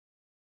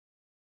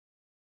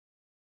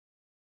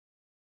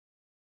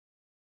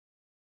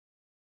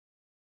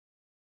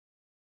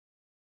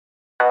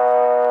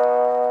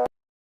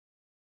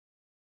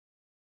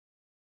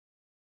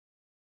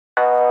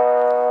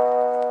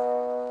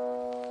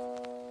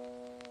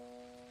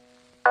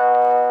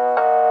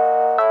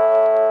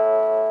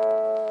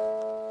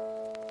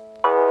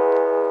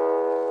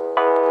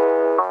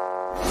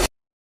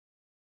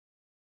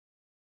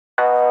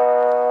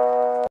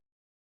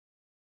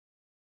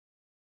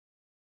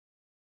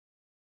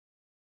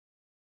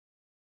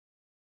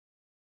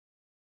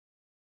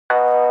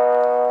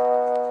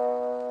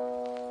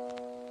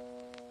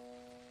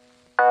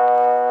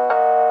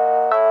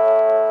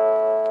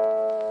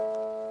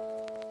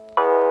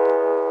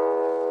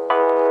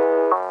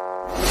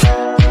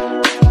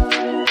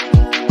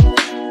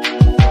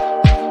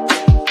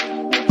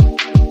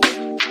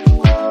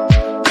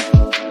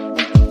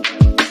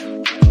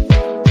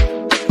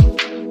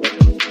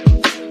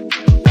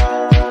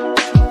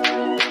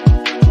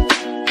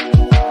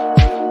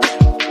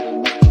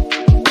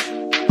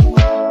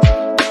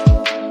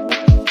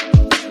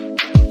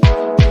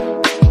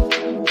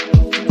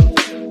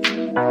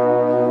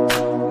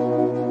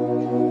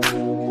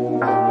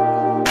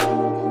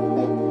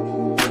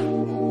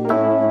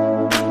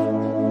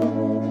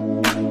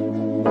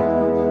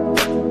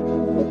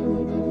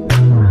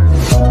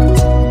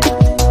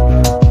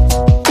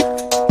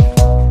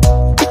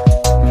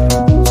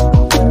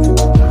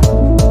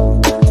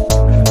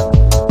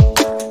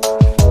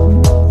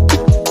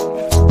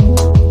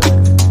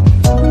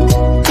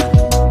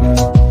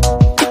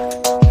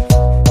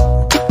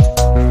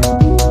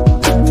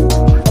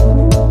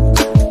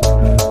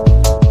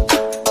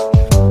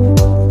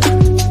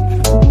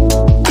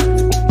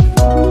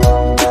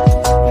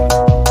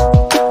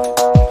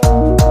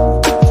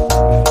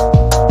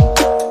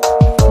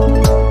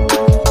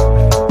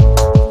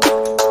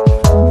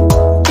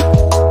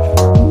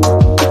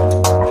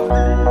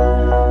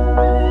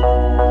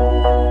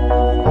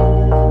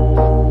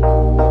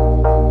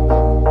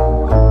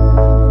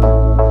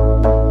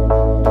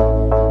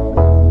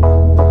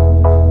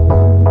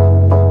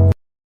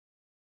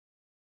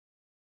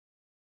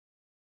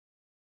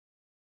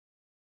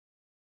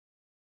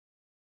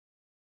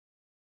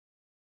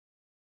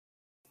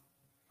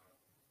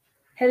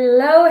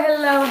Hello,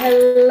 hello,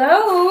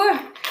 hello.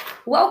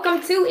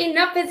 Welcome to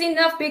Enough is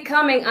Enough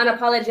Becoming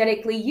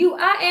Unapologetically You.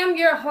 I am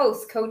your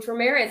host, Coach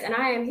Ramirez, and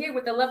I am here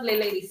with the lovely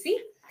Lady C.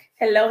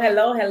 Hello,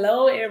 hello,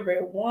 hello,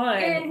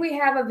 everyone. And we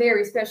have a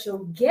very special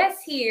guest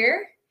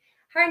here.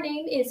 Her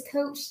name is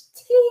Coach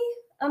T.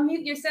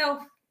 Unmute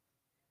yourself.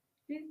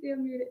 Please be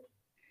unmuted.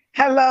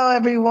 Hello,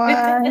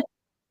 everyone.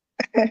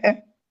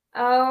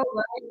 Oh,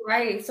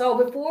 right.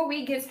 So before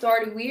we get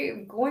started,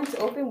 we're going to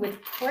open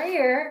with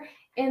prayer.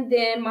 And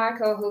then my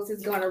co-host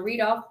is going to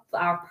read off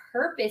our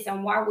purpose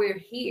and why we're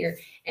here.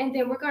 And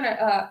then we're going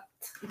to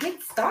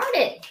get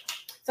started.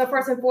 So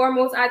first and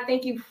foremost, I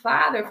thank you,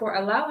 Father, for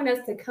allowing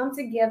us to come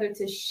together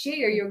to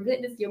share your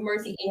goodness, your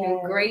mercy, and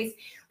your grace.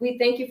 We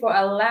thank you for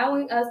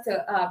allowing us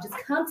to just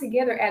come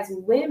together as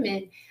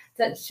women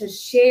to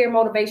share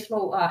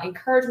motivational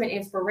encouragement,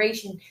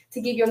 inspiration,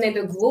 to give your name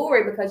the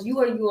glory because you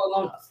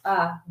alone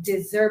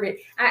deserve it.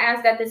 I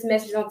ask that this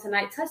message on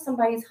tonight touch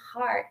somebody's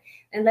heart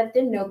and let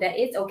them know that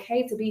it's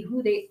okay to be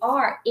who they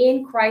are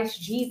in Christ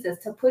Jesus,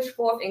 to push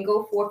forth and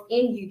go forth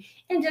in you,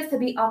 and just to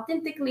be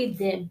authentically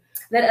them.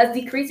 Let us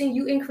decrease and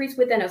you increase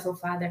within us, oh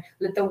Father.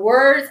 Let the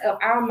words of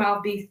our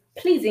mouth be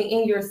pleasing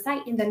in your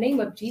sight. In the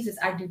name of Jesus,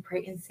 I do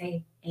pray and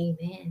say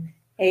amen.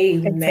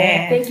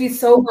 Amen. Thank you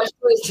so much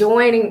for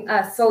joining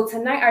us. So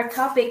tonight our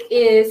topic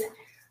is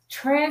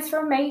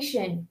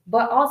transformation,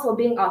 but also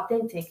being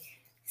authentic.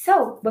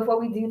 So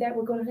before we do that,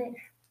 we're going to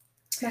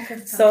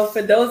let So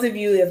for those of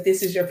you, if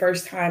this is your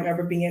first time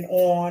ever being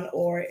on,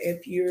 or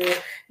if you're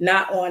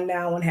not on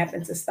now and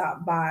happen to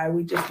stop by,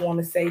 we just want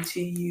to say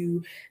to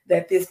you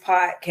that this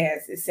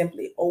podcast is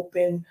simply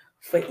open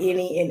for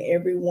any and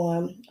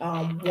everyone.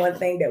 One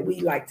thing that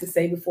we like to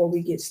say before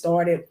we get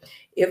started,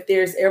 if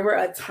there's ever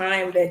a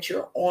time that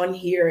you're on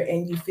here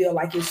and you feel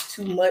like it's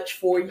too much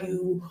for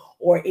you,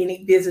 or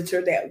any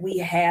visitor that we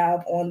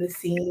have on the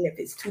scene, if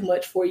it's too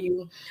much for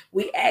you,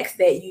 we ask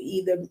that you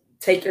either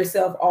take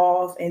yourself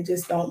off and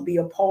just don't be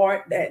a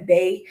part that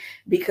day,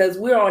 because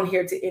we're on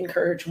here to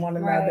encourage one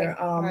another.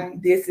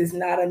 This is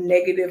not a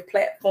negative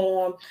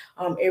platform.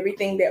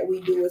 Everything that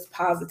we do is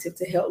positive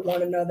to help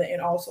one another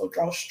and also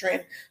draw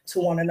strength to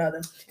one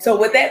another. So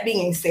with that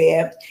being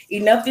said,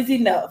 enough is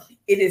enough.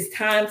 It is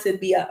time to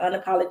be an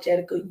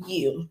unapologetical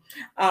you.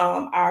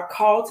 Our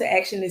call to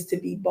action is to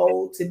be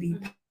bold, to be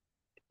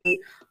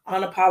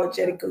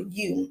unapologetical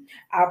you.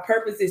 Our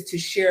purpose is to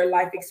share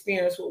life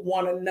experience with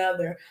one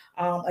another.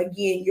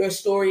 Again, your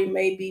story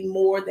may be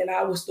more than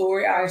our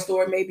story. Our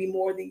story may be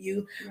more than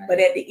you. But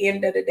at the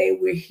end of the day,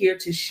 we're here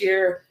to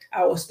share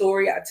our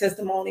story, our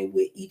testimony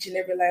with each and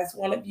every last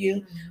one of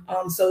you.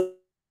 So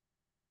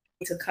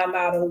to come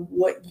out of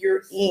what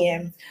you're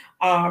in.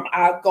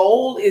 Our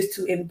goal is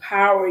to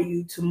empower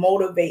you, to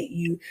motivate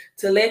you,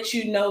 to let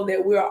you know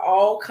that we're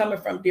all coming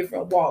from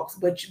different walks.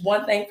 But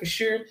one thing for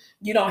sure,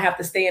 you don't have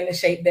to stay in the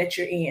shape that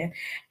you're in.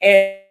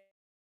 And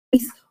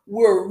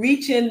we're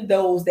reaching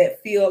those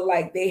that feel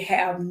like they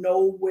have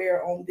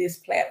nowhere on this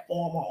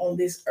platform or on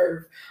this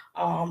earth.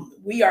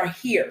 We are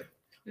here.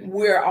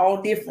 We're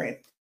all different.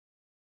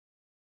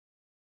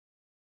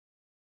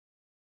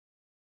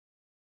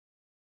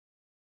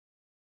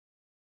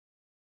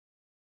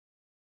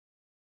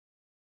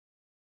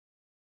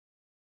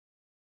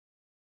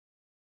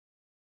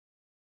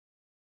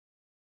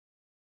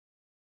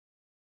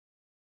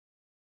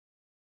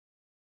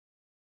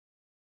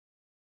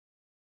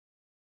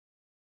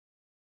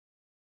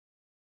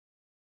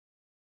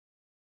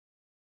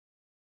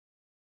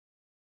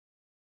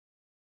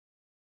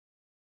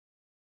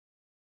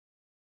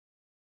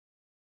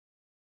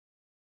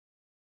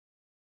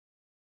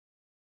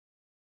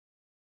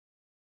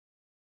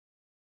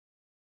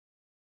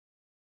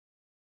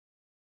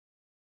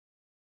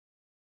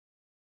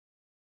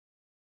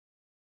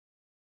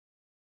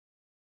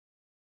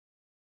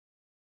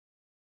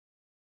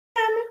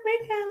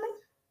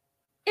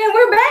 And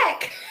we're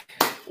back.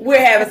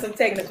 We're having some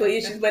technical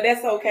issues, but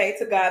that's okay.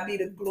 To God be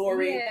the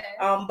glory.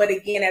 But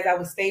again, as I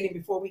was stating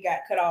before we got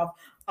cut off,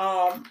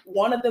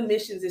 one of the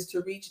missions is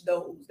to reach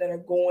those that are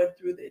going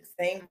through the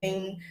same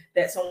thing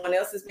that someone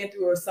else has been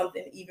through, or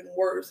something even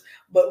worse.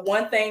 But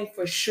one thing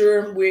for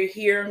sure, we're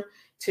here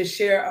to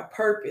share a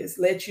purpose,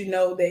 let you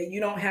know that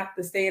you don't have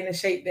to stay in the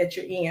shape that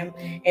you're in.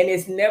 And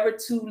it's never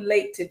too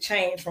late to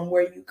change from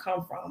where you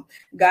come from.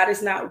 God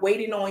is not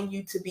waiting on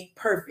you to be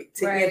perfect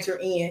to enter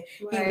in.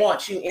 He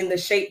wants you in the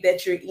shape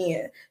that you're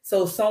in.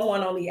 So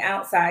someone on the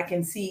outside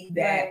can see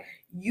that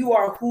you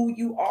are who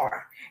you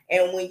are.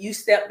 And when you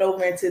stepped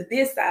over into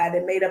this side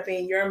and made up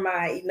in your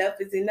mind, enough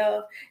is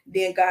enough,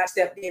 then God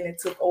stepped in and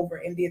took over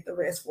and did the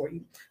rest for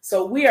you.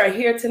 So we are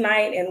here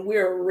tonight and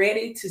we're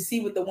ready to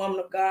see what the woman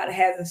of God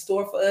has in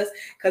store for us,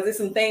 because there's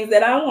some things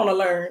that I want to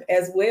learn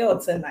as well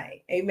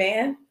tonight.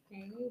 Amen.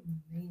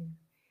 Amen.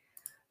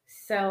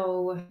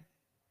 So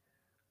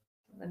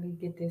let me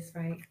get this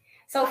right.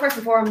 So first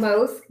and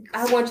foremost,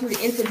 I want you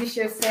to introduce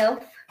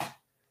yourself,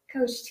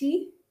 Coach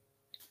T.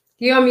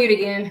 You're on mute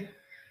again.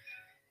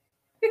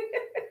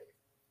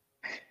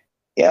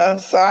 Yeah,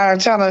 sorry, I'm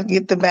trying to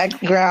get the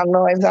background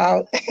noise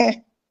out.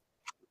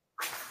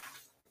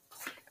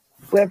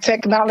 Well,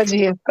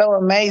 technology is so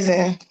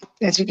amazing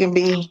that you can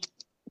be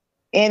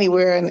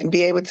anywhere and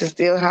be able to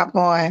still hop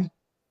on.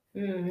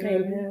 Mm-hmm.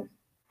 Amen.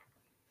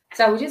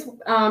 So just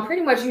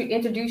pretty much you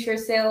introduce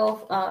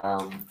yourself.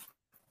 I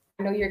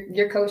know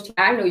you're Coach T.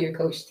 I know you're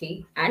Coach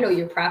T. I know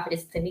you're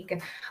Prophetess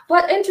Tanika.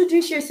 But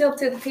introduce yourself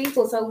to the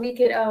people so we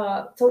could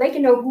so they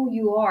can know who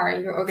you are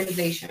in your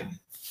organization.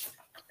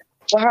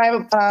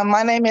 Well, hi,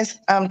 my name is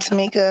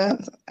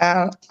Tamika.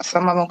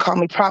 Some of them call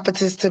me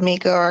Prophetess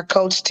Tamika or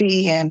Coach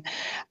T. And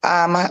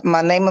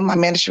my name of my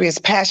ministry is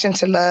Passion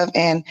to Love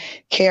and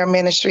Care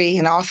Ministry,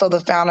 and also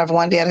the founder of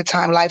One Day at a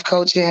Time Life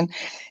Coaching.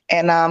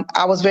 And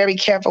I was very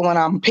careful when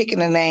I'm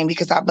picking a name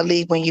because I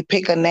believe when you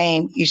pick a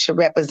name, you should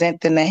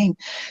represent the name.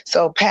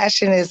 So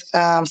passion is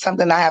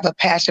something I have a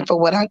passion for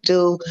what I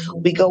do.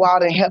 We go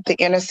out and help the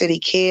inner city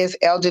kids,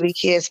 elderly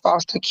kids,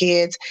 foster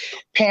kids,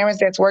 parents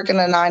that's working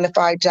a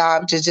 9-to-5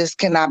 job just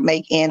cannot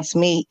make ends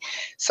meet.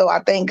 So I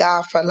thank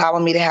God for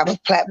allowing me to have a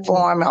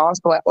platform and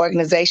also an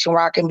organization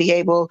where I can be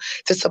able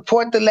to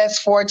support the less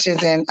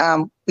fortunate.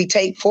 And we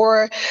take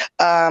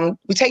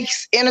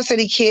inner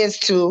city kids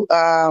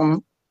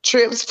to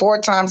trips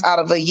 4 times out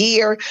of a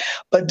year,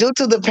 but due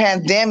to the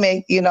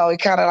pandemic, it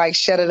kind of like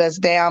shutted us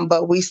down,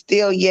 but we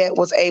still yet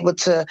was able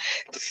to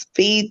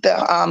feed the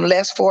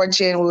less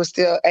fortunate. We were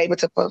still able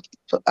to put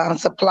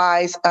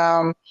supplies,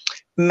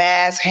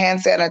 mask, hand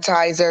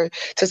sanitizer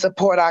to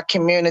support our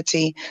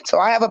community. So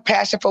I have a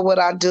passion for what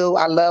I do.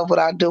 I love what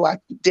I do. I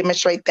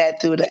demonstrate that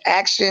through the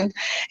action.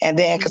 And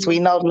then, because we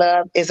know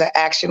love is an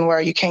action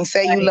word. You can't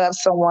say you love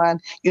someone,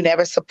 you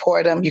never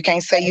support them. You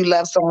can't say you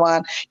love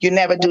someone, you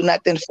never do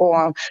nothing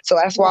for them. So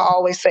that's why I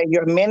always say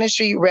your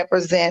ministry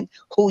represent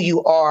who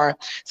you are.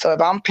 So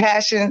if I'm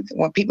passionate,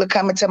 when people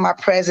come into my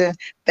presence,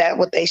 that's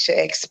what they should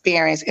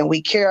experience. And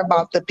we care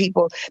about the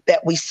people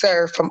that we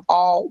serve from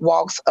all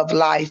walks of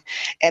life.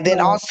 And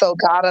then also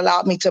God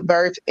allowed me to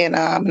birth, and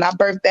I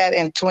birthed that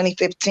in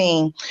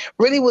 2015.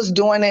 Really was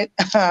doing it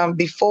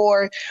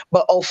before,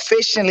 but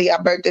officially I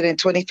birthed it in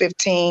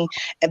 2015.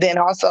 And then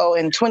also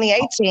in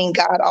 2018,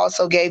 God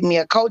also gave me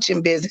a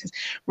coaching business.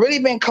 Really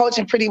been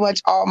coaching pretty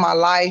much all my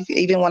life.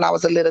 Even when I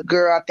was a little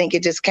girl, I think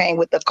it just came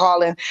with the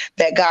calling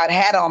that God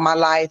had on my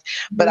life.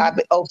 But I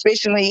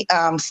officially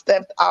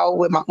stepped out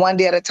with my One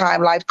Day at a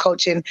Time life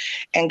coaching,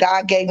 and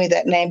God gave me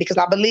that name because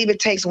I believe it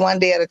takes one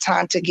day at a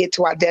time to get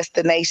to our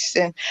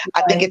destination.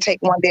 I think it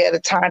takes one day at a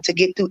time to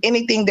get through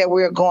anything that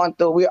we're going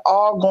through. We're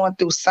all going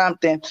through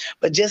something,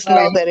 but just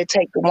know that it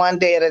takes one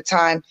day at a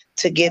time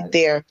to get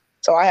there.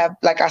 So I have,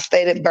 like I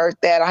stated,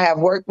 birthed that. I have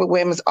worked with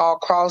women all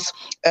across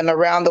and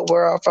around the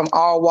world from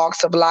all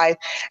walks of life,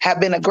 have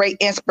been a great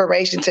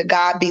inspiration. To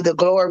God be the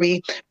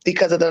glory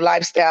because of the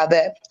lifestyle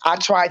that I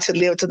try to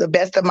live to the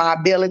best of my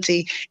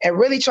ability and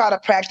really try to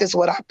practice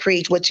what I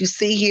preach. What you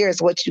see here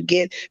is what you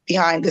get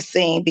behind the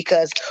scene,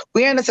 because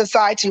we're in a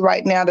society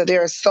right now that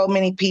there are so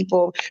many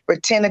people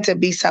pretending to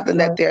be something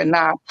that they're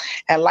not.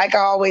 And like I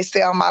always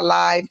say on my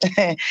live,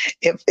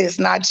 if it's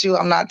not you,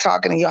 I'm not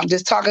talking to you. I'm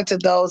just talking to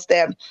those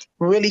that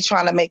really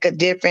trying to make a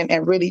difference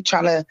and really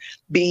trying to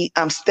be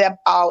step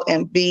out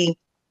and be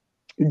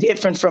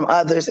different from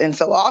others. And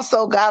so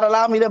also God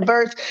allowed me to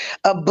birth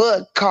a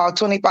book called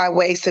 25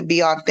 Ways to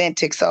Be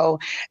Authentic. So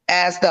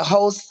as the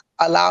host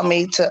allow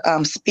me to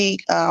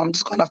speak, I'm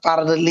just going to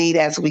follow the lead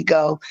as we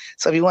go.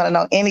 So if you want to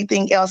know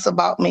anything else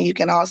about me, you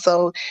can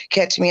also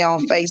catch me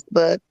on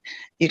Facebook.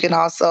 You can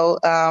also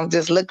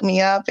just look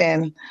me up,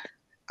 and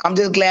I'm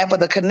just glad for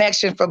the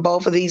connection for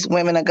both of these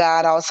women of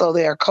God. Also,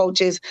 they are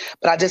coaches,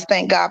 but I just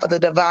thank God for the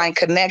divine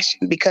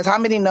connection, because how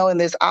many know in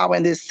this hour,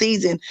 in this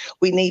season,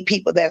 we need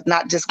people that's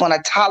not just going to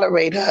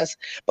tolerate us,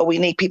 but we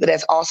need people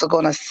that's also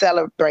going to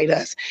celebrate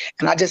us.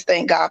 And I just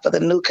thank God for the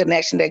new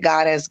connection that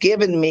God has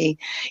given me.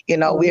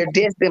 We're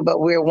distant,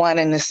 but we're one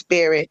in the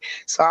spirit.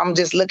 So I'm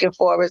just looking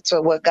forward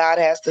to what God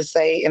has to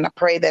say. And I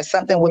pray that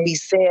something will be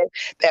said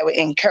that will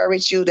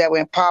encourage you, that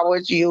will empower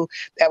you,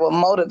 that will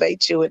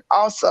motivate you. And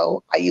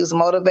also, I use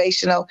motivational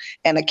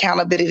and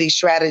accountability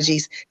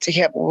strategies to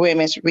help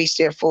women reach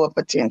their full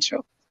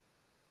potential.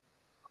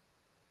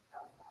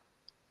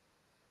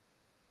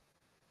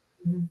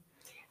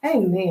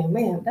 Amen,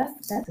 man.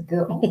 That's a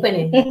good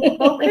opening.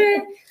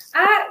 Okay,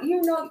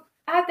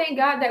 I thank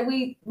God that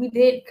we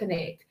did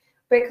connect,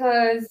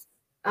 because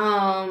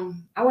I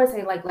want to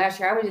say, like,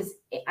 last year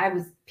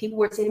people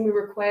were sending me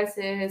requests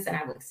and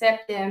I would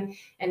accept them,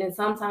 and then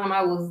sometime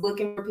I was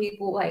looking for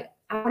people like,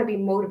 I want to be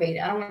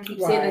motivated. I don't want to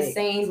keep seeing the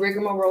same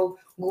rigmarole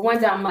going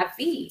down my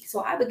feed.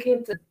 So I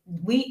began to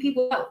weed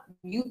people out.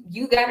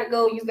 You gotta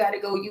go, you gotta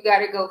go, you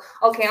gotta go.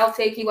 Okay, I'll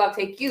take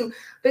you,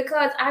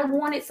 because I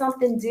wanted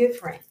something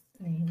different.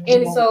 Mm-hmm.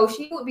 And so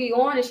she would be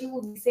on and she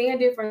would be saying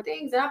different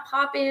things, and I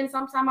pop in.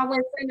 Sometimes I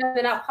wouldn't say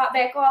nothing, I pop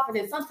back off, and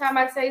then sometimes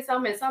I say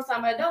something and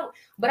sometimes I don't.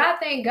 But I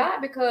thank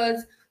God,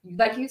 because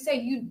like you say,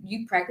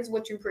 you practice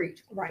what you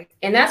preach. Right.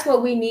 And that's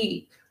what we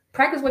need.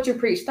 Practice what you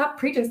preach. Stop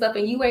preaching stuff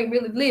and you ain't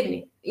really living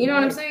it. You know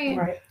what I'm saying?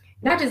 Right.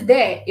 Not just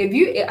that.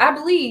 I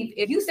believe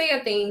if you say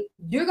a thing,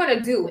 you're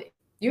gonna do it.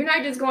 You're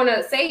not just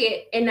gonna say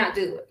it and not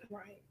do it.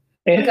 Right.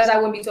 Because I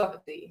wouldn't be talking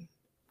to you.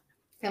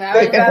 And I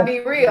just gotta be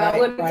real. I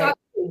wouldn't be talking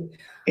to you.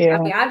 Yeah.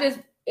 I mean, I just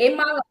in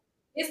my life,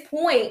 at this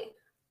point,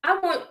 I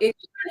want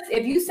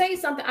if you say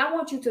something, I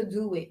want you to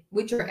do it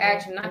with your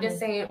action, not just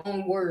saying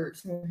on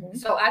words.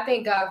 So I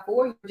thank God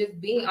for you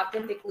just being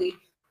authentically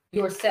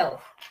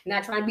yourself,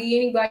 not trying to be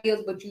anybody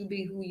else, but you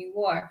be who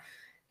you are.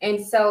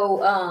 And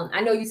so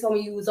I know you told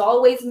me you was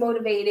always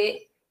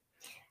motivated.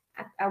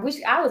 I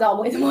wish I was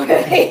always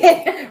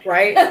motivated,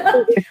 right?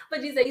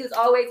 But you said you was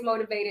always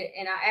motivated,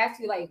 and I asked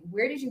you, like,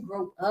 where did you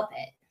grow up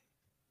at?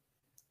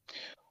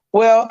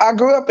 Well, I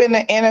grew up in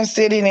the inner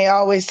city, and they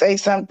always say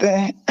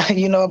something,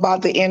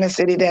 about the inner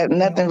city, that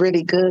nothing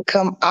really good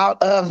come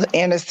out of the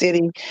inner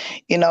city,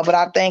 but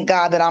I thank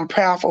God that I'm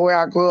proud for where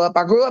I grew up.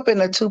 I grew up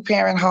in a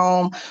 2-parent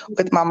home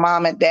with my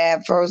mom and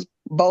dad, first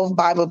both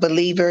Bible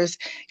believers,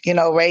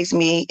 raised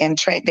me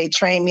and they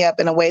trained me up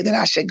in a way that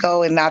I should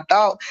go. And I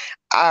thought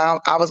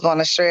I was going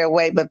to stray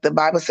away, but the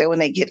Bible said when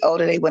they get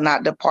older, they will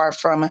not depart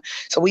from it.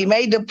 So we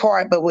may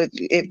depart, but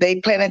if they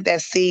planted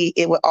that seed,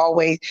 you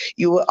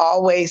will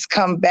always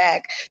come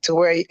back to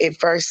where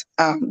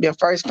your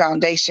first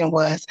foundation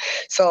was.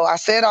 So I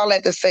said all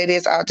that to say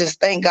this. I just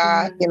thank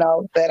God,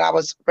 that I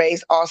was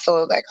raised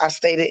also, like I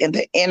stated, in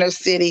the inner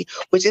city,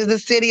 which is the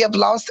city of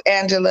Los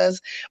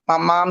Angeles. My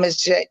mom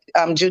is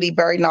Judy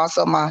Burton.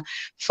 Also, my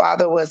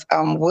father was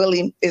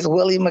Willie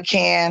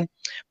McCann.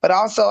 But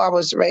also, I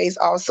was raised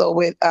also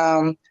with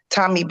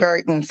Tommy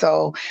Burton.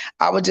 So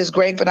I was just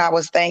grateful, and I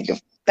was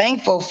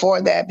thankful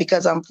for that,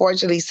 because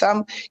unfortunately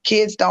some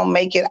kids don't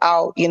make it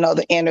out,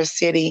 the inner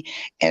city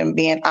and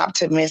being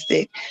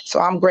optimistic.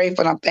 So I'm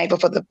grateful and I'm thankful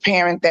for the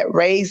parent that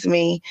raised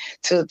me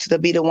to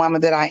be the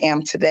woman that I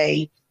am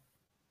today.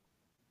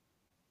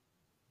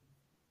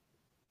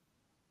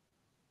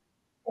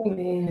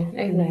 Amen.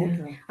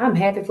 Amen. I'm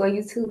happy for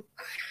you too.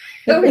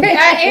 Okay,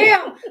 I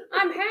am.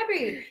 I'm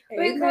happy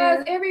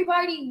because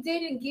everybody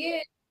didn't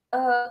get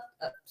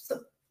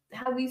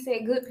how we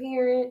say good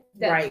parent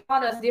that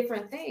taught us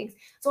different things.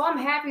 So I'm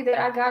happy that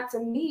I get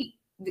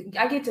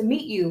to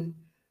meet you.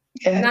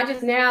 Yeah. Not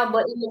just now,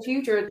 but in the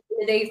future, in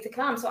the days to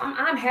come. So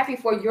I'm happy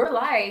for your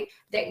life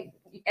that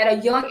at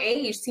a young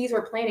age seeds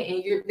were planted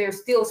and they're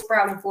still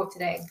sprouting forth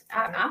today.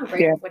 I'm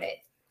grateful for that.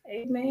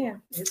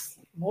 Amen. It's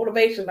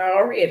motivation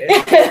already.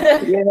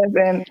 Yes,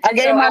 and I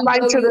gave my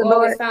life to the Lord.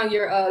 Always found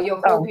your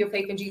hope, your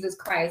faith in Jesus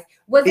Christ.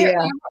 Was there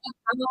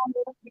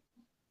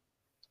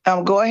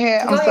go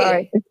ahead. I'm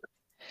sorry.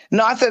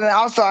 No, I said, and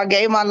also I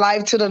gave my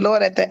life to the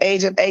Lord at the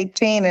age of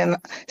 18 and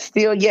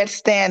still yet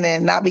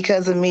standing, not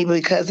because of me, but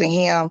because of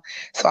him.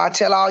 So I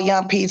tell all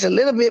young people, a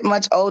little bit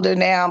much older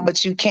now,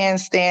 but you can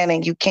stand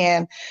and you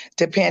can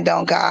depend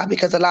on God,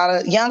 because a lot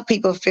of young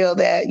people feel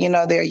that,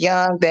 they're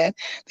young, that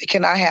they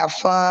cannot have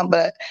fun,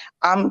 but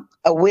I'm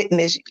a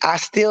witness. I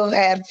still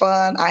had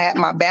fun. I had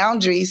my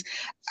boundaries.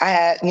 I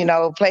had,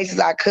 places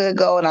I could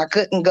go and I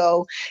couldn't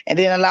go. And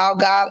then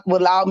God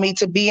would allow me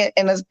to be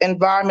in an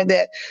environment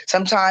that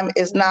sometimes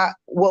is not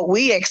what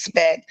we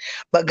expect,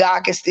 but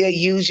God can still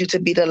use you to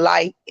be the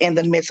light in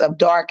the midst of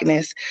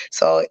darkness.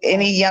 So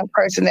any young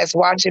person that's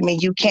watching me,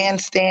 you can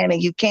stand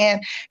and you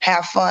can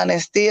have fun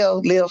and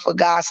still live for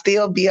God,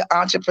 still be an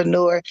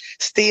entrepreneur,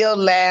 still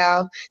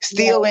laugh,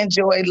 still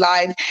enjoy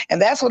life.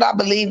 And that's what I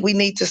believe we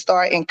need to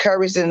start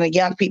encouraging the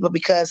young people,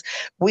 because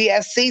we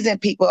as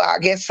seasoned people, I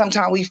guess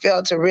sometimes we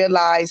fail to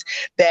realize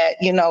that,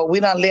 we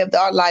done lived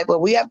our life, but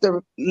we have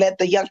to let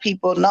the young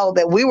people know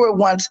that we were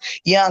once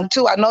young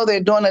too. I know they're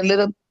doing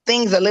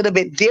things a little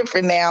bit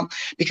different now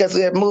because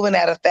we're moving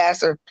at a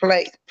faster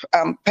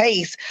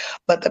pace,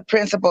 but the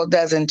principle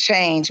doesn't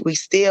change. We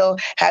still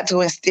have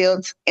to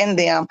instill in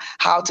them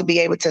how to be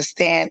able to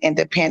stand and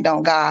depend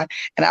on God.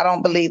 And I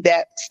don't believe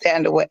that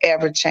standard will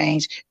ever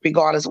change,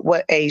 regardless of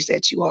what age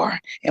that you are.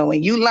 And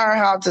when you learn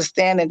how to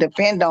stand and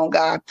depend on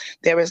God,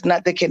 there is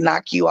nothing that can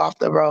knock you off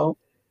the road.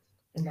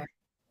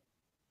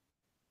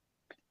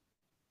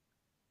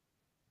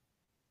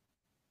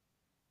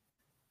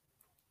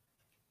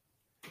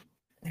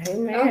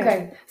 Amen.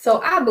 Okay,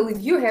 so I believe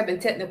you're having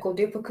technical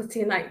difficulty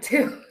tonight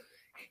too,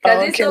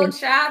 because it's so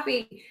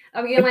choppy.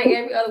 I'm getting like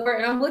every other word,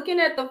 and I'm looking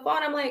at the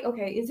phone. I'm like,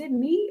 okay, is it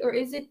me or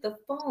is it the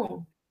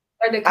phone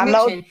or the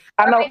connection?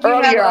 I know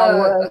earlier I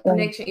was a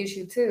connection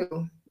issue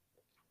too.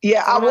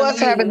 Yeah, so I was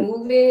having to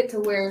move it to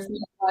where it's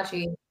not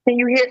watching. Can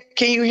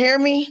you hear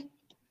me?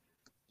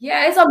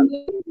 Yeah, it's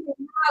amazing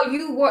how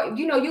you work.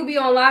 You be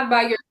on live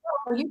by yourself,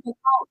 and you can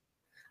talk.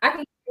 I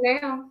can hear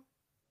you now.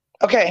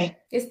 Okay.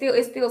 It's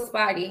still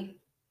spotty.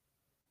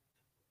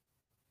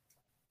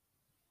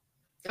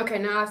 Okay,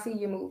 now I see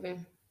you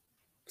moving.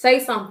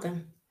 Say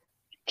something.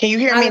 Can you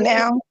hear me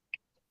now?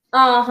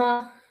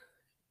 Uh-huh.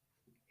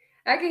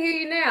 I can hear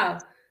you now.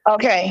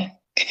 Okay.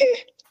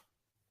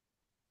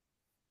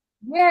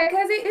 Yeah,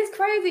 because it's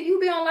crazy. You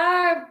be on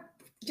live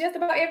just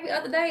about every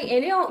other day,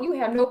 and you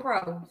have no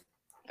problems.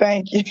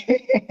 Thank you.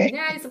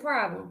 Now it's a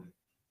problem.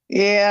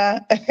 Yeah.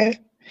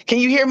 Can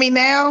you hear me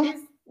now?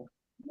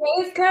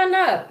 It's kind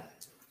of.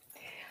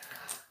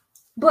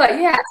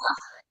 But yeah,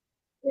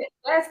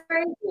 that's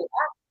crazy.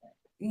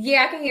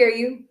 I can hear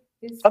you.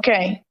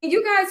 Okay. Can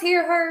you guys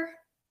hear her?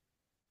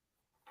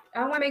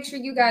 I want to make sure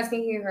you guys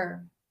can hear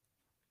her.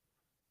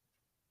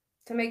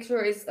 To make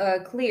sure it's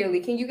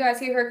clearly. Can you guys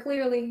hear her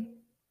clearly?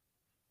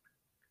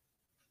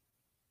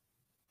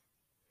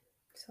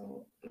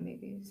 So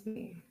maybe it's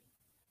me.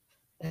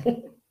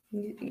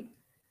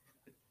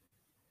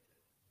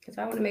 Because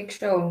I want to make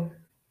sure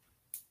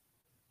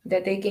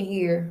that they can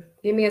hear.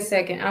 Give me a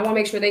second. I want to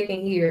make sure they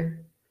can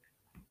hear.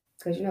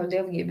 Because, you know,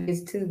 they'll get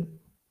busy too.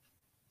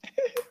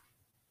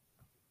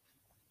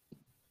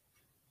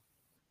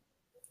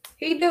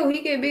 He do.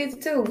 He get busy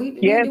too.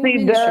 Yes,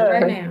 he does.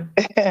 Right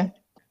now.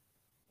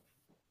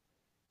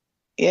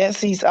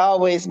 Yes, he's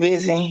always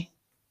busy.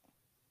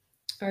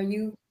 Are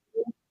you?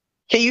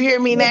 Can you hear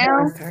me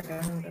now?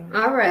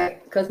 All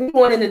right, because we're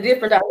going in a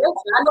different direction.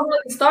 I know when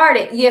we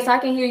started. Yes, I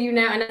can hear you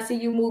now, and I see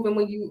you moving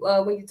when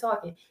you're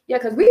talking. Yeah,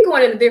 because we're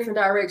going in a different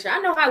direction. I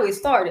know how we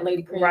started,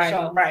 Lady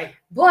Crenshaw. Right.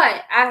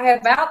 But I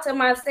have vowed to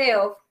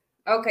myself,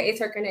 okay, it's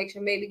her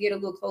connection. Maybe get a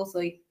little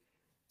closer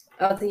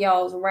to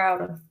y'all's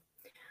router.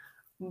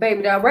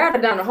 Baby, the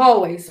router down the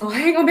hallway, so I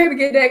ain't gonna be able to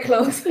get that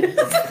close.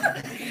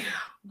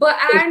 But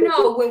I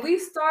know when we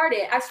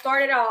started, I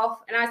started off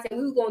and I said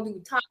we were gonna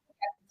do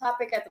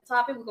topic at the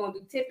topic. We're gonna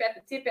do tip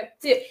after tip after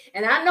tip.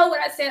 And I know what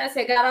I said. I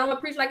said, God, I don't want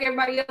to preach like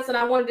everybody else, and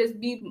I want to just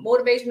be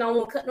motivational. I don't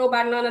want to cut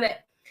nobody, none of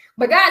that.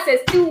 But God says,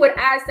 do what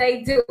I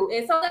say do.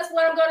 And so that's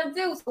what I'm gonna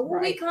do. So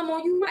when we come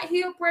on, you might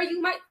hear a prayer,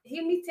 you might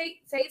hear me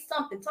say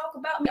something, talk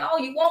about me all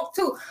you want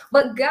to,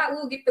 but God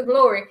will get the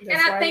glory.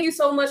 That's and I thank you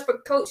so much for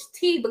Coach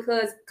T,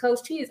 because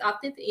Coach T is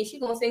authentic and she's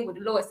gonna say what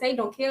the Lord say,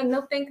 don't care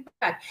nothing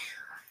about it.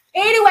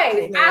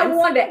 Anyway, I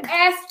wanted to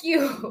ask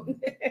you,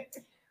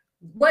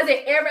 was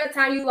it ever a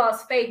time you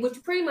lost faith? Which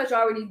you pretty much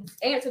already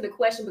answered the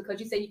question because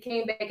you said you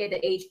came back at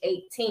the age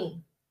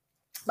 18.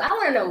 But I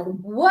want to know,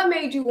 what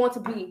made you want to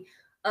be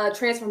a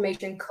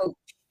transformation coach,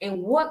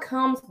 and what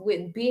comes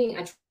with being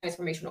a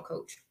transformational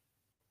coach?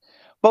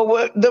 But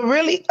what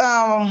really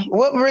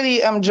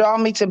draw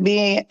me to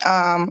being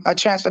a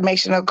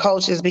transformational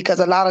coach is because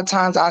a lot of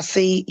times I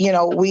see, you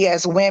know, we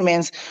as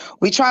women's,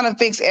 we trying to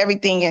fix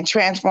everything and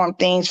transform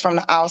things from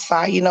the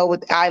outside. You know,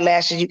 with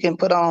eyelashes, you can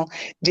put on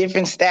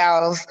different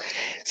styles.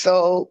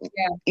 So,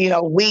 you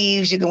know,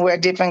 weaves, you can wear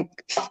different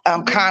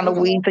kind of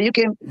weaves. So you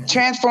can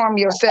transform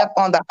yourself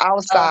on the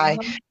outside.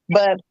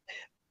 But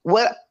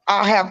what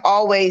I have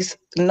always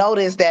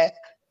noticed that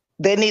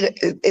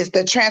is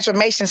the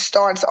transformation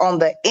starts on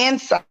the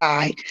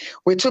inside.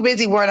 We're too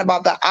busy worrying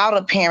about the outer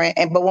appearance,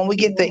 but when we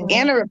get the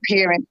inner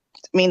appearance,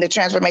 the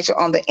transformation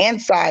on the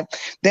inside,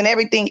 then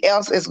everything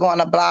else is going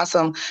to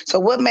blossom. So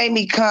what made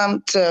me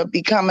come to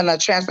becoming a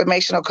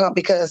transformational coach?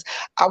 Because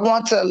I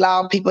want to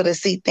allow people to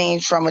see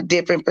things from a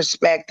different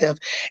perspective.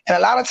 And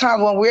a lot of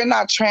times when we're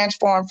not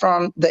transformed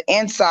from the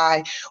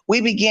inside,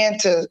 we begin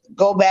to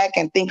go back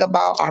and think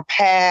about our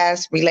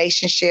past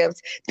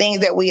relationships, things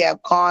that we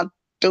have gone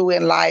through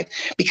in life,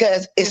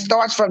 because it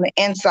starts from the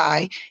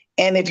inside.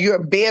 And if you're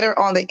bitter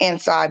on the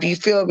inside, if you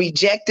feel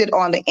rejected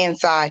on the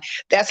inside,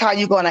 that's how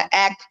you're going to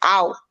act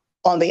out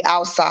on the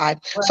outside.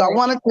 Right. So I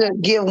wanted to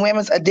give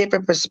women a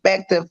different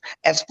perspective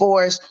as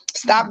far as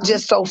stop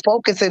just so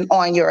focusing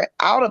on your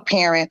outer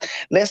appearance.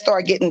 Let's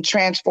start getting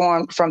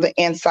transformed from the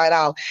inside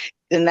out.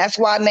 And that's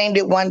why I named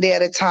it One Day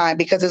at a Time,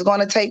 because it's going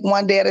to take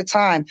one day at a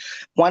time.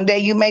 One day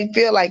you may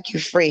feel like you're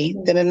free.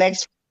 Then the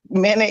next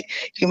minute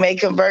you may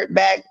convert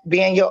back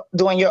doing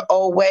your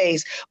old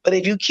ways. But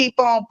if you keep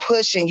on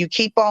pushing, you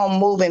keep on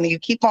moving, you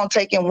keep on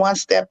taking one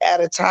step at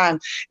a time,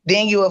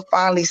 then you will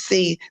finally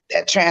see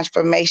that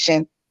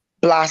transformation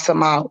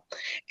blossom out.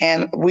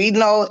 And we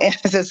know in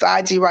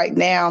society right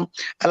now,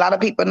 a lot of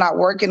people are not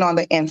working on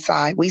the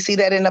inside. We see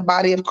that in the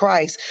body of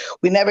Christ.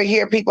 We never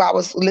hear people. I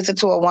was listening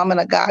to a woman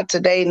of God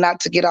today,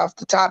 not to get off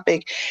the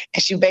topic,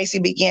 and she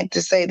basically began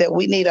to say that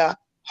we need a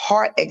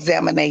heart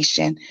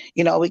examination.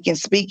 You know, we can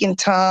speak in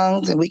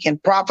tongues and we can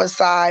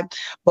prophesy,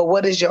 but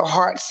what is your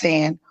heart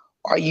saying?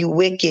 Are you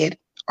wicked?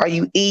 Are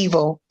you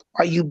evil?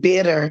 Are you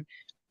bitter?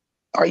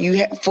 Are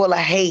you full of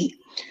hate?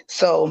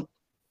 So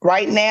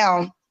right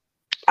now,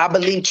 I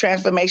believe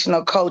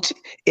transformational coach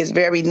is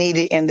very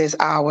needed in this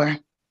hour.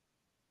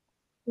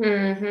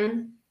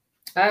 Mm-hmm.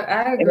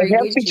 I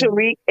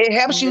agree. It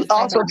helps you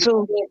also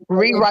to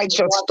rewrite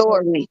your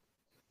story.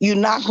 You're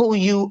not who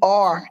you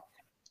are.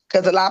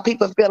 Because a lot of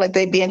people feel like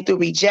they've been through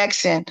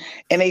rejection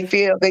and they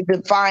feel they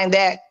define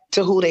that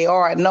to who they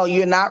are. No,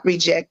 you're not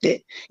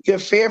rejected. You're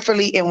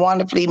fearfully and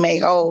wonderfully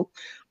made whole.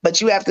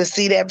 But you have to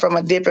see that from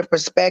a different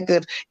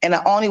perspective. And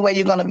the only way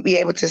you're going to be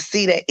able to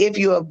see that if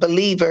you're a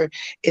believer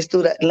is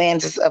through the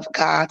lenses of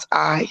God's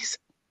eyes.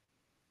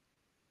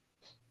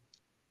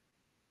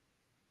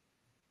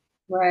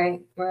 Right.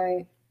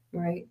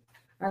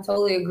 I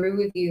totally agree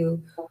with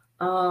you.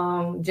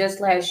 Just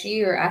last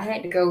year, I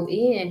had to go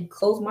in,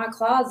 close my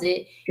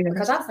closet,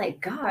 because I was like,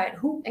 God,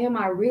 who am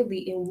I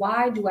really, and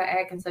why do I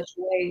act in such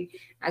a way?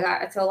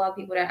 I tell a lot of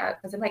people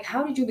that, because I'm like,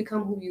 how did you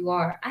become who you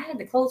are? I had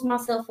to close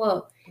myself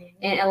up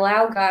and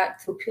allow God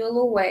to peel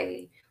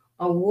away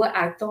on what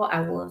I thought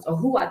I was or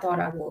who I thought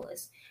I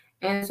was.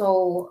 And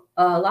so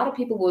a lot of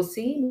people will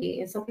see me,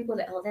 and some people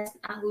that, oh, that's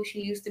not who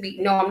she used to be.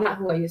 No, I'm not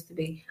who I used to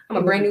be. I'm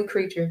a brand new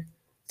creature.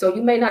 So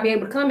you may not be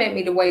able to come at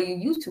me the way you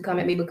used to come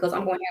at me, because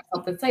I'm going to have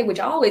something to say, which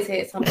I always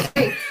had something to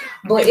say.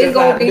 But it's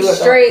going to be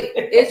straight.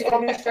 It's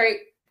going to be straight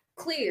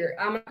clear.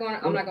 I'm not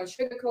going to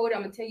sugarcoat it.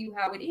 I'm going to tell you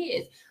how it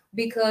is,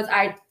 because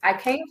I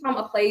came from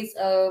a place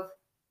of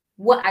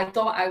what I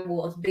thought I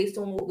was based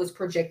on what was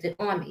projected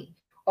on me,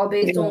 or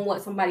based on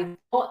what somebody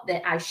thought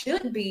that I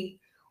should be,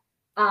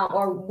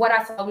 or what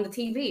I saw on the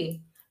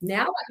TV.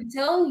 Now I can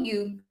tell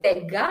you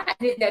that God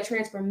did that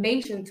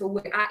transformation to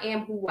where I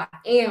am who I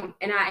am,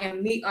 and I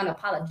am me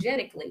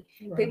unapologetically.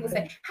 Right. People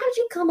say, how did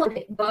you come up with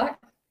it? God,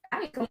 I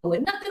ain't come up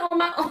with nothing on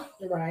my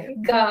own.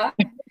 Right. God.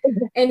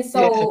 And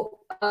so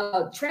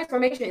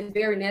transformation is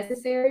very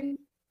necessary.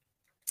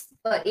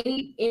 But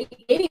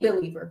any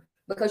believer,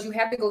 because you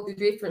have to go through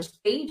different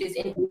stages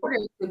in order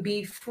to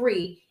be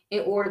free, in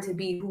order to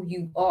be who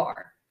you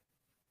are.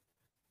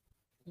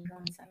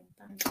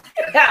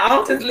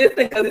 I'm just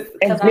listening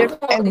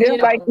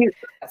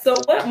So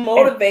what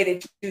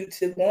motivated you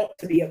to want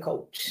to be a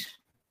coach?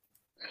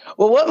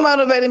 Well, what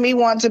motivated me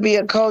want to be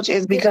a coach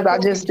is because I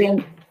just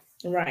think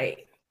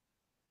right.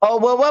 Oh,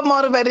 well, what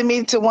motivated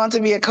me to want to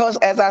be a coach,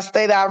 as I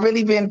stated, I've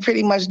really been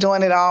pretty much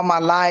doing it all my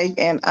life.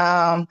 And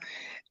I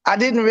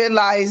didn't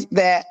realize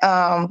that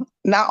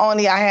not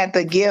only I had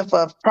the gift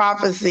of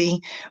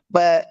prophecy,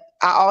 but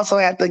I also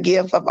had the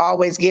gift of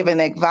always giving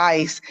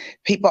advice.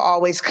 People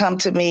always come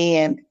to me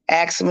and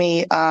ask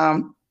me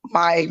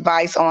my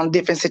advice on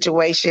different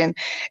situations.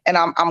 And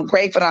I'm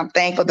grateful and I'm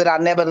thankful that I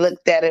never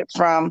looked at it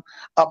from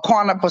a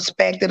corner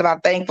perspective.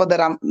 I'm thankful that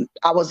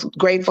I was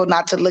grateful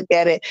not to look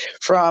at it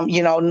from,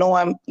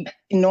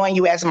 knowing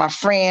you as my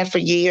friend for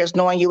years,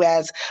 knowing you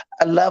as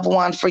a loved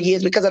one for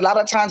years. Because a lot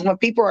of times when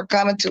people are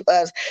coming to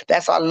us,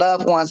 that's our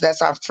loved ones,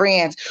 that's our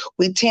friends,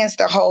 we tend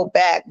to hold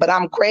back. But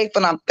I'm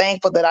grateful and I'm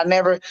thankful that I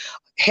never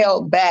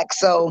held back.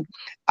 So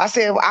I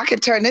said, well, I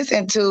could turn this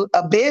into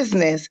a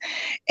business.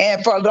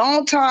 And for a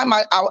long time,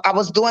 I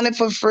was doing it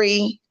for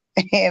free.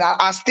 And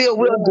I still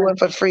will do it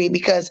for free,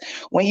 because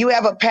when you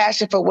have a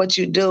passion for what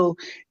you do,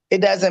 it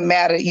doesn't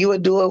matter. You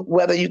would do it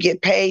whether you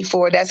get paid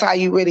for it. That's how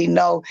you really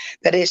know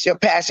that it's your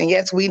passion.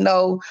 Yes, we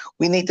know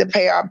we need to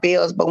pay our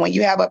bills, but when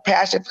you have a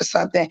passion for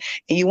something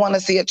and you want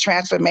to see a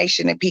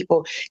transformation in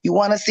people, you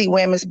want to see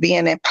women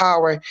being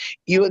empowered,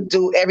 you would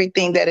do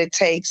everything that it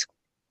takes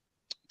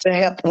to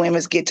help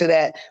women get to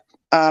that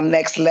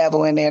next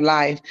level in their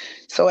life.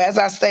 So as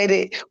I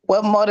stated,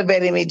 what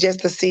motivated me just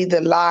to see the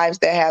lives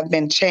that have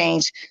been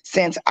changed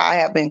since I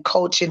have been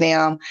coaching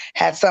them,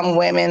 had some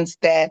women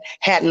that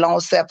had low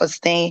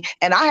self-esteem,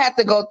 and I had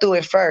to go through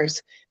it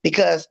first,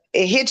 because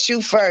it hits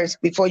you first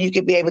before you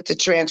can be able to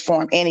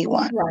transform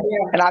anyone. Right.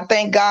 And I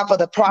thank God for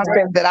the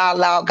process that I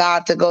allow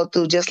God to go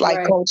through, just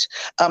like Coach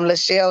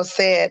Lachelle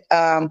said.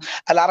 A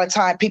lot of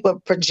time people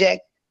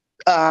project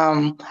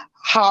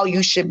how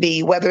you should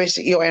be, whether it's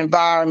your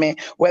environment,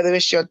 whether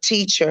it's your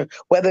teacher,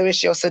 whether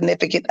it's your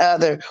significant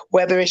other,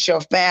 whether it's your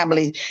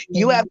family.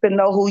 You have to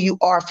know who you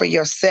are for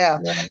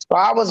yourself. So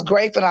I was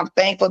grateful and I'm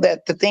thankful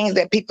that the things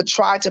that people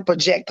try to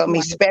project on me,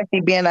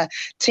 especially being a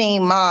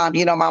teen mom,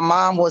 my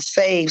mom was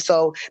saved,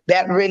 so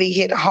that really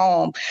hit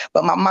home.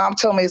 But my mom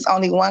told me there's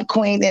only one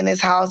queen in this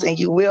house, and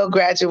you will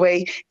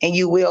graduate and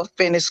you will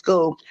finish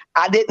school.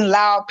 I didn't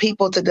allow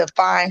people to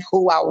define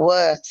who I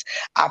was.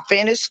 I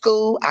finished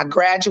school, I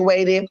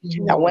graduated,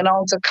 I went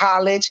on to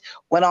college,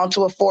 went on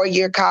to a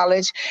 4-year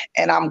college,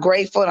 and I'm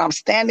grateful. And I'm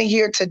standing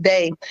here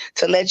today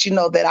to let you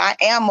know that I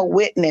am a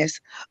witness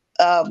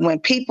of when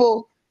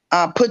people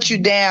put you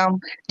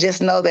down,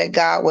 just know that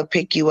God will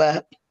pick you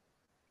up.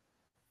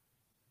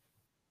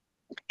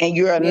 And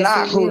you're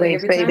not who they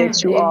say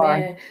that you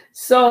are.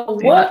 So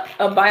what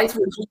advice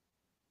would you?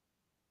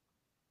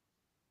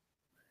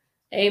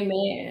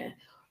 Amen.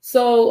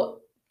 So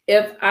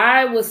if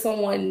I was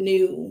someone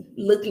new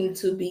looking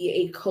to be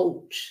a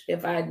coach,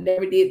 if I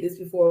never did this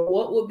before,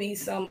 what would be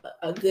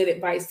a good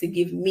advice to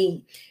give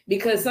me?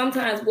 Because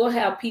sometimes we'll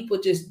have people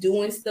just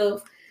doing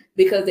stuff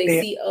because they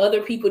see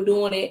other people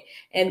doing it,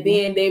 and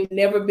then they've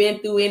never been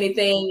through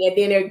anything, and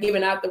then they're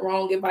giving out the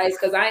wrong advice.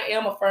 Because I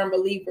am a firm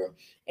believer,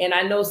 and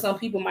I know some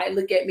people might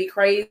look at me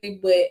crazy,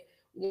 but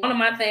one of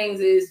my things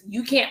is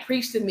you can't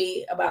preach to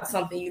me about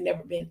something you've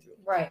never been through.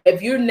 Right.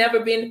 If you've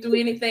never been through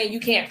anything,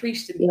 you can't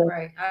preach to me.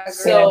 Right. I agree.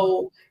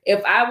 So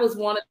if I was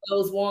one of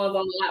those ones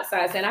on the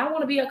outside saying, I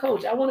want to be a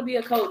coach,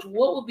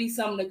 what would be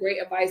some of the great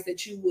advice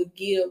that you would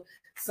give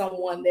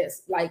someone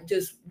that's like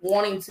just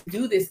wanting to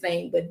do this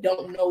thing, but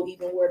don't know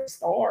even where to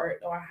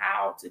start or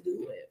how to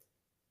do it?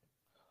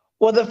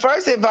 Well, the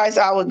first advice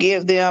I would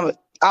give them,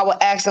 I would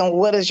ask them,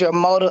 what is your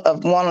motive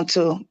of wanting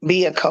to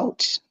be a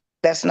coach?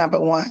 That's number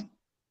one.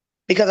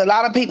 Because a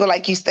lot of people,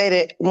 like you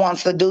stated,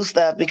 wants to do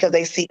stuff because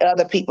they see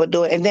other people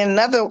do it. And then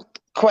another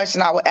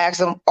question I would ask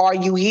them, are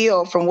you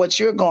healed from what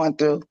you're going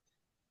through?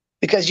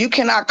 Because you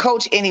cannot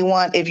coach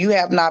anyone if you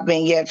have not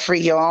been yet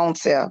free your own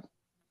self.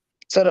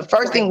 So the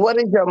first thing, what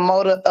is your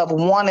motive of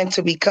wanting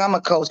to become a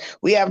coach?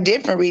 We have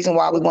different reasons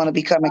why we want to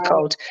become a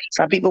coach.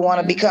 Some people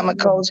want to become a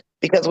coach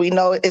because we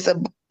know it's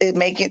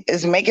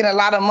making a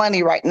lot of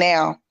money right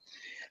now.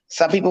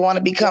 Some people want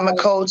to become a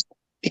coach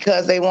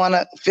because they want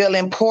to feel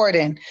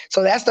important.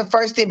 So that's the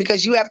first thing,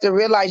 because you have to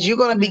realize you're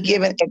going to be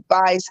giving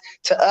advice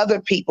to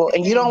other people,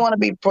 and you don't want to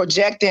be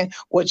projecting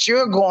what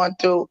you're going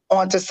through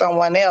onto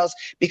someone else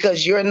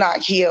because you're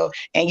not healed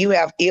and you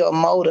have ill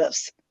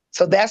motives.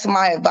 So that's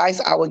my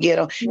advice I would give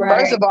them. Right.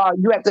 First of all,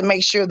 you have to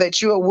make sure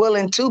that you are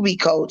willing to be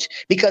coached,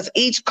 because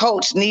each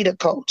coach need a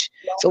coach.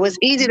 So it's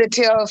easy to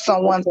tell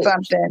someone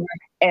something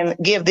and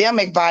give them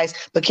advice,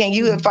 but can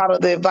you follow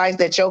the advice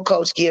that your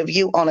coach give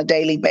you on a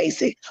daily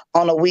basis,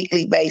 on a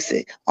weekly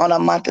basis, on a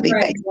monthly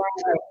basis?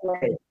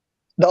 Right.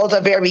 Those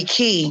are very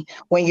key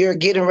when you're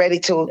getting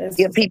ready to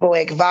give people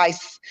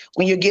advice,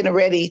 when you're getting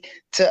ready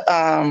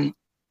to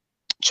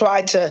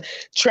try to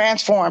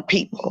transform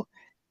people.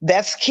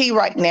 That's key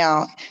right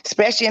now,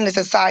 especially in the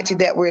society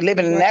that we're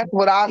living in. And that's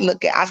what I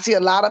look at. I see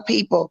a lot of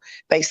people,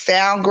 they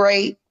sound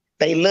great,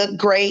 they look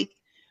great,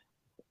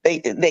 they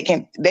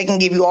can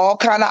give you all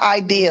kind of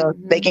ideas,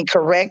 they can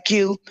correct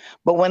you,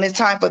 but when it's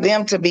time for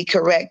them to be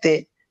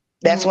corrected,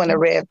 that's when the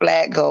red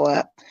flag go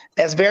up.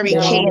 That's very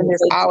key in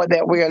this hour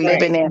that we are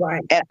living in.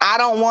 And I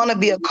don't want to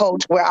be a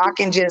coach where I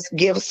can just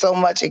give so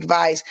much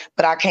advice,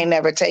 but I can't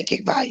never take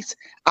advice.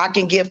 I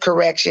can give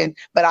correction,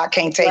 but I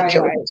can't take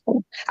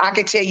correction. I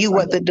can tell you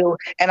what to do,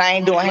 and I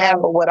ain't doing half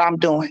of what I'm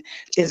doing.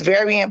 It's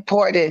very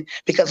important,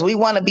 because we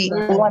want to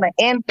we want to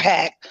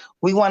impact,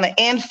 we want to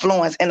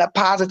influence in a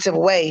positive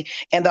way.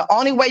 And the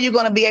only way you're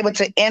going to be able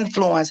to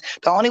influence,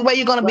 the only way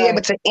you're going to be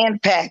able to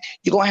impact,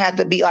 you're going to have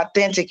to be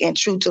authentic and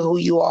true to who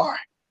you are.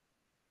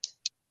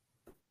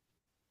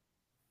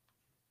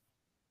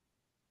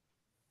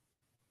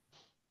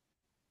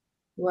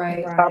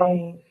 Right.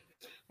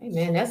 Hey,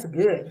 man, that's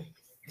good.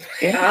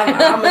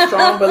 I'm a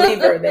strong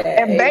believer of that.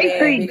 And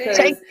basically,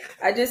 because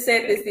I just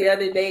said this the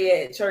other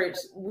day at church.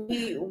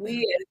 We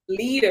as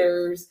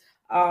leaders,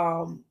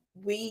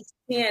 we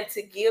tend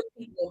to give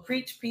people,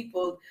 preach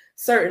people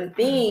certain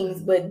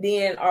things, but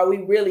then are we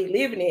really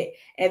living it?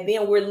 And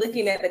then we're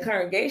looking at the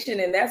congregation,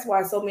 and that's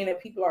why so many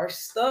people are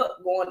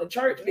stuck going to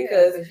church,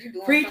 because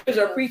preachers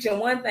are preaching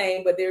one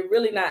thing, but they're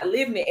really not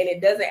living it, and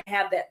it doesn't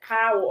have that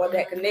power or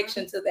that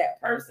connection to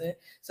that person.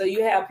 So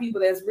you have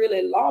people that's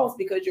really lost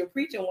because you're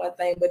preaching one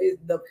thing, but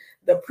it's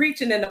the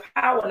preaching and the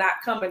power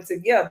not coming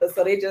together,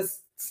 so they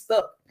just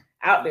stuck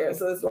out there.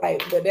 So it's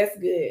like, but that's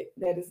good.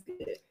 That is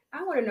good.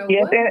 I want to know.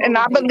 Yes, and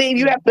I believe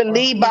you have to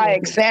lead by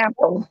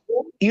example.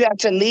 You have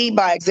to lead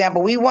by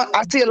example.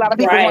 I see a lot of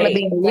people want to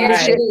be in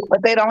leadership,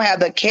 but they don't have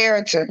the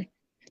character.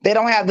 They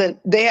have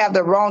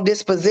the wrong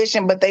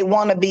disposition, but they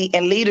want to be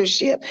in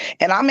leadership.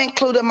 And I'm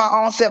including my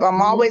own self.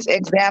 I'm always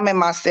examining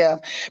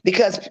myself,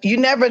 because you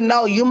never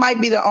know. You might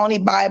be the only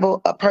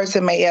Bible a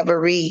person may ever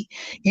read.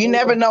 You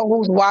never know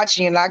who's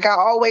watching you. Like I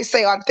always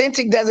say,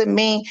 authentic doesn't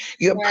mean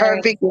you're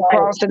perfect, you're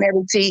crossing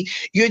every T.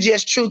 You're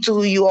just true to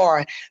who you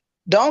are.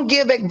 Don't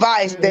give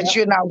advice that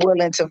you're not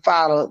willing to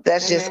follow.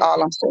 That's just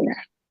all I'm saying.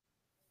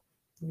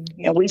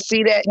 And we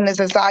see that in the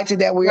society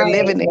that we are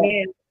living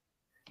in.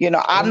 You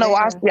know, I know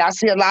I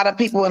see a lot of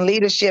people in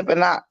leadership,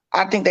 and I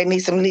think they need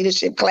some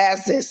leadership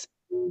classes,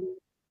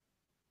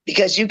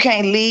 because you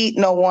can't lead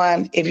no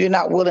one if you're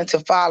not willing to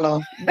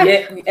follow.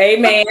 Yeah.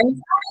 Amen.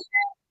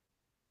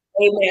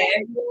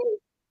 Amen.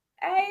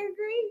 I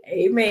agree.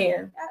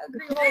 Amen. I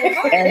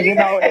agree. And you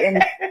know,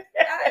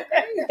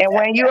 and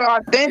when you're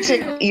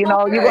authentic, you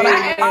know, you're gonna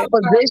have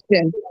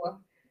opposition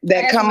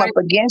that come up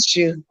against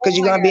you, because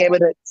you're gonna be able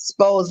to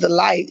expose the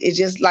light. It's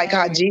just like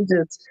how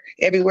Jesus,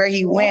 everywhere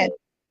he went,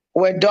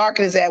 where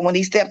darkness at, when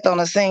he stepped on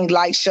the scene,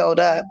 light showed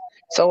up.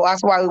 So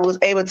that's why we was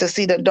able to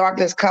see the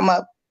darkness come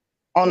up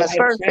on the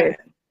surface.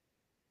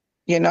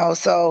 You know,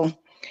 so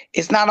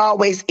it's not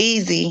always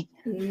easy,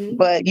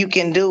 but you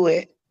can do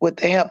it with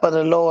the help of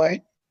the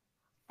Lord.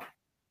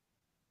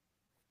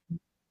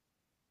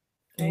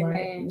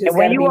 Amen. And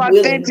when you are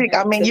authentic,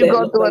 I mean, you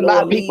go through a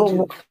lot of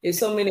people. There's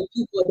so many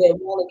people that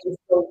want to just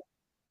go.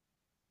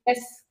 Yes.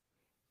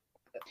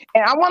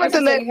 And I wanted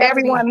to let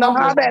everyone know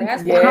how that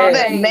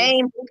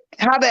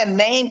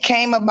name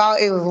came about.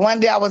 It was one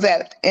day I was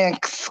in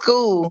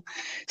school.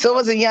 So it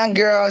was a young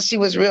girl. She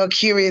was real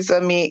curious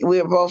of me.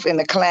 We were both in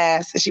the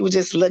class, and she would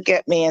just look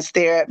at me and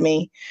stare at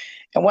me.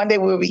 And one day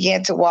we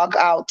began to walk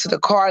out to the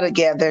car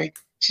together.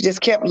 She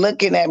just kept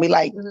looking at me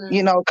like,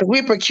 you know, because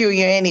we're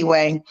peculiar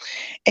anyway. And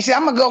she said,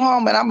 I'm going to go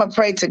home and I'm going to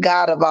pray to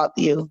God about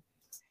you.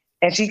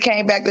 And she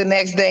came back the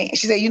next day.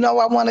 She said, you know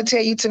what I want to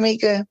tell you,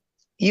 Tamika?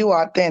 You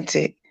are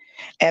authentic.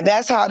 And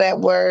that's how that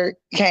word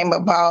came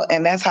about.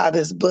 And that's how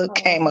this book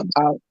came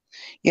about.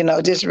 You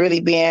know, just really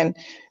being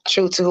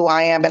true to who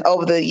I am. And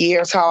over the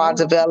years, how I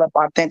developed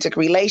authentic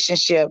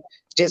relationship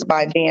just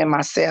by being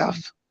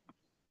myself.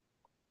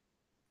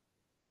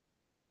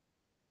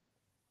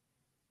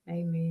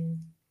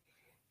 Amen.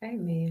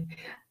 Amen.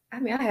 I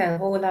mean, I had a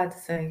whole lot to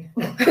say.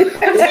 Because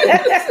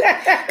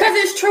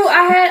it's true.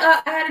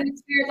 I had an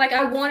experience, like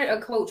I wanted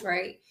a coach,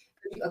 right?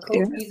 A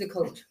coach, he's a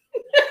coach.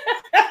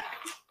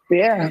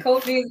 Yeah.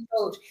 Coach is a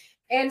coach.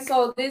 And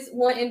so this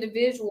one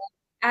individual,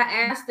 I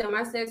asked them,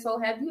 I said, so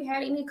have you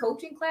had any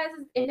coaching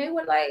classes? And they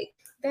were like,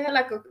 they had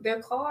like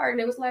their card,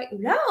 and it was like,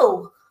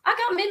 no, I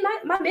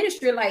got my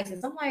ministry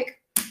license. I'm like,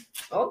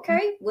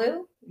 okay,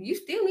 well, you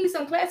still need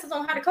some classes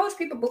on how to coach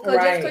people, because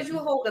just because you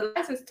hold a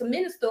license to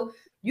minister,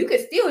 you can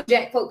still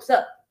jack folks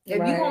up if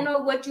you don't know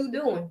what you're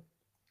doing.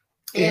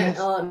 And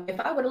if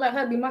I would have let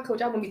her be my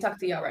coach, I wouldn't be talking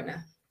to y'all right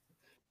now.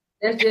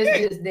 That's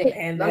just that.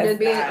 And I'm just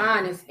being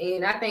honest.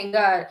 And I thank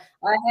God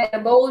I had the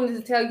boldness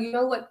to tell you, you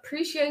know what,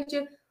 appreciate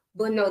you,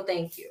 but no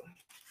thank you.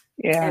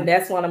 Yeah. And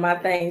that's one of my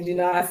things, you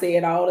know, I say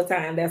it all the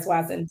time. That's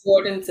why it's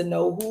important to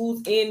know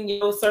who's in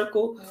your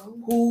circle,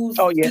 who's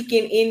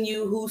speaking in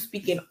you, who's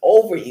speaking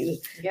over you.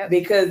 Yep.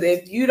 Because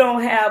if you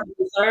don't have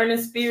the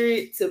discerning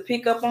spirit to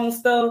pick up on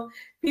stuff,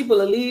 people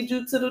will lead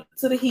you to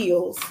the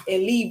hills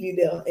and leave you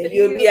there. And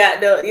you'll be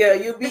out there,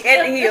 you'll be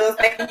at the hills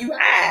thinking you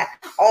high,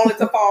 only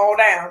to fall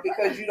down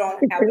because you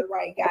don't have the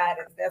right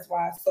guidance. That's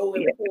why it's so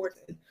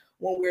important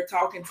when we're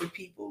talking to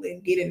people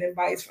and getting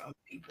advice from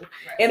people.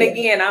 Right. And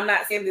again, I'm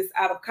not saying this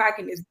out of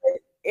cockiness,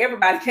 but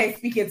everybody can't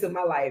speak into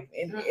my life,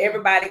 and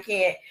everybody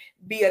can't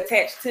be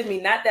attached to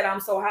me. Not that I'm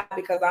so high,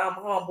 because I'm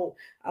humble.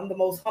 I'm the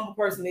most humble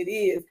person it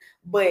is,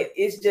 but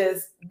it's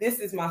just, this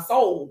is my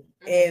soul.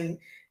 And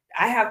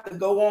I have to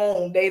go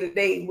on day to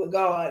day with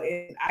God,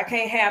 and I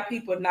can't have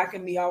people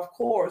knocking me off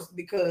course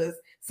because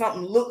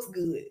something looks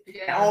good,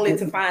 only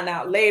to find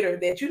out later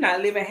that you're not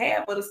living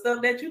half of the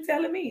stuff that you're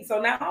telling me. So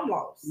now I'm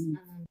lost.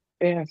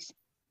 Yes.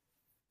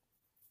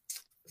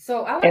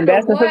 So I want to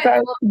know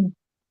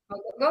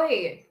what. Go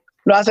ahead.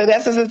 No, I said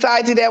that's the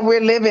society that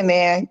we're living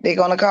in. They're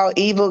gonna call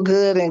evil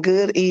good and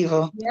good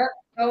evil.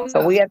 Yep.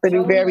 So we have to be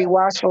very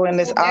watchful in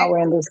this hour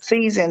and this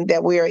season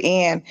that we are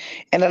in.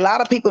 And a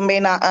lot of people may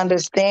not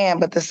understand,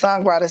 but the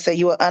songwriter said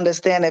you will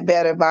understand it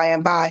better by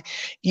and by.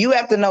 You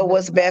have to know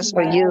what's best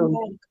for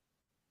you.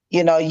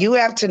 You know, you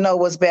have to know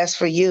what's best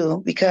for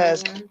you,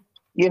 because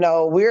you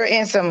know, we're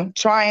in some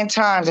trying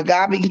times. And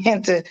God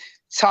began to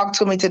talk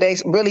to me today,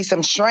 really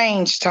some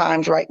strange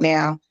times right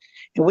now.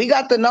 And we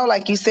got to know,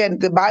 like you said,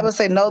 the Bible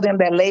said, know them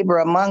that labor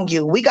among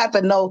you. We got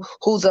to know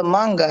who's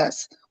among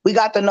us. We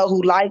got to know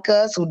who like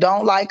us, who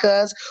don't like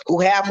us,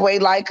 who halfway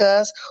like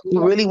us,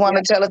 who really want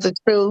to tell us the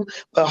truth,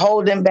 but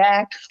hold them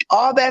back.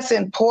 All that's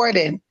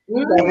important.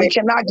 And we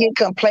cannot get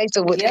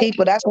complacent with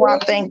people. That's why I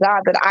thank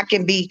God that I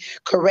can be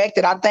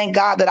corrected. I thank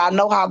God that I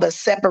know how to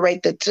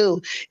separate the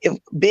two.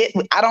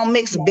 I don't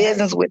mix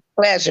business with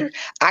pleasure.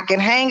 I can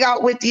hang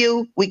out with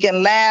you. We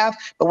can laugh.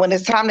 But when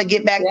it's time to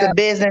get back to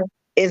business,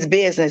 it's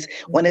business.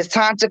 When it's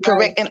time to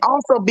correct, and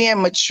also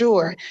being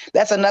mature.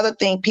 That's another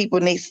thing people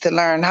needs to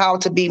learn, how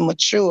to be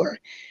mature.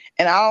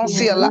 And I don't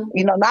see a lot,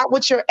 you know, not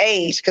with your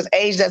age, because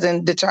age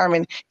doesn't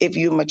determine if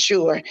you're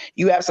mature.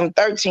 You have some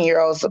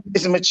 13-year-olds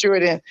is mature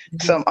than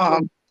some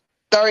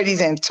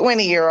 30s and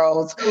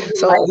 20-year-olds.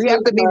 So we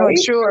have to be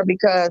mature,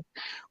 because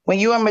when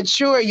you are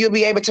mature, you'll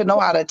be able to know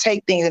how to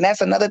take things. And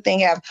that's another thing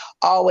have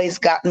always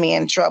gotten me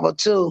in trouble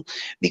too,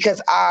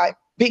 because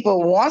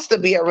people wants to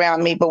be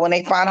around me, but when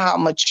they find out how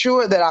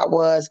mature that I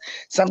was,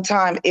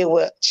 sometimes it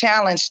would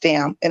challenge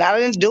them. And I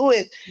didn't do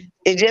it.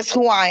 It's just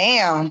who I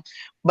am.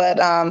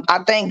 But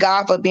I thank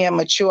God for being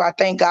mature. I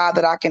thank God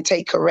that I can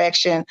take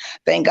correction.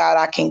 Thank God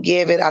I can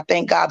give it. I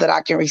thank God that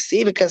I can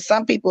receive it, because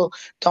some people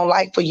don't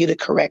like for you to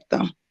correct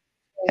them.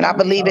 And I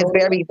believe it's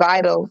very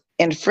vital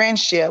in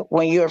friendship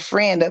when you're a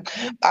friend.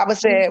 The Bible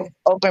said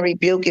open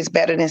rebuke is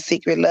better than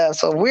secret love.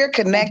 So we're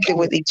connected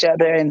with each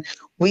other, and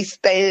we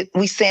saying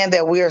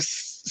that we're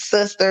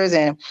sisters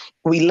and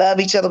we love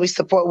each other, we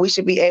support. We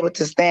should be able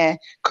to stand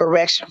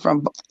correction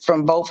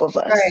from both of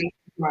us.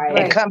 Right.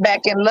 And come back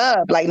in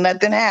love like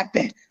nothing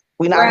happened.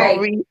 We're not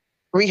going to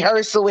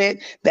rehearsal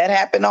it. That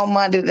happened on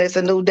Monday. There's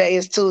a new day.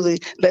 It's Tuesday.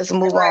 Let's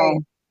move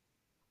on.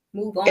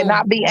 Move on. And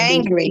not be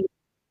angry.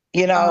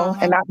 You know,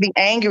 and not be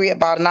angry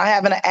about it, not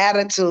having an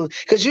attitude.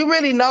 Because you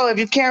really know, if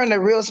you're carrying the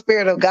real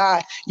spirit of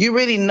God, you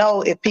really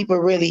know if people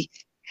are really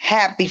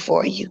happy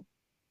for you.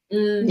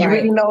 You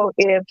really know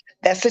if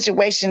that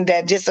situation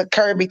that just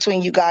occurred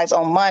between you guys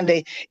on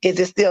Monday, is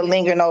it still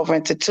lingering over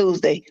into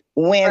Tuesday,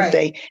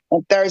 Wednesday,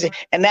 and Thursday?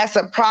 And that's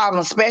a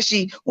problem,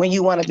 especially when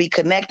you want to be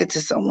connected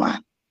to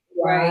someone.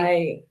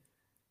 Right.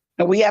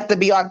 And we have to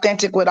be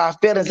authentic with our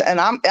feelings. And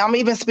I'm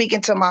even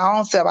speaking to my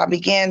own self. I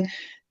began,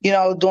 you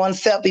know, doing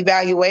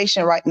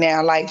self-evaluation right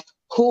now. Like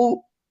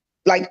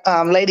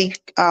Lady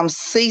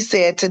C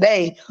said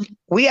today,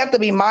 we have to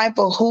be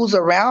mindful who's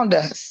around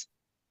us.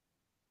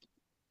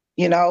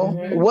 You know,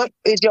 what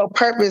is your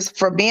purpose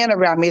for being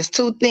around me? It's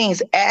two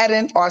things,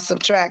 adding or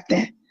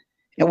subtracting.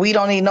 And we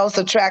don't need no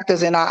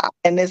subtractors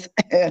in this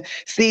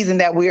season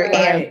that we're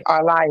in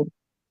our life,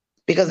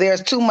 because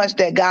there's too much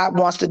that God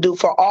wants to do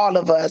for all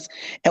of us,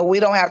 and we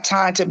don't have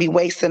time to be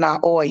wasting our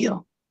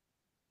oil.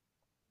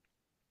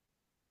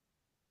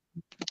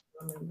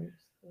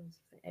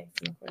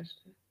 Excellent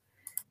question.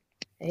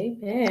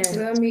 Amen.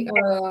 Let me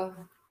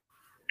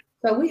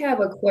so we have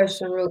a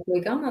question real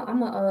quick. I'm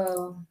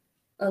gonna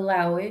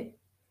allow it.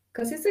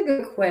 because it's a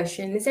good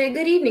question. They say,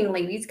 "Good evening,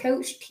 ladies.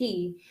 Coach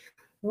T.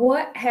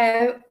 What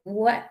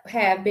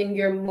have been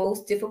your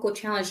most difficult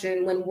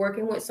challenges when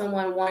working with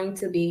someone wanting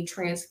to be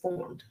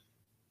transformed?"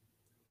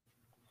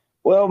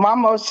 Well, my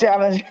most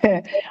challenge,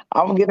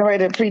 I'm getting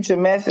ready to preach a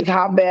message.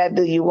 How bad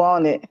do you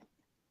want it?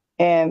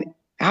 And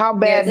how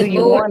bad Yes, do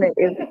you Lord. want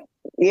it?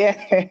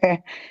 Yeah.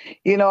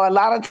 A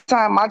lot of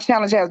time my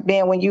challenge has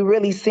been when you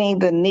really seen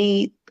the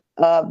need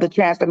of the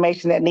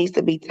transformation that needs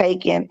to be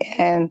taken.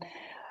 And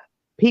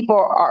people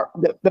are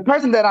the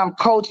person that I'm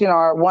coaching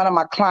or one of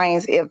my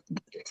clients, if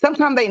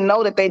sometimes they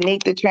know that they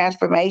need the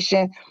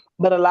transformation,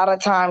 but a lot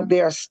of times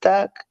they're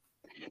stuck.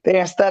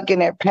 They're stuck in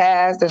their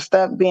past. They're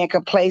stuck being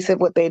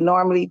complacent what they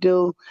normally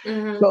do.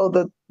 Mm-hmm. So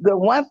the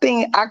one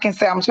thing I can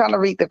say, I'm trying to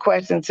read the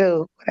question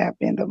too. What have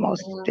been the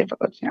most Mm-hmm.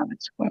 difficult challenge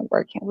when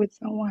working with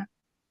someone?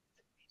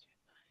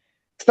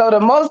 So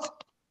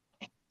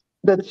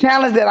the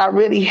challenge that I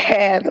really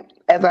had,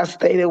 as I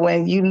stated,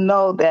 when you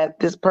know that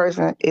this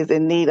person is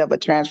in need of a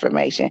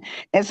transformation,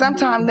 and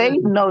sometimes they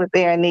Mm-hmm. know that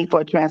they're in need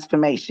for a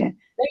transformation.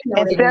 They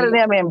know they Instead of need.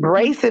 them Mhm.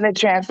 embracing the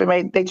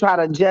transformation, they try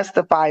to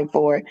justify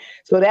for it.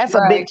 So that's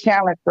a big Right.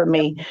 challenge for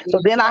me. So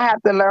then I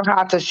have to learn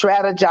how to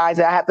strategize.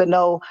 I have to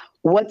know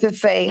what to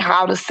say,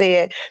 how to say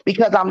it,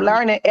 because I'm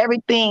learning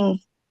everything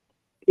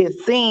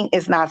is seen,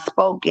 is not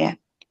spoken.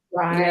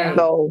 Yeah. Right.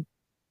 So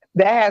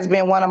that has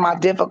been one of my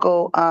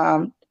difficult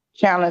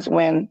challenge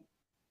when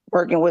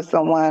working with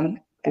someone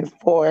as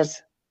far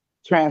as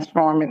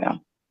transforming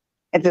them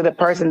into the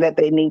person that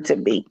they need to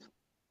be.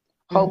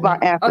 Hope I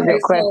Mm-hmm. answered Okay, your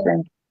so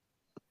question.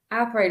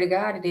 I pray to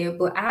God it did,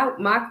 but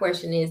my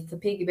question is to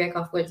piggyback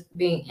off what's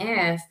being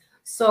asked.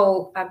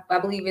 So I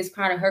believe it's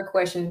kind of her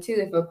question too.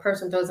 If a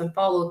person doesn't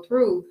follow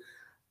through,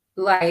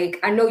 like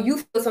I know you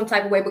feel some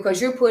type of way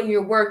because you're putting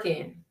your work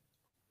in.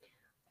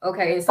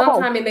 Okay, and Oh,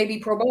 sometimes it may be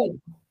pro bono.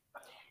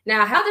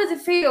 Now, how does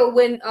it feel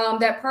when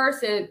that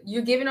person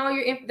you're giving all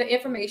the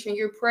information,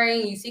 you're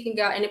praying, you seeking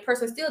God, and the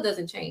person still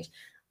doesn't change?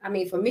 I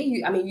mean, for me,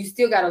 you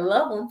still gotta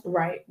love them,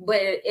 Right.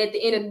 but at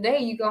the end of the day,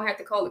 you're gonna have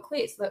to call it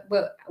quits. But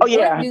oh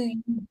yeah.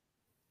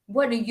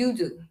 what do you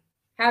do?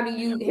 How do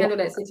you handle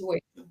that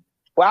situation?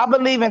 Well, I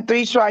believe in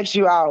three strikes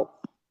you out,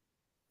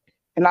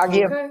 and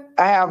Okay.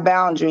 I have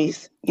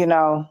boundaries,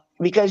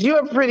 because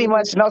you're pretty Mhm.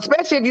 much,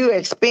 especially if you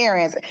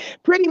experience,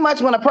 pretty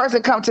much when a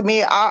person come to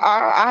me,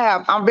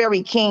 I'm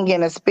very keen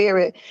in the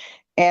spirit,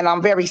 and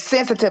I'm very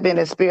sensitive in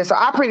the spirit. So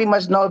I pretty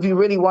much know if you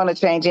really want to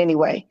change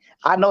anyway.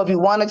 I know if you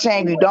want to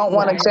change, you don't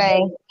want to Right.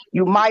 change.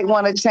 You might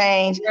want to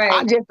change. I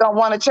Right. just don't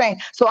want to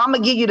change. So I'm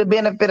gonna give you the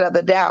benefit of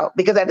the doubt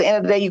because at the end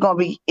of the day, you're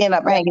gonna end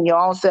up Right. hanging your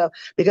own self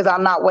because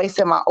I'm not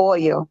wasting my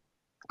oil.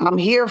 I'm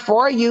here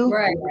for you,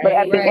 Right. but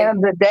at Right. the end Right.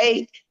 of the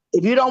day,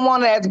 if you don't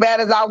want it as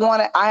bad as I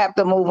want it, I have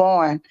to move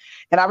on.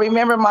 And I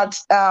remember my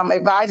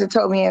advisor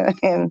told me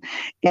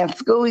in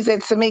school, he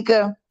said,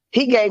 Tamika,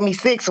 he gave me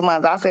 6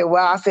 months. I said,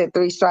 well, I said,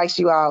 three strikes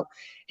you out.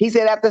 He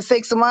said, after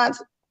 6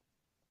 months,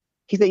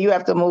 he said, you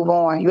have to move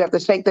on. You have to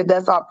shake the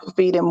dust off your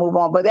feet and move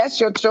on. But that's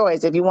your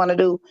choice if you want to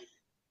do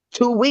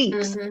 2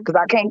 weeks, Mm-hmm.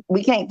 because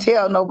we can't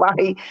tell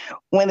nobody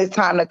when it's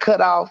time to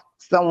cut off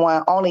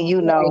someone. Only you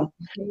Right. know.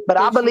 But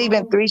I For believe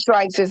in sure. three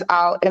strikes is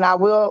out, and I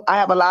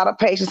have a lot of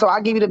patience, so I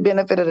give you the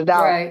benefit of the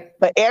doubt. Right.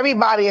 But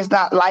everybody is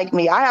not like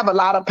me. I have a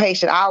lot of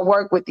patience. I'll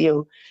work with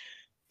you,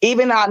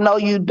 even though I know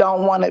you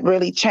don't want to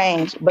really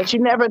change, but you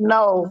never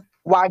know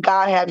why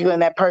God have you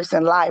in that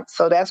person's life.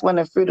 So that's when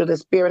the fruit of the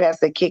spirit has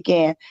to kick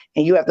in,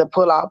 and you have to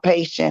pull out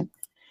patience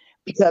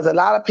because a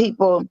lot of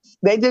people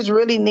they just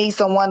really need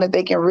someone that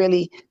they can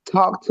really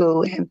talk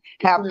to and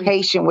have Mm.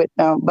 patience with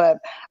them. But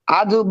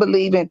I do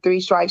believe in three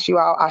strikes you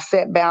out. I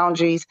set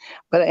boundaries,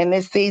 but in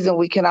this season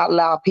we cannot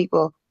allow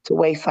people to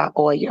waste our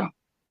oil.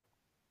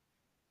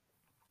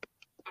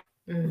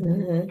 Mm-hmm.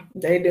 Mm-hmm.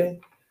 They do.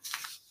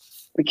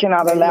 We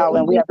cannot They allow,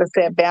 and we do. have to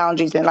set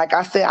boundaries. And like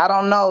I said, I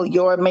don't know,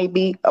 yours may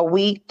be a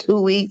week,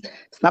 2 weeks.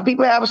 Some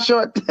people have a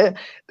short,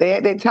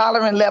 their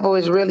tolerant level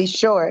is really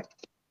short.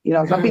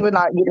 Some Mm-hmm. people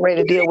not getting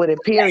ready to deal with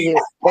it, period.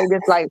 They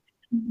just like,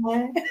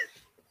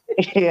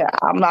 yeah,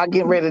 I'm not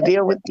getting ready to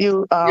deal with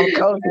you,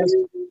 Coach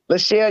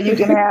Lachelle. You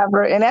can have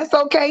her, and that's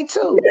okay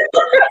too.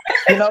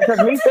 Because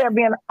me saying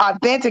being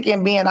authentic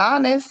and being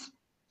honest,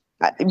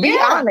 be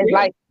Yeah. honest.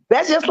 Like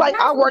that's just like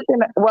I work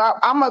Exactly.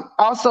 I'm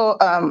also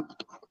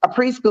a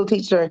preschool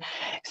teacher.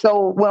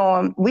 So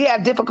when we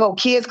had difficult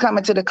kids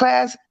coming to the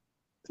class,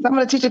 some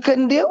of the teachers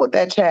couldn't deal with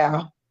that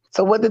child.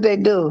 So what did they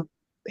do?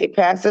 They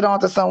passed it on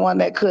to someone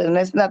that could, and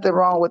there's nothing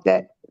wrong with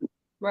that.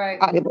 Right.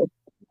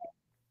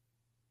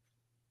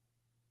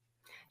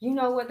 You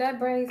know what? That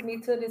brings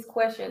me to this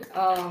question.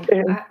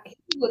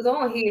 He was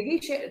on here. He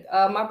shared.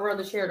 My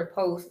brother shared a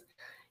post,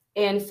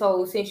 and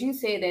so since you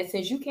said that,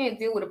 since you can't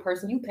deal with a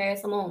person, you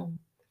pass them on.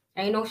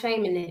 Ain't no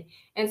shame in that.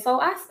 And so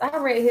I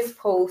read his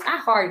post. I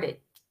hearted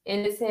it,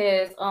 and it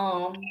says,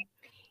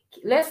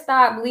 let's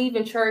stop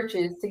leaving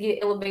churches to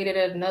get elevated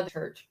at another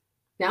church.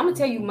 Now I'm gonna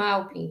tell you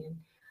my opinion.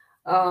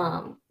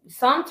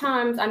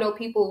 Sometimes I know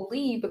people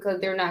leave because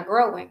they're not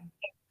growing,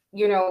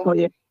 you know, Oh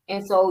yeah.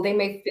 and so they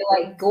may feel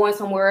like going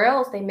somewhere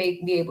else, they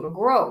may be able to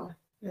grow.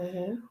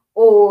 Mm-hmm.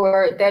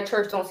 or that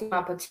church don't see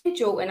my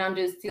potential and I'm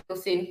just still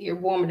sitting here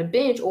warming the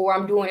bench, or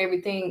I'm doing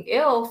everything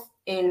else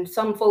and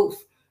some folks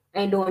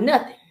ain't doing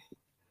nothing.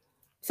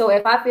 So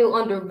if I feel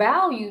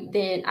undervalued,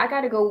 then I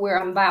got to go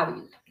where I'm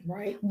valued.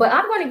 Right. But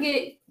I'm going to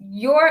get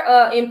your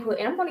input,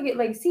 and I'm going to get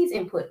Lady C's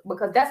input,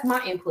 because that's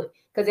my input.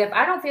 Because if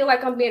I don't feel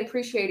like I'm being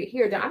appreciated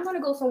here, then I'm going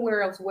to go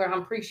somewhere else where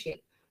I'm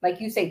appreciated. Like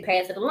you say,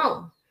 pass it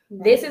along.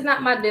 Right. This is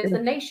not my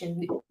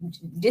destination.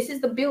 This is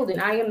the building.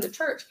 I am the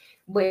church.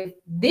 But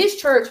this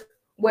church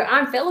where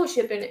I'm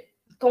fellowshipping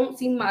don't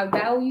see my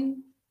value,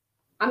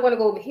 I'm going to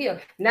go over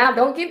here. Now,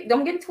 don't get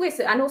it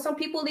twisted. I know some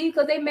people leave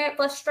because they mad,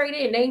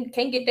 frustrated, and they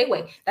can't get their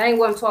way. That ain't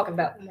what I'm talking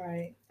about.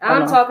 Right.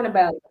 I'm talking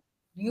about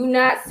you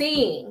not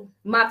seeing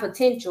my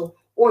potential,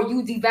 or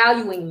you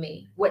devaluing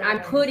me, what I'm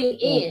putting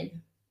in,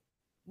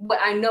 but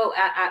I know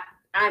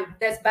I'm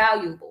that's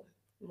valuable.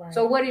 Right.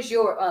 So what is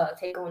your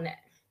take on that?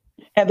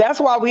 And that's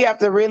why we have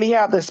to really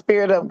have the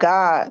Spirit of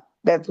God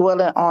that's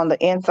dwelling on the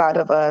inside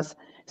of us,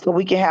 so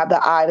we can have the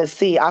eye to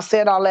see. I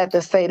said all that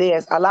to say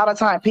this. A lot of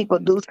times people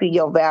do see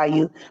your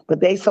value, but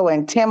they so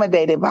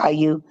intimidated by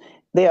you,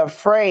 they're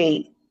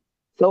afraid.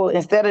 So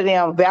instead of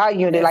them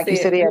valuing it, like you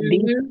said, they are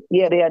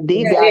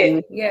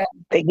devalued. Yeah.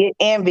 They get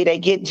envy, they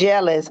get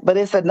jealous, but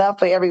it's enough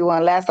for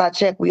everyone. Last I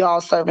checked, we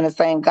all serving the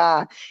same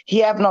God. He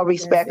have no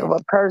respect of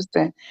a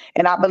person.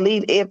 And I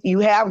believe if you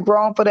have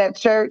grown for that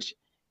church,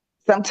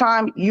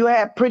 sometimes you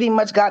have pretty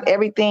much got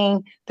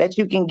everything that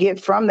you can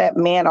get from that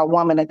man or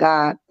woman of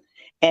God.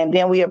 And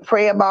then we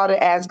pray about it,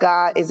 ask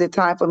God, is it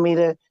time for me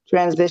to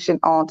transition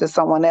on to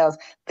someone else?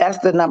 That's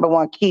the number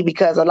one key,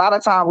 because a lot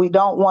of times we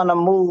don't want to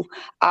move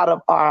out of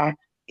our,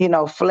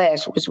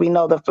 flesh, which we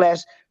know the flesh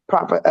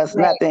profit us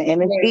nothing.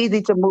 And it's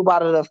easy to move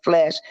out of the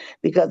flesh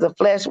because the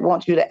flesh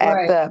wants you to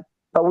act up.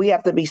 But we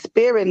have to be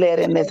spirit-led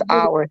in this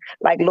hour.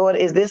 Like, Lord,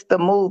 is this the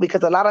move?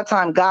 Because a lot of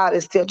time God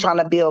is still trying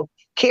to build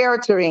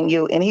character in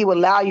you, and he will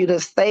allow you to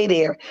stay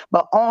there.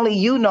 But only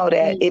you know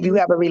that if you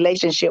have a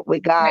relationship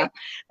with God.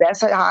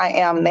 That's how I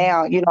am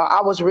now.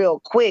 I was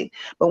real quick,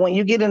 but when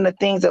you get in the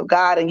things of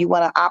God and you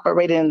want to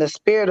operate in the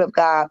Spirit of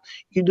God,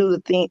 you do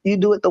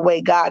it the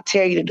way God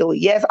tell you to do it.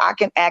 Yes, I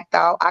can act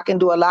out. I can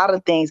do a lot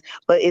of things,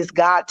 but it's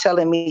God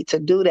telling me to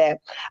do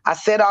that. I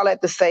said all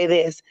that to say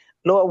this.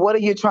 Lord, what are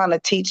you trying to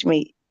teach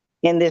me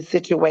in this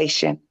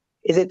situation?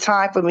 Is it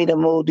time for me to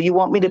move? Do you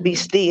want me to be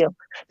still?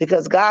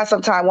 Because God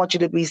sometimes wants you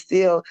to be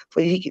still for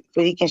he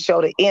can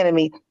show the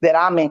enemy that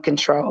I'm in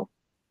control.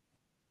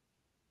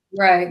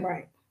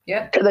 Right.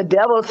 Yep. Because the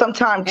devil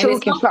sometimes too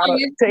can try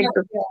to chase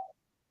us.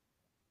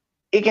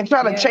 It can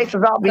try to chase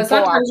us out before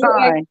our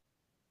time.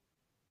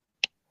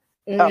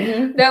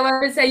 That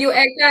what I say. You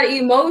act out of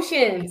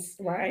emotions,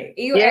 right?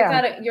 You act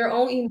out of your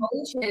own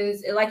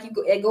emotions, like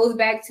it goes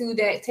back to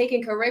that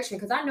taking correction.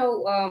 Because I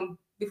know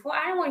before,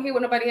 I didn't want to hear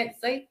what nobody had to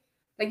say.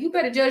 Like, you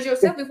better judge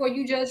yourself before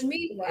you judge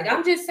me. Right.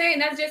 I'm just saying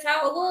that's just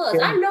how it was.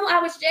 I know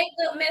I was jacked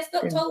up, messed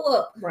up, toe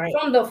up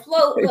from the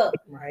flow up.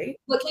 Right.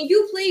 But can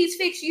you please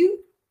fix you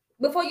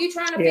before you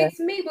trying to fix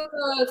me?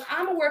 Because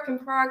I'm a work in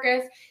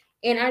progress,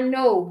 and I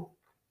know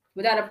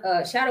without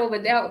a shadow of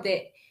a doubt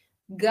that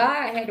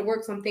God had to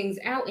work some things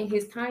out in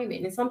his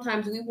timing. And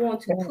sometimes we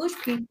want to push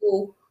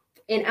people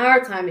in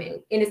our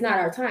timing, and it's not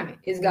our timing,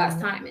 it's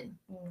God's timing.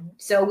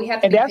 So we have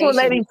to and be that's patient.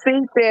 What Lady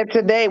C said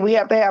today. We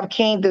have to have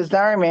keen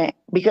discernment,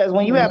 because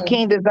when you have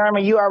keen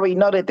discernment, you already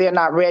know that they're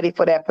not ready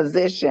for that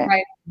position.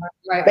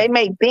 Right. They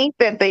may think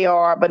that they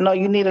are, but no,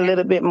 you need a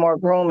little bit more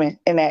grooming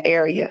in that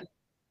area.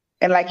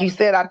 And like you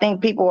said, I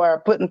think people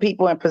are putting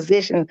people in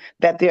position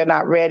that they're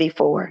not ready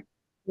for.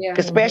 Yeah.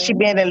 Especially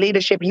being in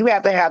leadership, you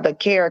have to have the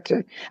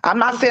character. I'm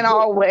not saying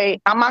all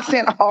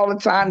the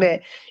time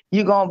that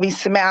you're going to be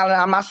smiling.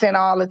 I'm not saying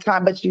all the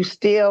time, but you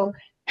still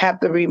have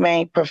to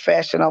remain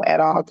professional at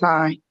all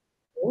times.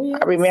 Yes.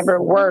 I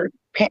remember work.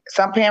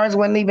 Some parents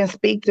wouldn't even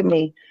speak to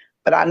me,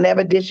 but I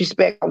never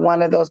disrespect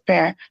one of those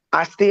parents.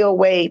 I still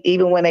waved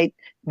even when they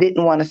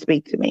didn't want to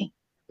speak to me.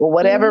 For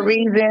whatever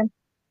reason,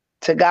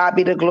 to God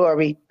be the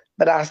glory,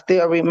 but I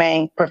still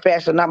remain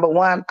professional. Number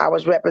one, I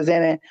was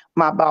representing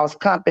my boss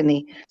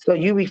company. So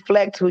you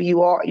reflect who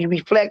you are. You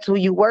reflect who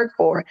you work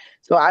for.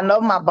 So I know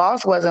my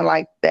boss wasn't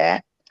like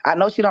that. I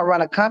know she don't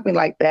run a company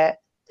like that.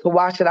 So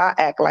why should I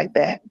act like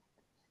that?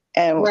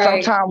 And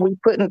sometimes we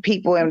putting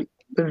people in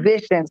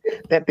positions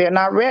that they're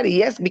not ready.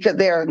 Yes, because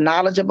they're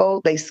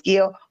knowledgeable, they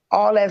skill,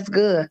 all that's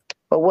good.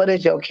 But what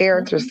is your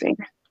character saying?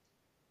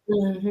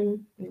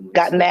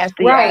 Got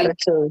nasty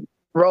attitude,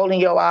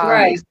 rolling your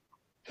eyes,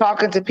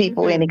 talking to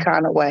people any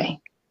kind of way.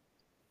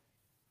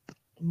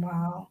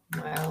 Wow.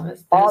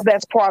 All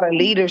that's part of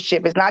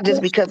leadership. It's not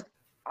just because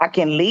I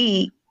can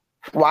lead.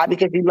 Why?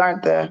 Because you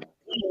learned a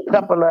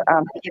couple of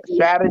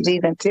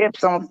strategies and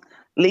tips on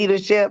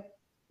leadership.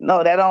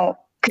 No, that don't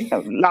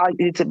allow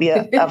you to be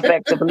an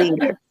effective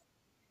leader.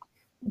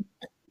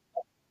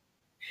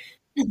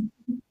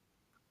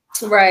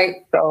 Right.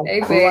 So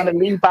we want to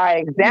lead by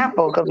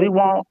example, because we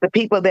want the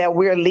people that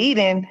we're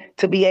leading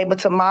to be able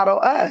to model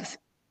us.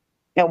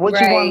 And what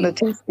you want to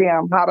teach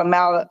them, how to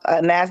model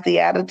a nasty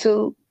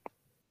attitude.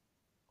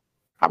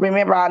 I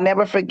remember, I'll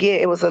never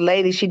forget, it was a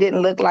lady, she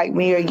didn't look like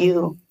me or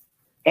you.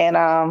 And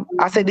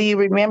I said, do you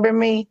remember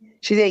me?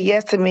 She said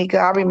yes to me, because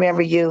I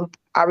remember you.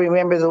 I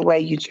remember the way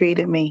you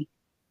treated me.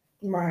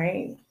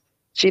 Right.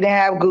 She didn't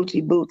have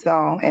Gucci boots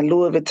on and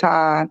Louis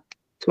Vuitton,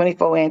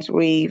 24-inch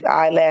weave,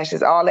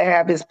 eyelashes. All they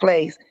have is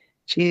place.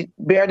 She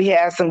barely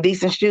had some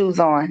decent shoes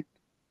on.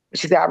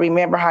 She said, I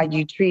remember how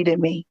you treated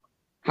me,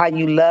 how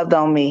you loved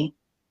on me,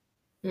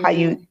 how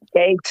you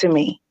gave to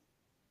me,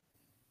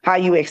 how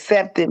you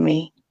accepted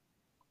me.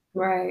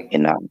 Right. You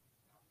know,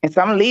 and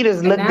some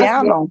leaders look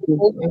down on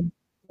you.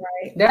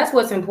 Right. That's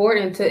what's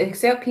important, to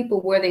accept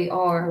people where they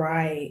are,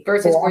 right,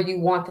 versus where you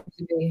want them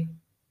to be.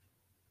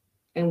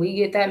 And we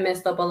get that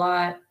messed up a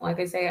lot. Like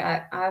I say,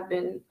 I've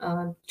been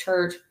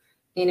church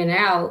in and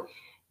out,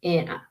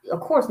 and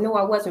of course, no,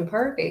 I wasn't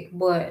perfect,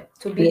 but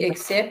to be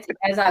accepted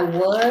as I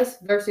was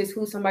versus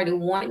who somebody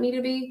wanted me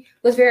to be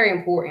was very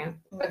important,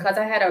 because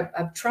I had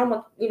a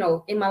trauma,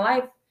 in my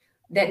life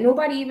that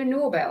nobody even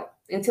knew about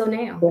until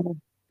now.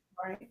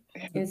 Right.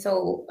 And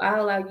so I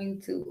allow you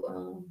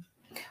to.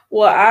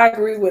 Well, I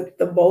agree with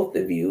the both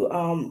of you.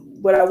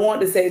 What I want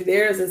to say,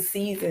 there's a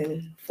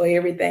season for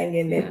everything,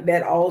 and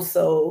that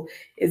also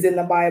is in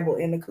the Bible,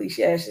 in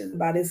Ecclesiastes,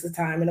 about it's a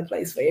time and a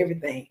place for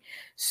everything.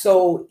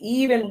 So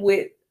even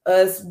with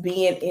us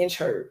being in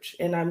church,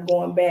 and I'm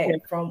going back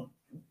from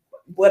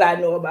what I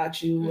know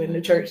about you and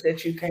the church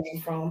that you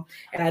came from,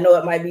 and I know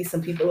it might be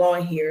some people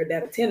on here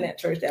that attend that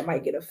church that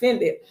might get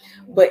offended,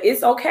 but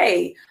it's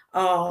okay.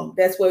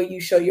 That's where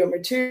you show your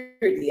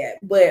maturity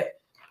at. But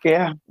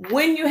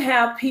when you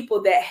have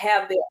people that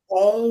have their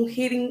own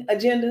hidden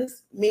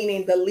agendas,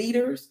 meaning the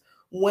leaders,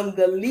 when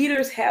the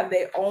leaders have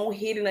their own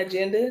hidden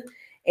agenda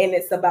and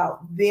it's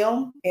about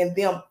them and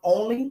them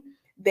only,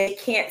 they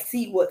can't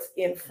see what's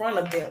in front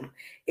of them.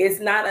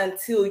 It's not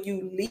until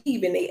you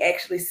leave and they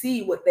actually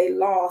see what they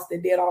lost,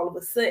 and then all of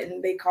a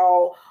sudden they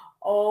call,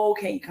 oh,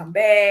 can you come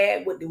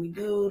back? What do we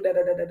do? Da,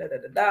 da, da, da, da,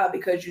 da, da,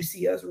 because you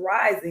see us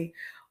rising.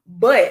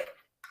 But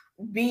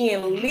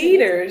being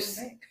leaders,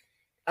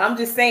 I'm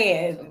just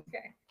saying,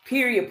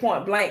 period,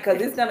 point blank,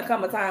 because it's going to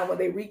come a time when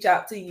they reach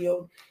out to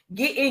you,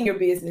 get in your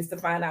business to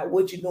find out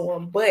what you're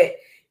doing. But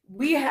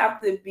we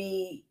have to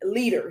be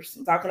leaders.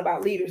 I'm talking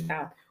about leaders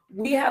now.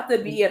 We have to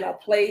be in a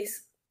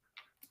place,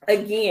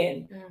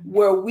 again,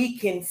 where we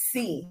can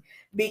see,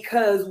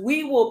 because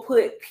we will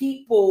put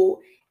people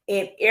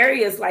in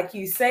areas, like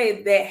you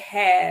say, that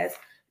has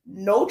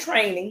no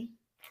training,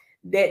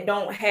 that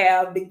don't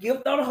have the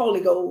gift of the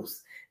Holy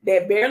Ghost,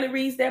 that barely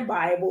reads their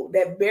Bible,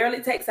 that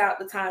barely takes out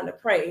the time to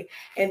pray.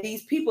 And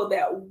these people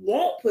that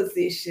want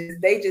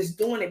positions, they just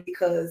doing it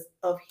because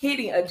of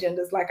hidden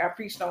agendas, like I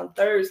preached on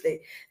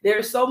Thursday. There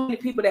are so many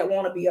people that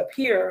want to be up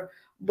here,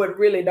 but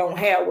really don't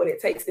have what it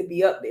takes to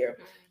be up there.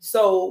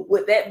 So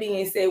with that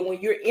being said,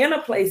 when you're in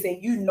a place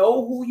and you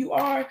know who you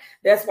are,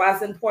 that's why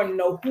it's important to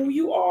know who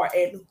you are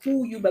and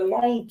who you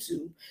belong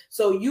to.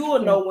 So you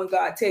will know when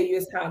God tell you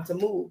it's time to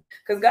move.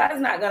 Because God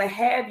is not going to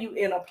have you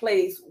in a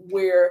place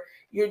where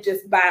you're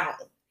just bound.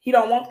 He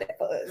don't want that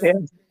for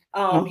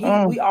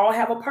us. We all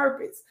have a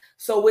purpose.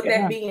 So with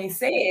that being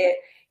said, it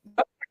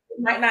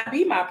might not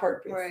be my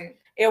purpose. Right.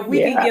 If we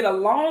can get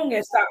along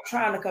and stop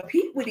trying to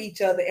compete with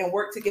each other and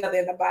work together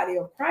in the body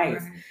of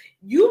Christ,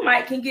 you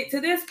can get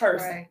to this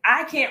person. Right.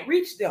 I can't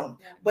reach them.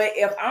 Yeah. But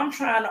if I'm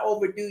trying to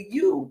overdo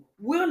you,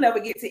 we'll never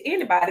get to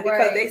anybody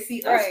because they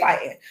see us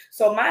fighting.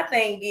 So my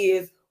thing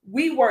is,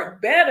 we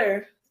work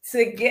better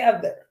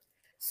together.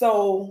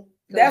 So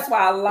that's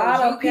why a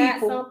lot of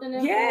people,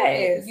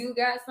 you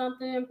got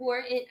something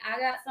important, I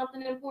got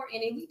something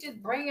important, and we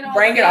just bring it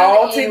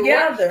all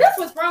together. That's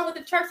what's wrong with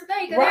the church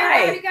today, because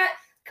everybody got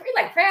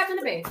like crabs in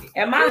the basket.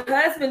 And my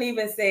husband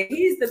even said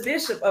he's the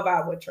bishop of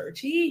our church.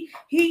 He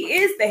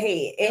is the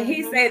head, and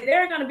he said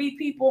there are going to be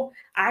people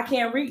I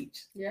can't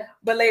reach. Yeah,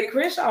 but Lady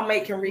Crenshaw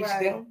can reach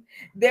them.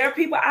 There are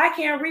people I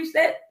can't reach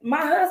that my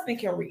husband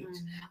can reach.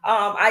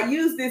 I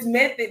use this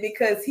method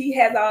because he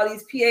has all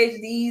these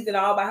PhDs and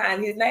all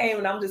behind his name,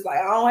 and I'm just like,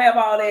 I don't have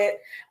all that.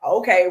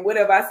 Okay,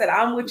 whatever. I said,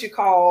 I'm what you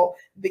call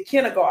the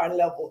kindergarten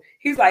level.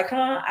 He's like,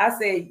 huh? I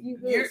said,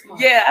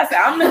 I said,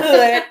 I'm the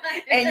hood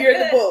and you're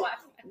the book.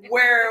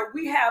 Where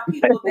we have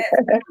people that's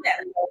on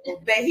that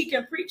level that he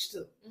can preach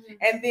to.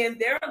 And then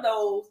there are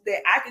those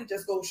that I can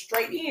just go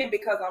straight in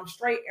because I'm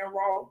straight and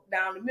raw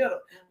down the middle.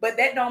 But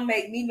that don't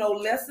make me no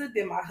lesser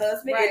than my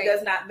husband. It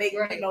does not make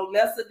me no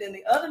lesser than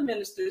the other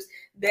ministers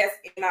that's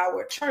in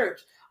our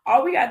church.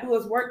 All we got to do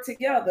is work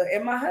together.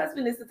 And my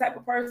husband is the type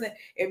of person,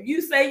 if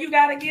you say you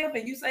got a gift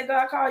and you say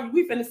God called you,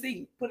 we finna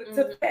see, put it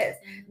to the test.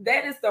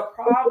 That is the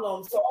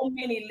problem. So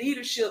many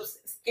leaderships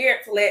scared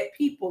to let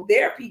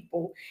their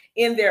people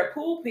in their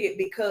pulpit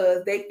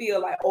because they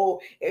feel like,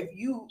 oh, if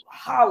you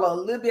holler a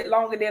little bit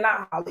longer than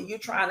I holler, you're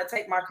trying to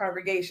take my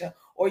congregation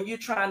or you're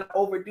trying to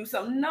overdo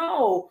something.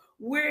 No,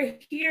 we're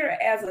here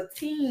as a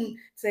team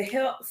to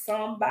help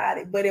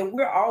somebody. But if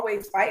we're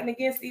always fighting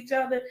against each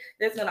other,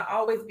 there's going to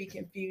always be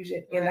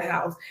confusion in the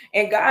house.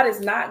 And God is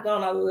not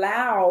going to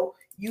allow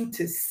you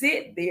to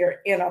sit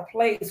there in a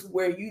place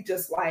where you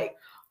just like,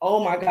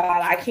 oh my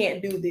God, I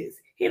can't do this.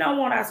 He don't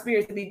want our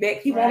spirits to be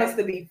vexed. He wants us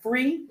to be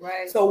free,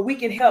 so we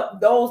can help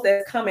those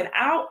that's coming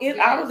out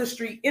out of the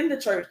street in the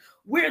church.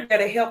 We're there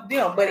to help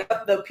them. But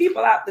if the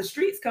people out the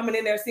streets coming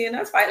in there seeing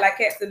us fight like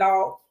cats and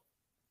dogs,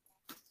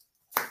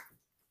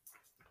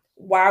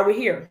 why are we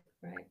here?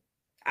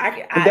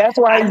 Right. That's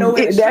why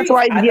he's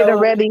getting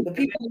ready. The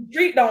people in the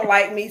street don't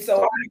like me,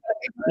 so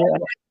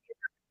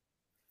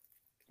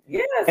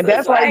yes, and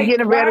that's why he's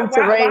getting ready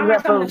to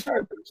raise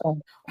up.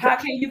 How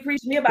can you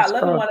preach me about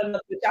loving one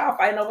another, but y'all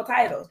fighting over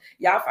titles?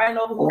 Y'all fighting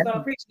over who's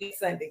gonna preach this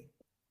Sunday?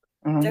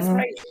 That's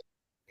crazy.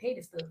 Pay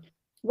the stuff.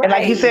 Right. And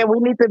like you said, we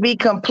need to be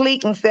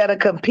complete instead of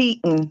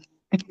competing.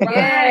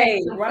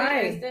 Right.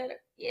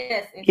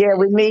 Yes. Yeah,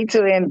 we need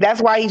to. And that's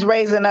why he's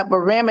raising up a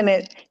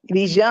remnant,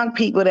 these young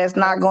people that's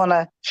not going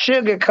to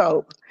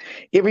sugarcoat.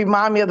 It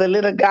reminds me of the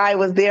little guy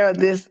was there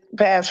this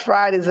past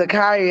Friday,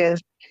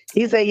 Zacharias.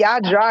 He said,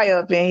 y'all dry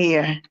up in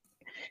here.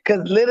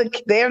 Because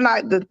they're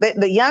not,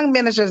 the young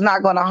minister's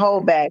not going to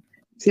hold back.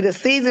 See, the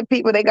seasoned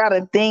people, they got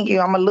to think,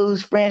 I'm going to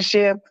lose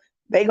friendship.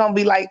 They're going to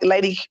be like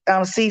Lady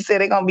C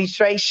said, they're going to be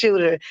straight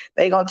shooter.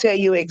 They're going to tell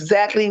you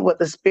exactly what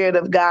the Spirit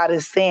of God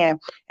is saying.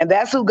 And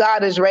that's who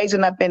God is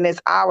raising up in this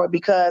hour,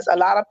 because a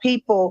lot of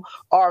people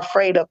are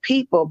afraid of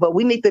people, but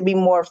we need to be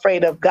more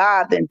afraid of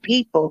God than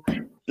people.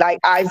 Like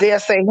Isaiah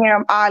said, "Here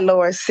am I,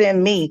 Lord,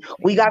 send me."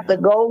 We got to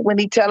go when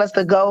he tell us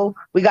to go.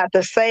 We got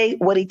to say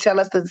what he tell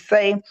us to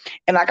say.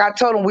 And like I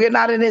told him, we're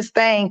not in this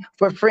thing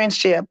for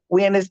friendship.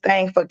 We're in this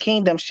thing for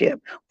kingdomship.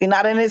 We're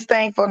not in this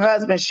thing for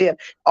husbandship.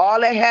 All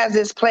that has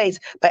its place.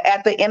 But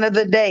at the end of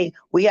the day,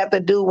 we have to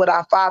do what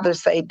our Father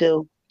say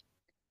do.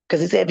 Because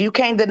he said, if you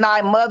can't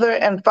deny mother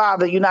and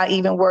father, you're not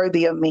even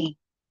worthy of me.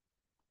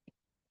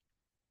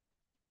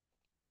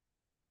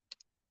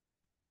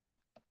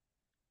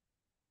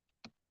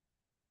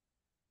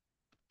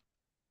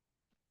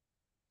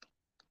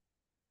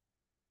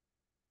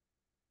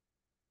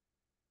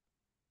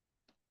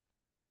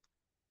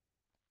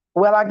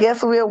 Well, I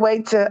guess we'll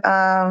wait till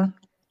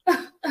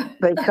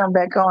they come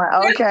back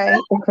on. Okay.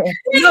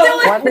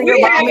 One thing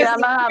about me, I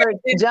know how to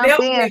jump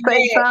in and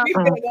say something.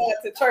 We're going to go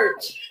to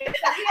church.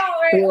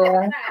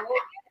 Yeah.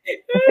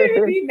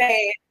 Be mad.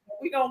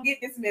 We're going to get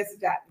this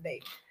message out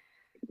today.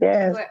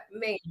 Yes. But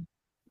man,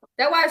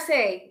 that's why I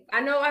say, I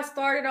know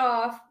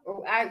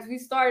we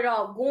started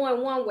off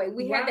going one way.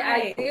 We had the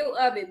idea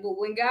of it, but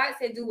when God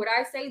said, do what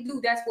I say,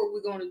 do, that's what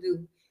we're going to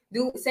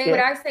do. Say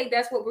what I say,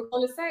 that's what we're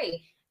going to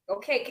say.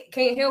 Okay,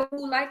 can't help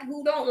who like it,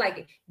 who don't like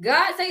it.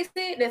 God say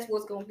said, that's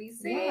what's gonna be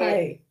said.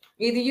 Right.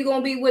 Either you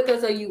gonna be with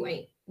us or you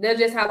ain't. That's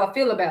just how I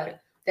feel about it.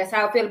 That's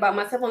how I feel about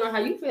myself. I don't know how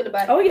you feel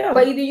about it. Oh yeah.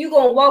 But either you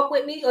gonna walk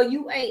with me or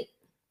you ain't.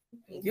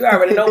 You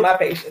already know my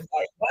patience.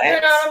 Like, what? You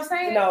know what I'm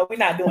saying? No, we're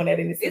not doing that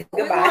in this.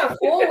 We're going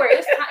forward.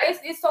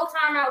 It's so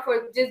time out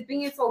for just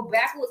being so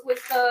backwards with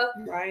stuff.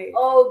 Right.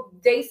 Oh,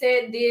 they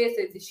said this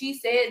and she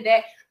said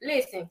that.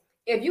 Listen.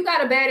 If you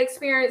got a bad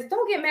experience,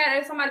 don't get mad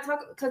at somebody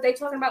because they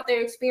talking about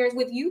their experience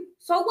with you.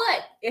 So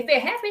what? If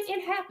it happened,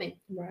 it happened.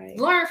 Right.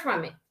 Learn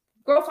from it.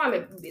 Grow from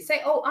it.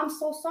 Say, "Oh, I'm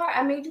so sorry.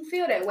 I made you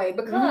feel that way."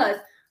 Because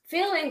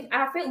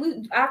our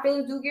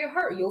feelings do get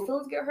hurt. Your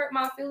feelings get hurt.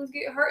 My feelings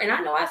get hurt. And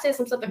I know I said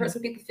some stuff that hurt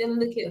some people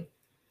feeling to kill.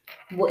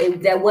 Well,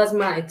 that was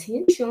my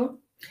intention.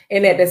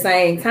 And at the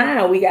same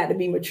time, we got to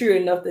be mature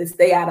enough to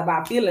stay out of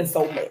our feelings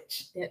so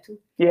much. That too.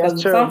 Yeah,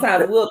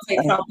 sometimes we'll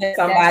take something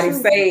somebody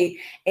say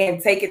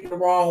and take it the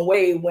wrong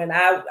way when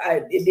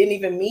it didn't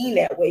even mean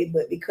that way,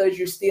 but because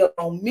you're still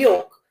on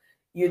milk,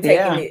 you're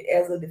taking it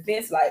as a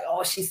defense, like,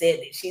 oh, she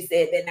said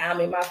that, now I'm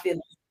in my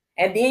feelings.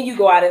 And then you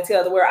go out and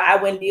tell the world, I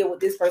wouldn't deal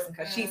with this person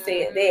because she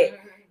said that.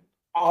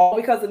 All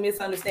because of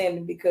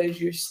misunderstanding,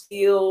 because you're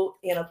still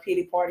in a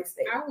pity party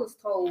state. I was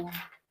told,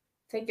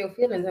 take your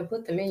feelings and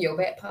put them in your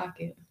back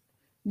pocket.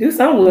 Do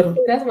something with them.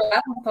 That's what I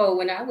was told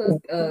when I was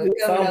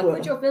coming up.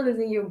 Put your feelings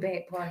in your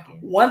back pocket.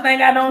 One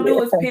thing I don't do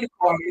is pity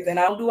parties, and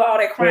I don't do all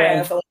that crying.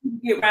 Yeah. So when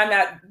you get around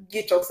now,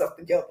 get yourself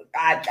together.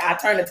 I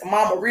turn it to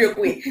mama real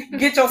quick.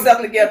 Get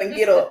yourself together and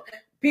get up.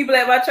 People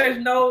at my church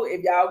know,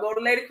 if y'all go to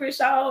Lady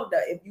Crenshaw,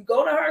 if you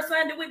go to her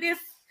Sunday with this,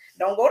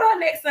 don't go to her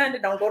next Sunday.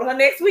 Don't go to her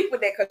next week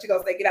with that, because she's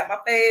going to say, get out my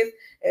face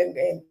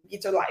and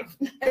get your life.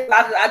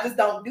 I just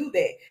don't do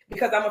that,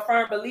 because I'm a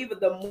firm believer.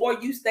 The more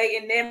you stay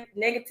in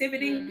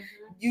negativity,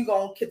 you're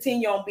going to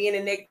continue on being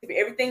in negativity.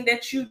 Everything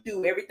that you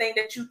do, everything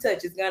that you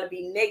touch is going to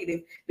be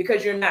negative,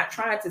 because you're not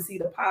trying to see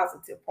the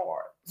positive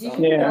part. So,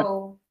 you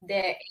know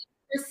that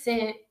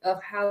 80%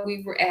 of how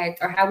we react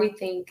or how we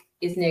think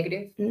is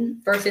negative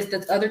versus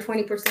the other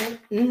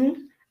 20%?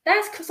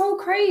 That's so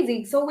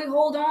crazy. So we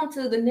hold on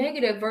to the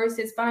negative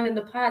versus finding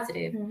the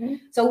positive.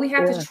 So we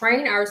have to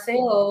train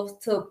ourselves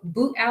to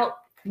boot out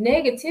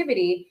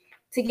negativity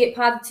to get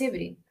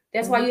positivity.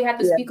 That's why you have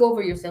to speak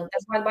over yourself.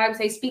 That's why the Bible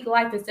says speak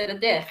life instead of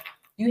death.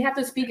 You have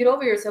to speak it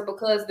over yourself,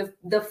 because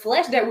the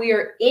flesh that we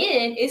are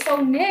in is so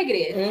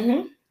negative.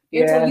 And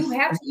so you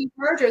have to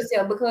encourage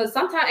yourself, because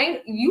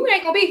sometimes you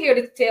ain't gonna be here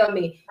to tell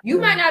me. You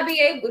might not be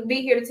able to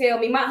be here to tell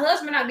me. My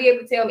husband not be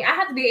able to tell me. I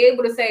have to be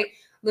able to say,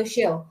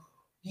 Lachelle,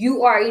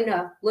 you are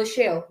enough.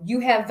 Lachelle, you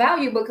have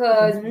value,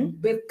 because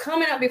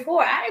coming up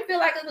before, I didn't feel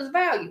like it was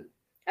value.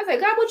 I said,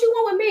 God, what you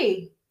want with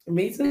me?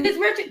 Me too. This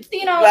Richard,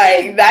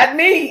 like not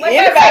me.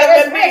 Anybody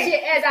as wretched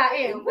as I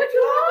am. What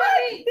you want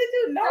with me? Did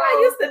you know I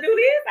used to do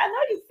this? I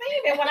know you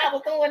seen it when I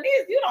was doing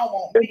this. You don't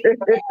want me.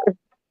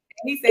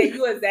 He said,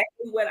 "You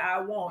exactly what I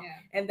want,"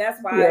 and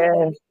that's why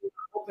when we do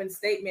an open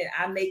statement,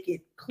 I make it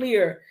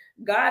clear.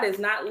 God is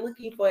not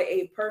looking for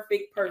a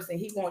perfect person.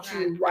 He wants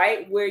you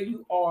right where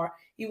you are.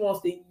 He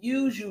wants to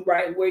use you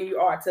right where you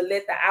are to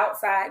let the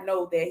outside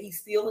know that he's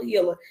still a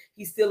healer.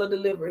 He's still a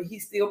deliverer.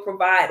 He's still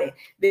providing.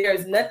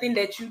 There's nothing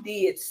that you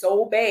did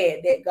so bad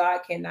that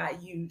God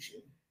cannot use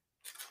you.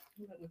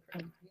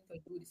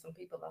 Some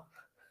people off.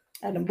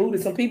 I done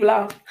booted some people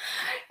off.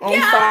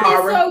 It's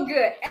so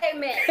good.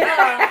 Amen.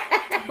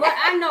 But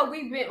I know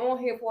we've been on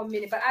here for a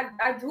minute, but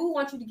I do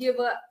want you to give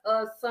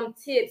us some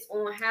tips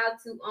on how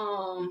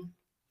to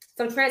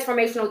some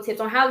transformational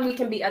tips on how we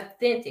can be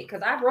authentic,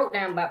 because I wrote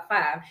down about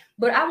 5,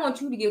 but I want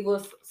you to give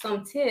us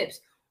some tips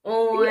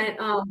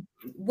on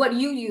what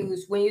you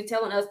use when you're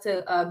telling us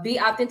to be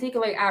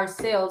authentically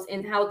ourselves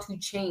and how to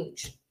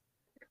change.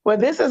 Well,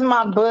 this is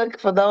my book.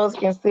 For those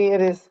who can see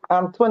it, is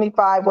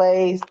 25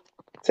 ways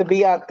to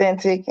be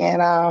authentic,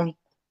 and I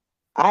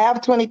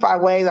have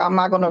 25 ways. I'm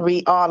not going to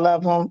read all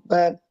of them,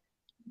 but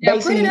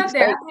put it up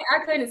there.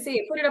 I couldn't see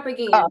it. Put it up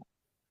again.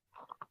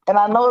 And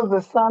I know it's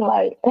the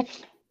sunlight.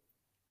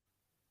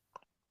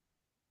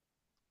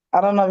 I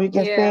don't know if you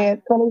can see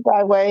it.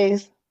 25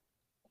 ways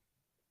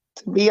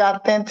to be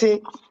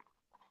authentic.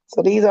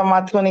 So these are my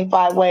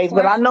 25 ways,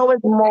 but I know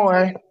it's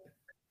more.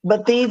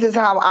 But these is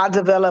how I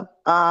develop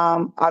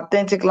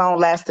authentic,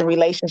 long-lasting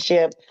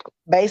relationship.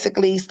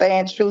 Basically,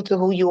 staying true to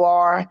who you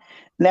are,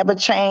 never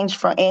change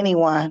for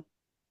anyone.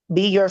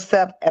 Be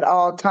yourself at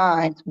all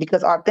times,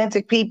 because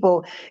authentic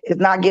people is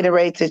not getting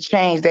ready to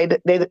change.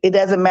 It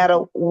doesn't matter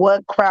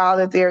what crowd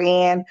that they're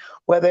in,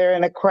 whether they're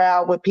in a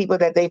crowd with people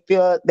that they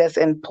feel that's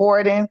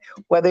important,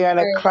 whether they're in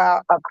a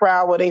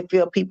crowd where they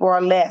feel people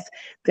are less,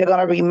 they're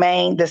going to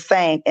remain the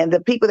same. And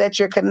the people that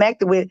you're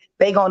connected with,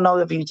 they're going to know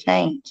if you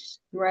change.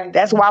 Right.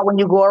 That's why when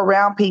you go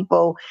around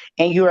people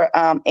and you're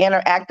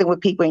interacting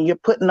with people and you're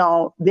putting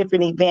on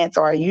different events,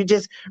 or you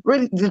just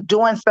really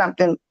doing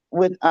something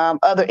with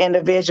other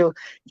individuals,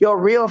 your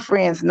real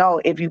friends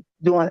know if you're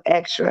doing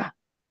extra.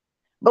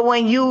 But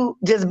when you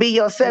just be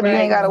yourself, you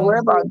ain't got to worry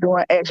about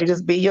doing extra.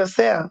 Just be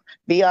yourself.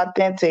 Be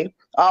authentic.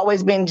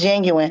 Always being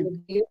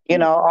genuine.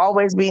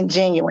 Always being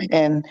genuine.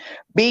 And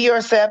be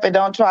yourself, and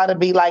don't try to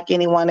be like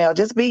anyone else.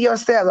 Just be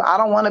yourself. I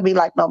don't want to be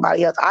like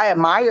nobody else. I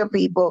admire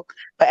people,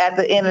 but at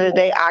the end of the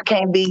day, I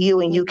can't be you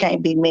and you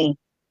can't be me.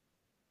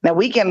 Now,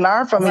 we can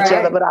learn from each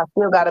other, but I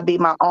still got to be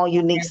my own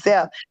unique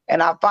self.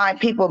 And I find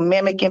people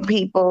mimicking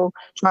people,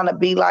 trying to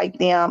be like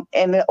them,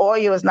 and the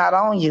oil is not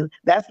on you.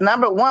 That's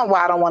number one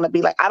why I don't want to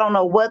be like. I don't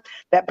know what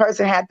that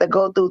person had to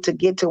go through to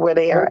get to where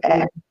they are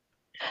at.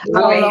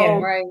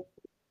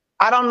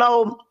 I don't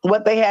know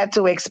what they had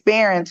to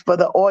experience for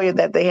the oil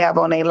that they have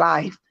on their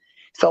life.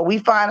 So we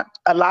find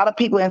a lot of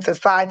people in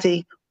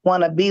society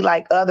want to be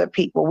like other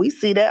people. We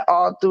see that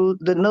all through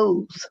the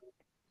news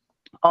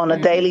on a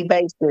daily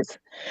basis.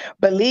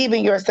 Believe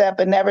in yourself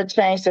and never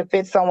change to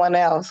fit someone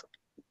else.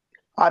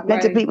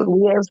 Authentic people,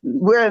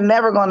 we're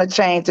never going to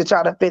change to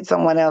try to fit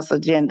someone else's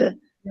agenda.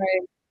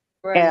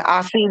 And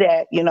I see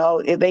that,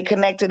 if they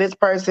connect to this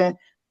person,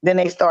 then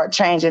they start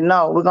changing.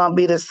 No, we're going to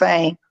be the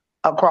same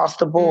across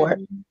the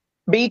board.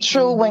 Be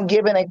true when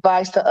giving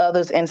advice to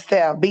others and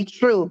self. Be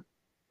true.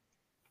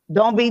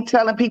 Don't be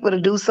telling people to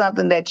do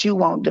something that you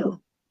won't do.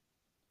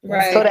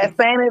 So that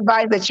same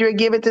advice that you're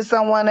giving to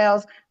someone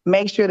else,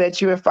 make sure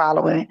that you're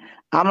following it.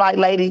 I'm like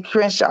Lady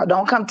Crenshaw.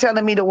 Don't come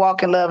telling me to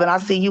walk in love and I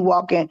see you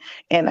walking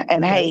in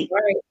hate.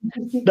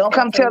 Don't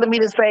come telling me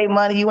to save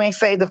money. You ain't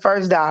saved the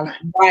first dollar.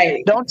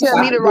 Don't tell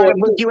me to write a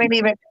book. You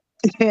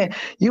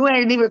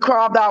ain't even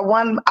carved out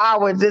 1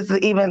 hour just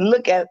to even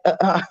look at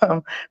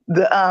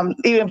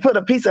even put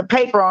a piece of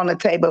paper on the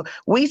table.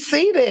 We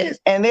see this,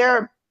 and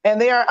they're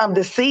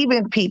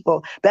deceiving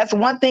people. That's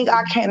one thing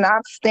I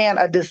cannot stand: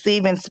 a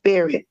deceiving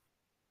spirit,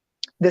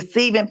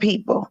 deceiving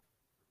people.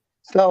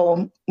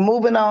 So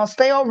moving on,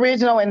 stay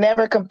original and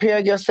never compare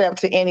yourself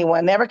to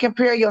anyone. Never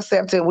compare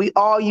yourself to. We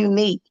all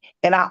unique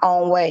in our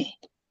own way.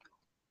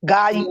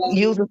 God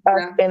uses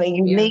us in a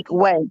unique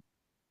way.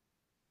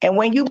 And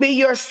when you be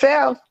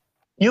yourself,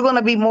 you're going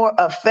to be more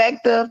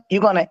effective.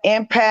 You're going to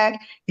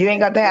impact. You ain't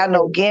got to have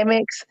no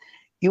gimmicks.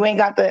 You ain't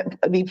got to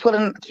be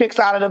putting tricks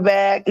out of the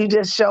bag. You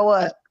just show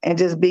up and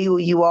just be who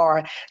you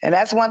are. And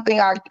that's one thing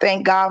I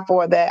thank God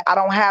for, that I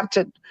don't have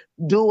to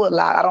do a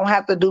lot. I don't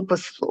have to do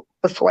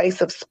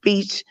persuasive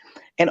speech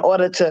in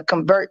order to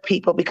convert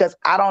people, because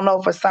I don't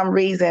know, for some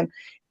reason,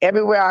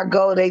 everywhere I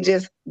go, they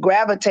just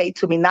gravitate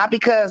to me. Not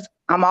because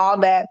I'm all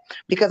that,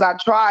 because I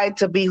try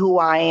to be who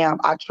I am.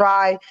 I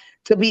try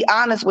to be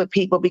honest with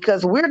people,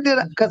 because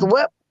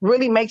what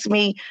really makes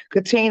me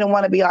continue to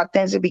want to be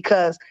authentic,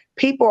 because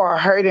people are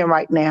hurting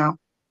right now.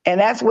 And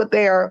that's what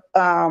they're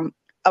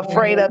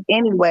afraid of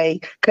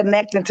anyway,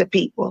 connecting to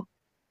people.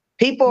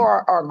 People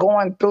are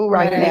going through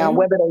right now,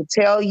 whether they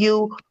tell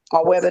you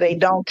or whether they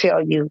don't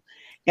tell you.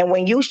 And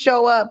when you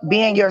show up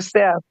being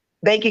yourself,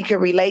 they can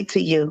relate to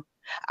you.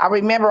 I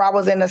remember I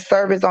was in the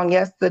service on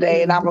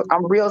yesterday, and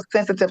I'm real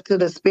sensitive to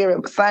the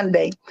spirit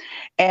Sunday.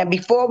 And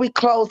before we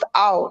closed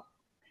out,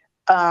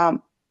 I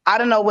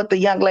don't know what the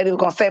young lady was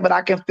going to say, but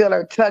I can feel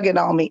her tugging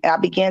on me. I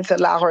began to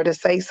allow her to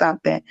say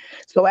something.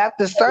 So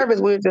after service,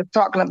 we were just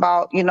talking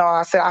about,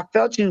 I said, I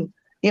felt you,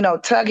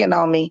 tugging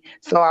on me.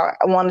 So I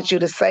wanted you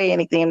to say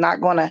anything. I'm not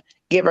going to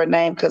give her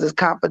name because it's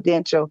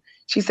confidential.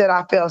 She said,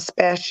 I felt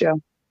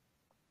special.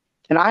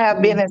 And I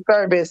have been in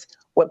service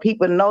where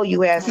people know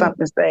you had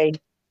something to say,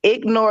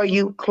 ignore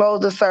you, close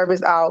the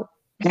service out,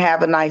 and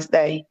have a nice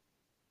day.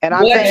 And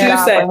I thank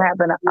God for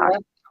having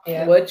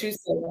what you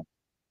said.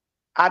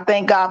 I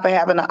thank God for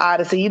having an eye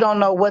to see. You don't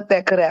know what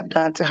that could have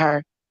done to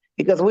her,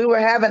 because we were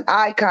having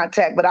eye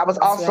contact, but I was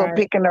also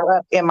picking her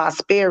up in my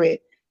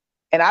spirit.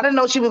 And I didn't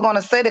know she was going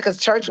to say that because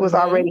church was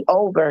already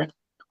over.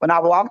 When I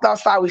walked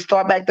outside, we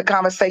started back the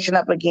conversation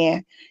up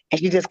again, and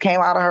she just came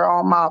out of her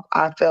own mouth.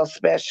 I felt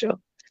special.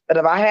 But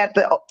if I had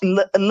to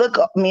look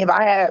at me, if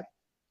I had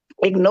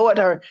ignored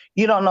her,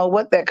 you don't know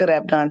what that could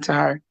have done to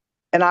her.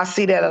 And I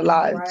see that a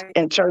lot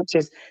in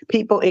churches.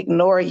 People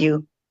ignore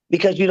you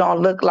because you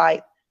don't look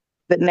like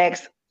the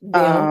next,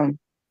 them,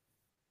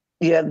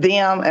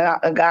 and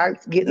a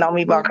guy's getting on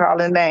me by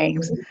calling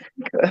names.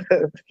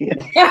 Yeah.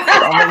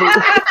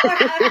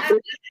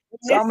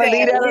 So I'm gonna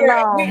leave that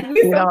alone.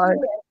 We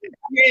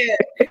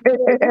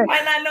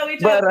might not know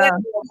each other, but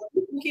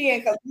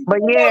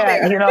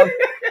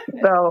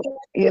so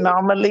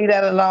I'm gonna leave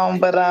that alone.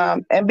 But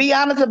and be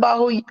honest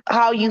about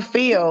how you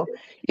feel.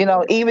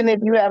 Even if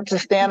you have to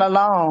stand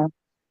alone,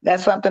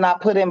 that's something I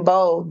put in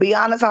bold. Be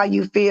honest how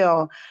you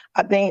feel.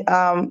 I think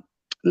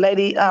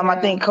I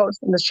think Coach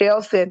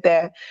Michelle said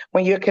that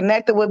when you're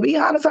connected with, be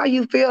honest how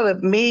you feel. If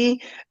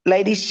me,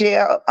 Lady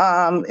Shell,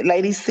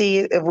 Lady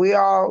C, if we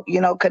all,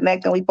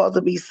 connecting, we supposed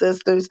to be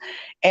sisters.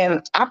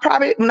 And I'm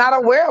probably not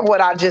aware of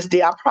what I just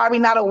did. I'm probably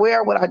not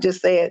aware of what I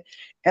just said.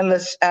 And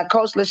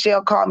Coach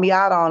Lachelle called me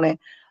out on it.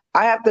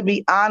 I have to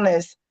be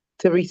honest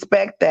to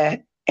respect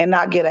that and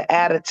not get an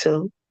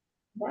attitude.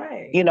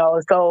 Right.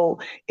 So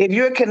if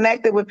you're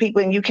connected with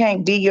people and you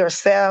can't be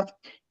yourself,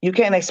 you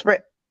can't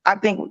express. I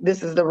think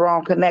this is the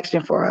wrong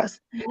connection for us,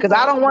 because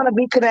I don't want to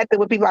be connected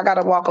with people I got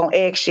to walk on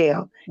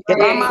eggshell.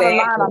 If I'm out of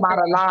line, I'm out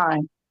of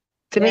line.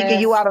 Tamika,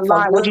 you out of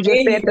line. What you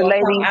just said to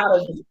Lady,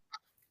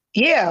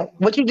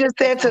 what you just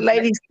said to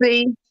Lady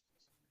C,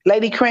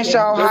 Lady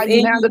Crenshaw, how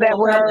you handle that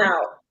word,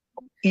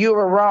 you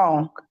were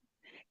wrong.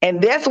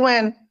 And that's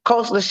when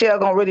Coach Lachelle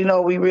gonna really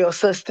know we real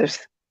sisters,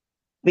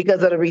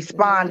 because of the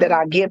response that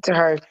I give to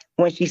her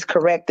when she's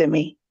correcting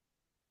me.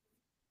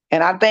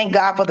 And I thank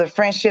God for the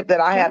friendship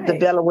that I have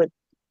developed with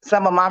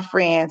some of my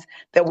friends,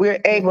 that we're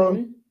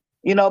able,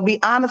 be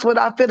honest with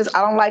our feelings.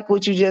 I don't like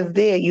what you just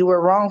did. You were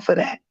wrong for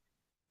that.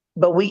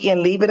 But we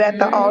can leave it at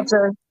the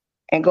altar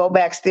and go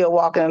back still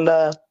walking in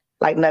love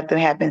like nothing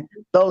happened.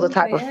 Those are the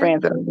type of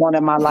friends that I want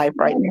in my life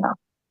right now.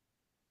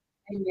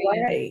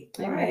 Right.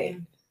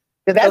 Because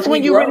that's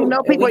when you really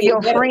know people are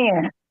your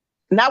friend.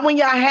 Not when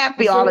y'all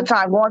happy all the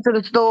time, going to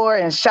the store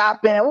and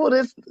shopping. Oh,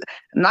 this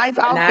nice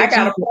outfit. Now, I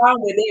got a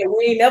problem with it.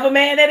 We ain't never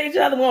mad at each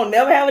other. We won't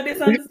never have a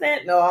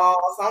misunderstanding. No,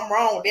 something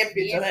wrong with that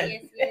bitch.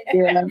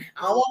 Yeah.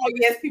 I don't want no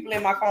yes people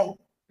in my corner.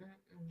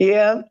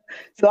 Yeah.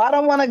 So I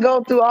don't want to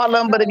go through all of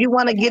them, but if you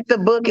want to get the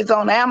book, it's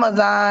on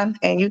Amazon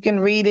and you can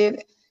read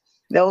it.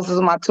 Those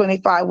are my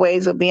 25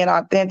 ways of being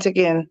authentic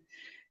and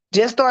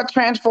just start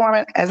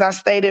transforming, as I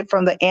stated,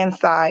 from the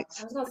inside.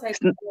 I was gonna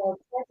say,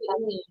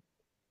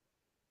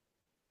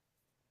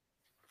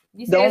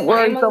 don't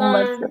worry so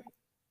much.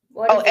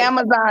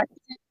 Amazon.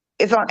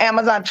 It's on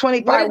Amazon.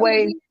 25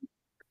 ways.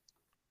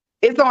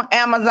 It's on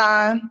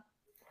Amazon.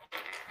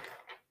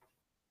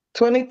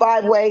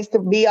 25 ways to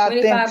be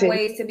authentic. 25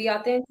 ways to be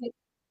authentic.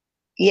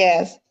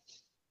 Yes.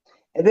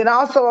 And then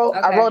also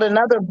I wrote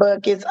another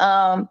book. It's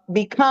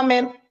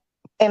Becoming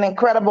an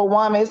Incredible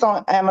Woman. It's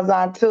on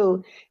Amazon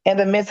too, In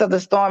the Midst of the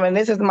Storm. And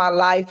this is my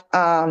life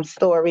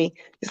story.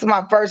 This is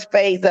my first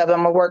phase of it.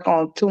 I'm gonna work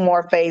on 2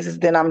 more phases,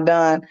 then I'm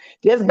done.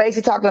 Just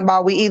basically talking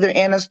about we either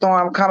in a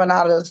storm, coming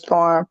out of the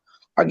storm,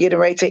 or getting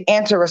ready to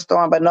enter a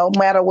storm. But no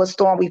matter what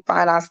storm we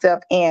find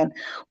ourselves in,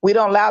 we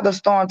don't allow the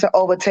storm to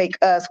overtake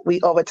us.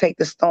 We overtake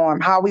the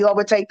storm. How we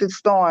overtake the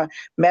storm?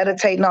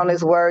 Meditating on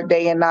His word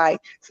day and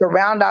night.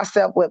 Surround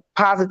ourselves with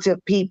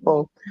positive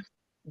people.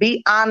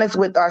 Be honest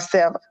with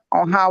ourselves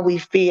on how we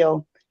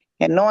feel,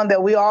 and knowing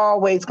that we're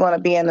always going to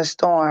be in a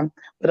storm,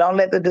 but don't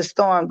let the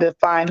storm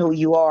define who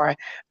you are.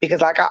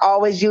 Because like I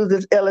always use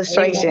this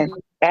illustration,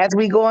 as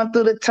we going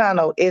through the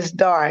tunnel, it's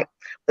dark.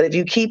 But if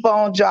you keep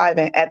on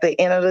driving, at the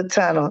end of the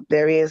tunnel,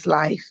 there is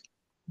life.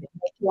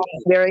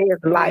 There is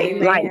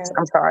light,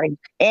 I'm sorry,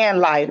 and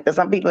life. Because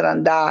some people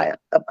done die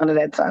up under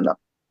that tunnel.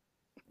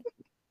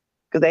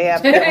 Because they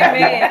have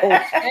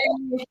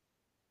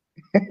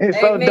it's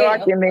so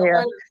dark in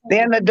there.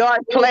 They're in a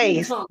dark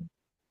place.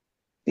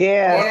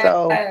 Yeah.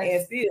 So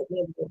I've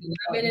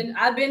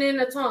been in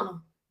the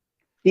tunnel.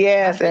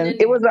 Yes, and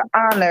it was an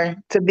honor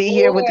to be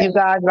here with you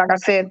guys. Like I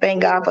said,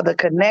 thank God for the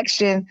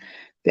connection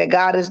that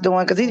God is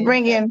doing, because He's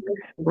bringing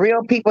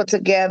real people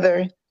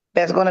together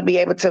that's going to be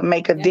able to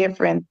make a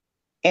difference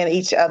in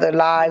each other's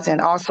lives,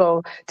 and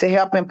also to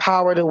help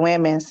empower the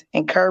women's,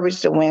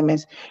 encourage the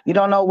women's. You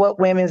don't know what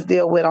women's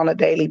deal with on a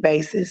daily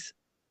basis,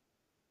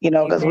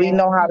 because we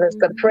know how to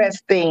suppress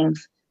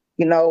things,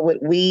 with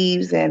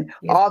weaves and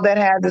all that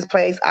has its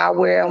place. I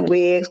wear them,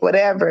 wigs,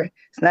 whatever.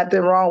 There's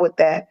nothing wrong with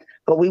that.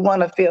 But we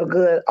want to feel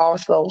good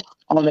also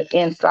on the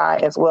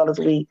inside as well as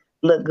we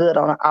look good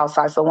on the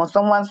outside. So when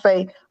someone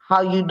say,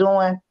 how you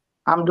doing?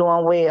 I'm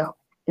doing well.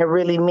 And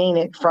really mean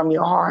it from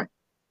your heart,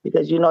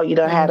 because you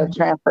done had a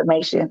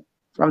transformation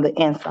from the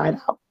inside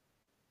out.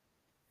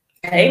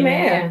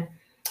 Amen.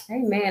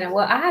 Amen.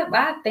 Well,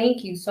 I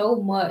thank you so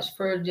much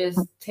for just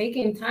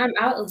taking time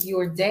out of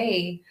your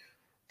day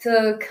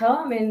to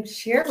come and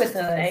share with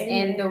us.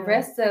 And the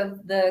rest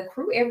of the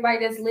crew,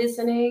 everybody that's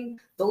listening,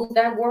 those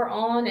that were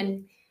on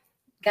and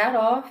got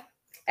off.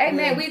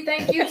 Amen. We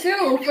thank you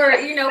too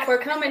for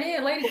coming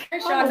in. Lady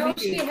Crenshaw, I know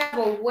she have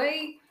a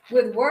way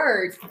with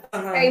words.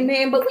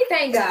 Amen. But we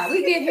thank God.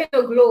 We give Him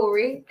the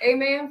glory.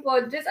 Amen.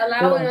 For just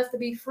allowing us to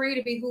be free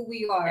to be who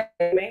we are.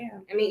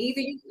 Amen. I mean, either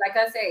you, like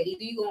I said,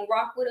 either you gonna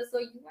rock with us or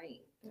you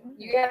ain't.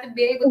 You have to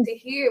be able to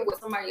hear what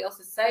somebody else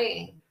is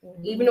saying,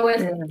 even though it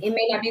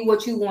may not be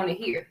what you want to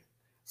hear.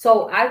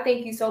 So I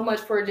thank you so much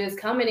for just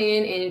coming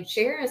in and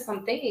sharing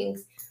some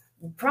things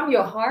from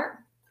your heart,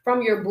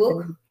 from your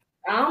book.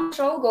 I'm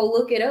sure go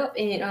look it up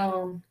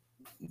and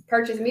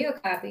purchase me a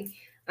copy.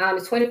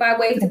 It's 25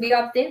 Ways to Be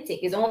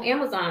Authentic. It's on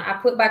Amazon. I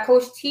put by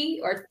Coach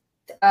T or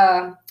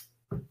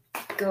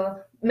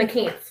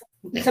McCants.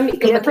 It's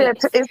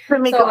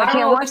Tamika so I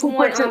don't know which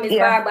one is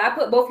by, but I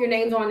put both your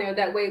names on there.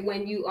 That way,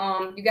 when you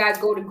guys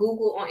go to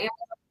Google on Amazon,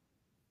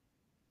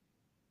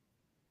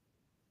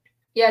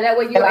 that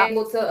way you're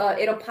able to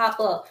it'll pop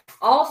up.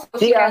 Also,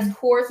 she has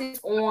courses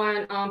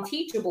on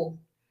Teachable,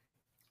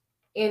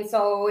 and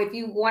so if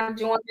you want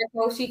to join that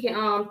course, she can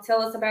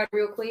tell us about it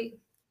real quick.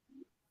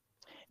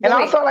 And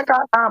also, I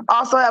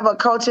also have a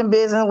coaching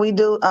business. We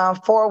do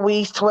 4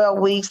 weeks, 12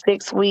 weeks,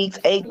 6 weeks,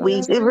 8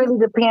 weeks. It really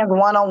depends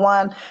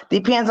one-on-one.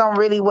 Depends on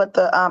really what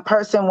the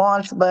person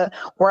wants. But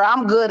where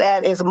I'm good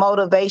at is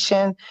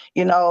motivation,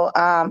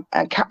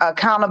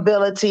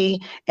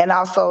 accountability, and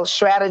also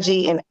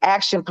strategy and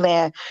action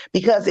plan.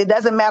 Because it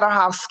doesn't matter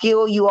how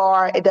skilled you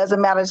are. It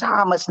doesn't matter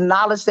how much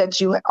knowledge that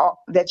you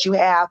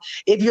have.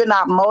 If you're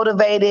not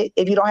motivated,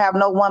 if you don't have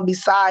no one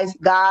besides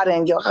God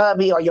and your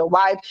hubby or your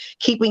wife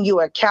keeping you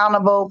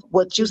accountable,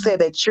 what you said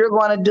that you're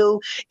going to do,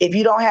 if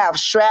you don't have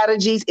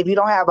strategies, if you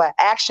don't have an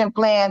action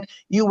plan,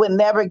 you would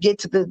never get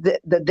to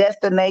the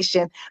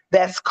destination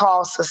that's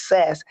called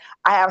success.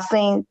 I have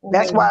seen,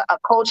 that's why a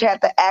coach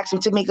had to ask me,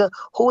 Tamika,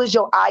 who is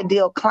your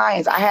ideal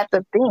clients? I had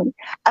to think.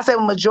 I said,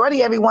 well,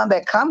 majority of everyone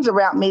that comes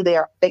around me,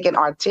 they can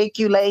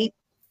articulate,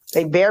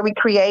 they very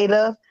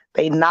creative,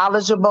 they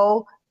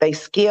knowledgeable, they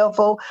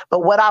skillful.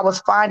 But what I was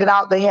finding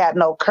out, they had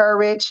no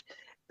courage.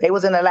 They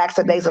was in a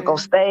lackadaisical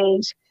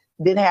stage.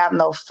 Didn't have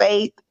no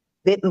faith,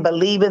 didn't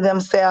believe in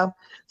themselves.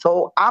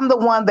 So I'm the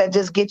one that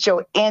just gets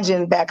your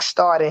engine back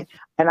started,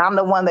 and I'm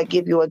the one that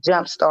give you a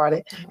jump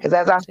started. Because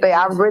as I say,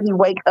 I really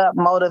wake up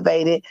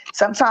motivated.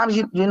 Sometimes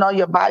you know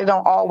your body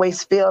don't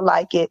always feel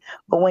like it,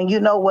 but when you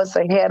know what's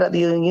ahead of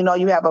you, and you know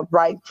you have a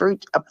bright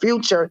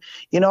future,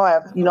 you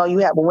have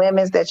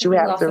women that you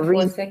have to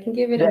reach.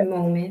 Give it a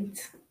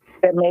moment.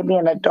 That may be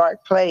in a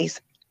dark place,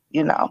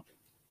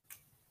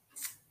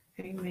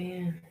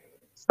 Amen.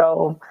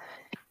 So.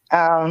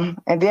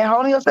 And then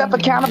holding yourself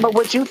accountable,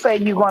 what you say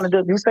you're going to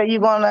do. You say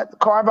you're going to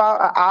carve out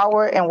an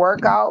hour and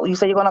work out. You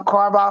say you're going to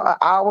carve out an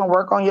hour and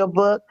work on your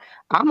book.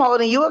 I'm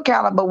holding you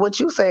accountable, what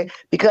you say,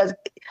 because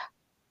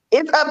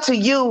it's up to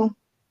you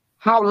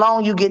how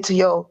long you get to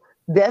your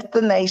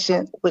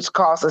destination, which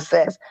calls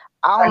success.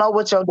 I don't know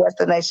what your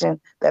destination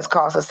that's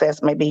called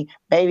success may be.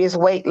 Maybe it's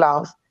weight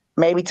loss,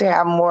 maybe to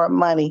have more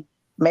money,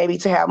 maybe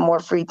to have more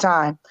free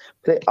time.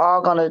 But it's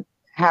all going to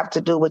have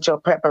to do with your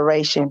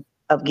preparation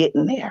of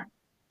getting there.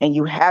 And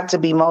you have to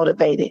be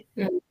motivated.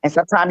 And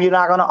sometimes you're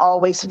not going to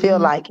always feel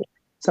like it.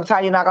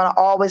 Sometimes you're not going to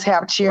always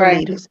have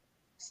cheerleaders.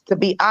 To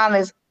be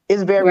honest,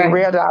 it's very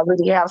rare that I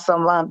really have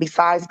someone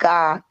besides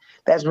God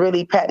that's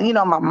really patting,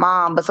 my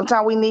mom. But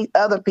sometimes we need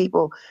other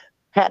people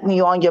patting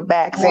you on your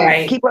back,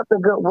 saying, keep up the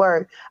good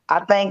work. I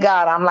thank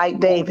God I'm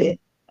like David,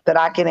 that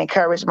I can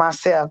encourage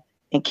myself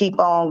and keep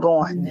on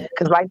going.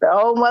 Because like the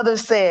old mother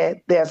said,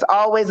 there's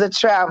always a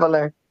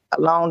traveler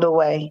along the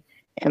way.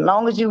 As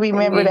long as you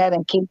remember that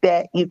and keep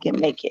that, you can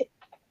make it.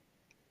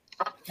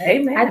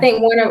 Amen. I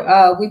think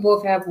we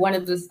both have one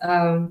of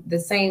the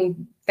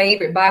same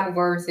favorite Bible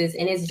verses,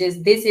 and it's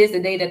just, this is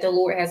the day that the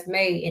Lord has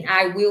made, and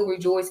I will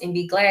rejoice and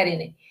be glad in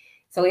it.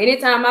 So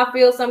anytime I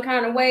feel some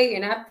kind of way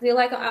and I feel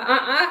like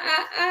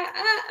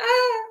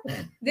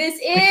this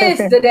is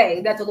the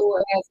day that the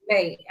Lord has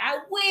made, I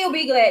will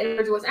be glad and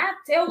rejoice. I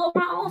tell of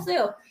my own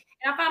self,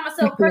 and I find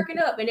myself perking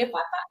up, and if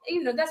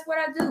that's what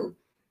I do.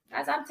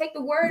 As I take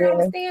the word, I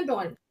will stand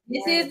on it.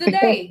 This is the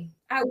day.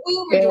 I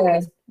will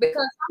rejoice.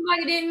 because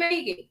somebody didn't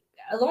make it.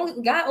 As long as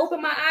God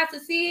opened my eyes to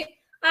see it,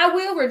 I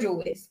will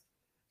rejoice.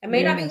 It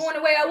may not be going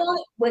the way I want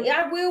it, but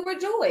I will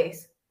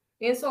rejoice.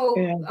 And so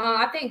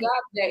I thank God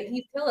that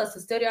He tells us to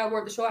study our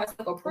word to show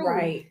ourselves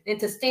approved, and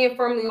to stand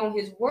firmly on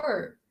His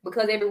word,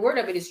 because every word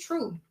of it is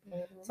true.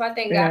 So I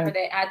thank God for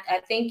that.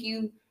 I thank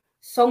you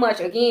so much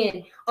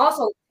again.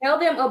 Also, tell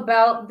them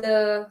about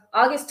the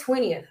August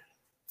 20th.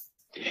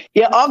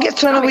 Yeah, August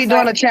 20th, we're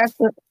doing a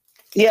transfer.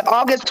 Yeah,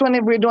 August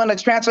 20th, we're doing a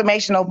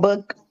transformational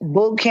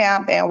boot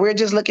camp, and we're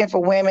just looking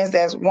for women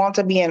that want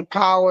to be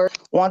empowered,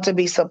 want to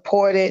be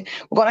supported.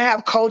 We're going to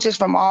have coaches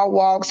from all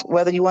walks,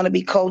 whether you want to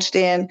be coached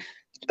in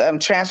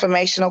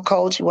transformational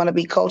coach, you want to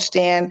be coached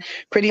in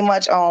pretty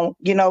much on,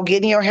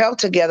 getting your health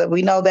together.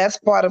 We know that's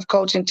part of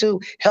coaching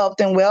too, health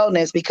and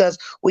wellness, because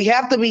we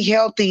have to be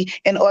healthy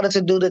in order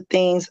to do the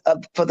things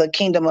for the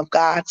kingdom of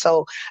God.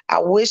 So I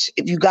wish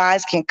if you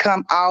guys can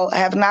come out. I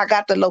have not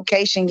got the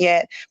location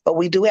yet, but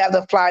we do have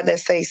the flyer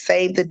that says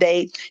save the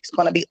date. It's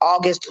going to be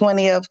August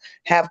 20th.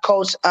 Have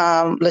Coach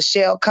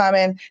Lachelle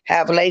coming,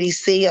 have Lady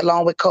C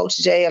along with Coach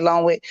J,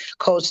 along with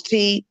Coach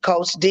T,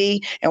 Coach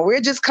D, and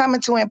we're just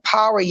coming to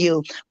empower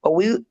you. But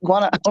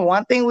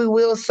one thing we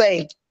will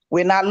say,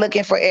 we're not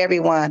looking for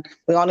everyone.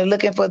 We're only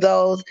looking for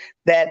those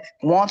that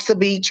wants to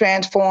be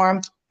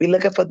transformed. We're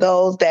looking for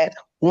those that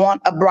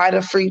want a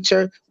brighter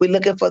future. We're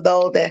looking for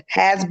those that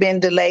has been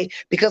delayed,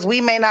 because we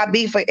may not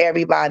be for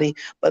everybody,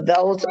 but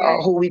those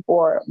are who we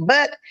for.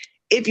 But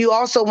if you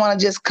also want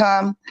to just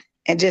come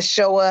and just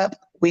show up,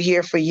 we're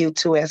here for you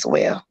too as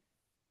well.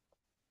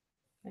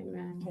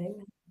 Amen.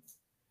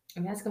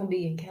 And that's going to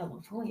be in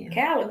California.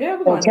 California.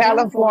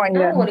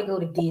 I want to go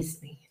to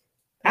Disney.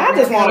 I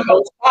just want to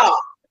go shop.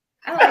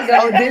 I want to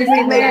go to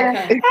Disneyland.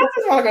 I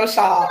just want to go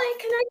shop. Like,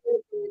 can I go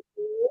to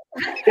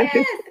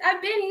Disney? Yes,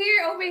 I've been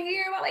here, over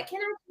here. I'm like,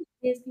 can I go to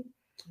Disney?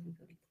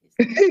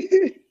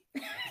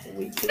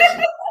 You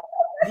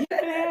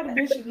can have the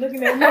bishop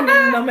looking at me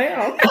in the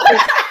mail.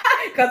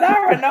 Because I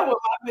already know what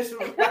my bishop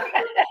was like.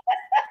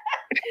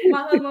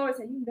 My husband always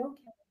said,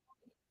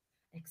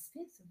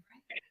 expensive,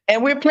 right?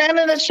 And we're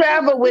planning to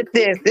travel with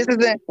this.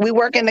 We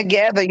working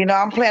together.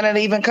 I'm planning to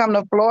even come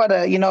to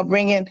Florida,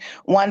 bringing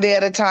one day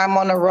at a time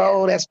on the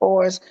road, as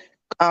far as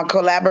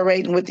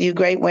collaborating with you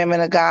great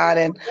women of God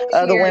and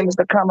other women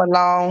to come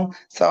along.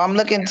 So I'm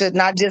looking to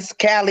not just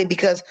Cali,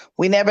 because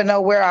we never know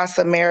where our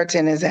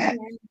Samaritan is at.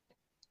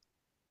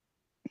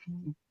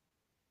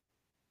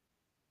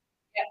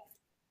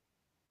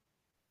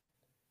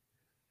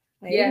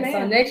 Yeah,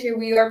 so next year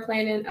we are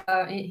planning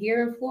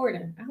here in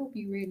Florida. I hope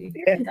you're ready.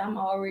 I'm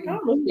already.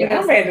 I'm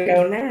ready to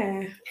go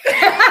now.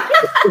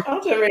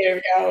 I'm just ready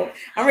to go.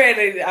 I'm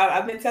ready.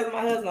 I've been telling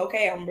my husband,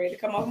 okay, I'm ready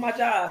to come off my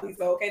job. He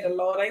said, okay, the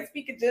Lord ain't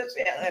speaking just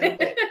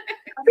yet.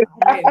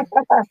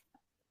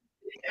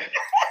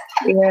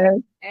 Yeah.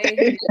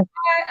 And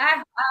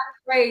I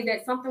pray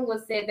that something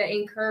was said that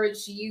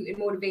encouraged you and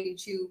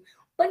motivated you,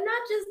 but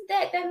not just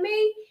that.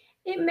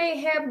 It may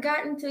have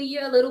gotten to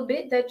you a little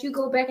bit, that you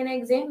go back and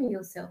examine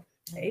yourself.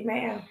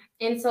 Amen.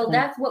 And so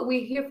that's what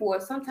we're here for.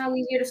 Sometimes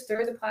we're here to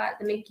stir the pot,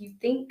 to make you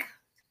think.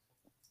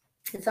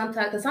 And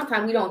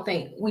sometimes we don't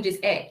think, we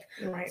just act.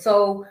 Right.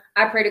 So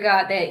I pray to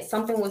God that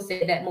something was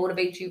said that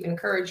motivates you,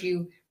 encourage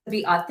you to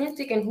be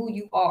authentic in who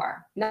you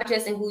are, not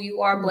just in who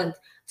you are, but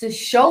to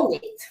show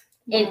it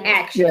in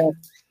action,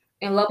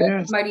 and love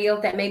somebody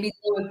else that may be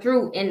going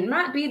through, and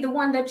not be the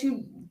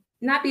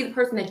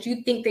person that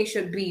you think they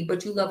should be,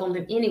 but you love on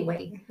them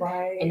anyway.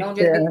 Right. And don't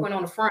just be putting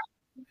on the front.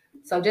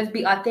 So just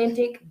be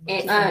authentic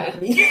and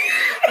don't be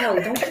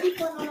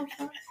putting on the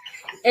front.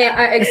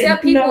 And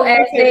accept people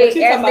as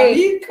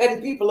they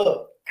cutting people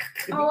up.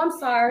 Oh, I'm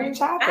sorry.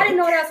 I didn't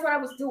know that's what I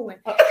was doing.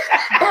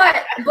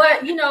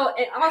 but and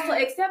also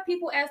accept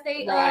people as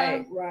they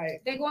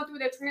they're going through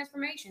their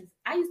transformations.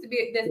 I used to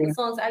be the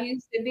songs. I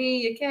used to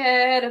be a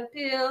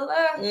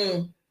caterpillar,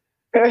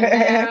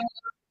 now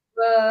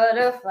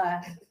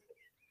butterfly.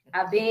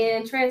 I've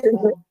been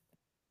transformed.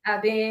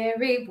 I've been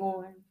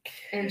reborn,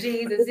 and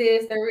Jesus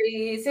is the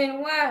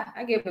reason why.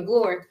 I give him the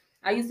glory.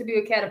 I used to be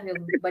a caterpillar,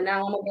 but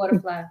now I'm a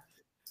butterfly.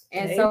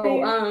 And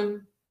so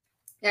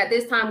at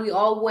this time, we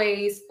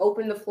always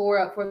open the floor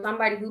up for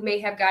somebody who may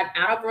have gotten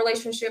out of a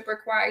relationship with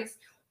Christ,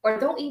 or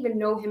don't even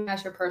know him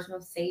as your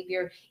personal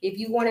savior. If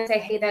you want to say,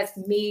 hey, that's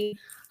me,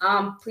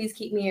 please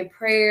keep me in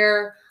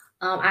prayer.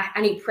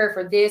 I need prayer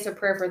for this or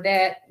prayer for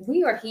that.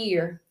 We are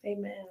here.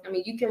 Amen. I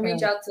mean, you can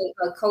reach out to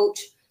Coach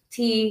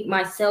T,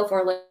 myself,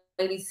 or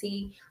Lady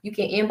C. You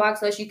can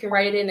inbox us. You can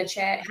write it in the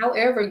chat.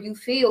 However you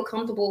feel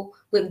comfortable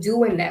with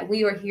doing that,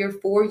 we are here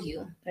for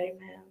you.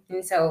 Amen.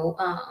 And so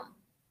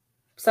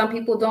some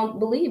people don't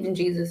believe in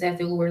Jesus as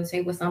their Lord and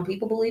Savior. Some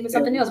people believe in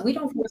something else. We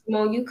don't force him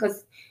on you,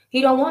 because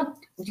he don't want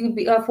you to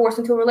be forced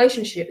into a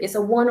relationship. It's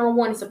a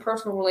one-on-one. It's a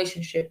personal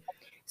relationship.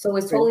 So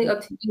it's totally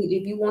up to you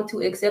if you want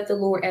to accept the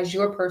Lord as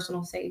your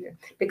personal savior,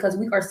 because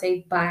we are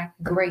saved by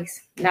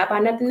grace, not by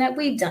nothing that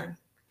we've done,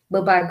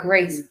 but by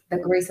grace, the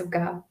grace of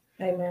God.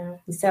 Amen.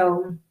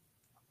 So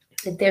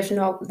if there's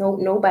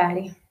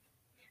nobody,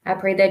 I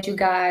pray that you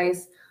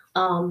guys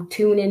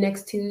tune in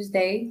next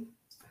Tuesday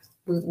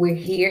We're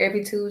here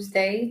every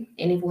Tuesday.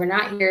 And if we're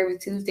not here every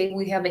Tuesday,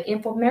 we have an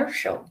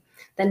infomercial.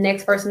 The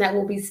next person that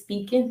will be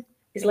speaking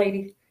is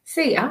Lady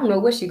C. I don't know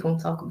what she's going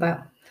to talk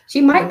about.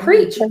 She might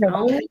preach.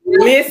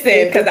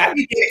 Listen, because I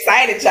be getting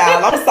excited,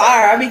 y'all. I'm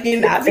sorry. I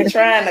be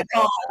trying to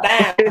calm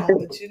down,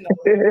 but you know,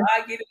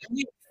 I get it.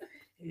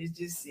 It's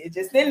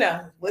just in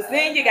there. What's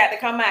in you got to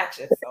come at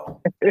you.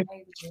 So.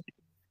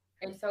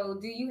 And so,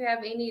 do you have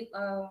any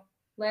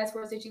last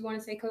words that you want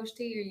to say, Coach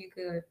T, or you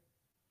good?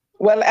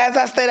 Well, as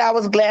I said, I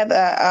was glad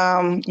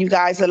that you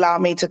guys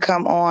allowed me to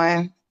come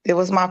on. It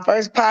was my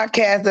first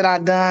podcast that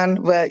I've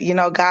done, but you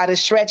know, God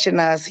is stretching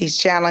us. He's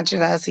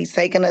challenging us. He's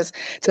taking us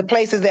to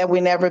places that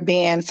we've never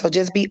been. So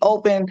just be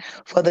open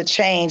for the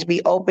change,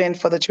 be open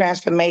for the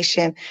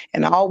transformation,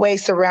 and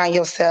always surround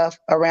yourself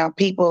around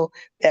people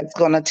that's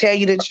going to tell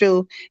you the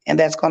truth and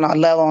that's going to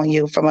love on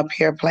you from a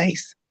pure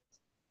place.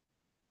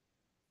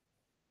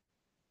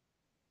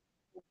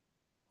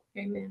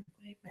 Amen.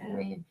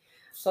 Amen.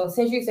 So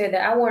since you said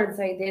that, I want to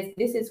say this.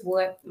 This is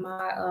what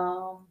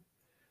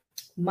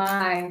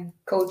my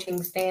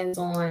coaching stands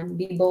on.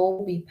 Be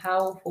bold, be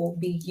powerful,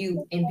 be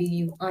you, and be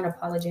you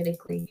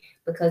unapologetically,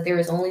 because there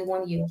is only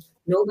one you.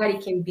 Nobody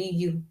can be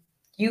you.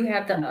 You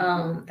have you're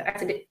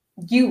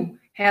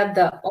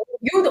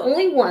the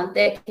only one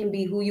that can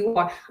be who you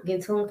are.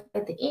 Again, tell them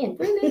at the end,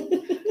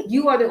 really,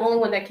 you are the only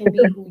one that can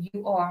be who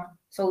you are.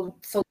 So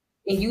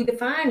and you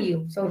define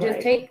you. So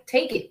just take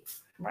it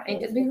and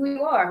just be who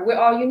you are. We're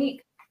all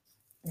unique.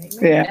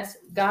 Yeah.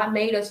 God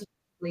made us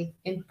uniquely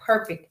and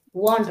perfect,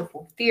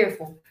 wonderful,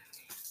 fearful.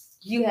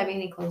 Do you have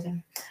any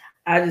closing?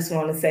 I just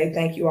want to say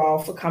thank you all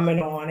for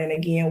coming on. And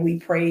again, we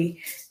pray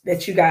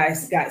that you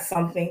guys got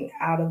something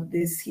out of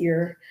this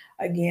here.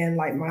 Again,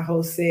 like my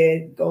host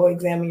said, go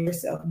examine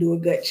yourself, do a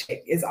gut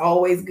check. It's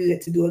always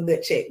good to do a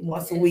gut check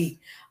once a week.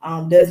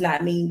 Does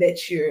not mean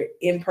that you're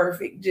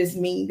imperfect, just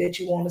mean that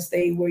you want to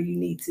stay where you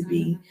need to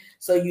be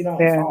so you don't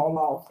fall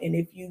off. And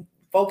if you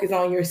focus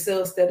on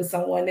yourself instead of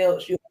someone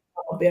else, you'll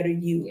become a better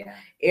you. Yeah.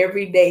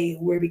 Every day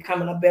we're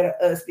becoming a better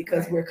us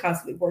because we're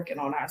constantly working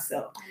on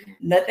ourselves.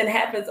 Nothing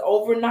happens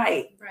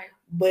overnight,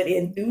 but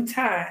in due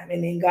time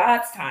and in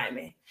God's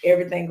timing,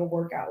 everything will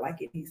work out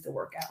like it needs to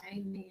work out.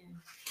 Amen.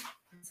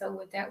 So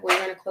with that, we're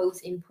going to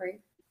close in prayer.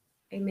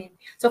 Amen.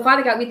 So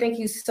Father God, we thank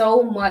you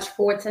so much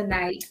for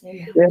tonight.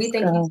 Yes, we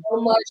thank you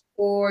so much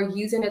for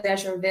using us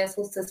as your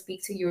vessels to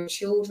speak to your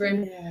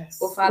children. Yes.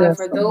 Well, Father,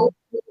 for those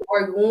who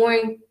are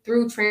going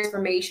through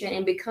transformation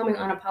and becoming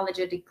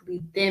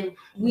unapologetically them,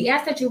 we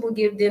ask that you will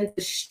give them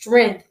the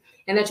strength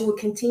and that you will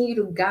continue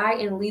to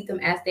guide and lead them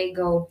as they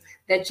go,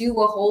 that you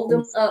will hold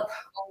them up,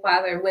 oh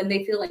Father, when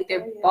they feel like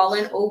they're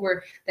falling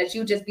over, that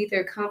you just be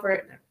their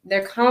comfort,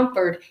 their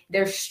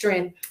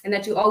strength, and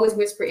that you always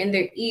whisper in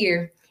their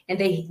ear and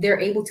they're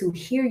able to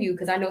hear you,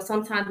 because I know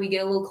sometimes we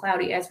get a little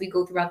cloudy as we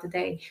go throughout the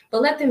day,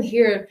 but let them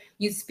hear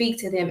you speak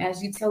to them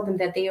as you tell them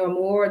that they are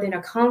more than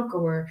a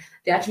conqueror,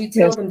 that you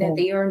tell them that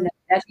they are,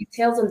 that you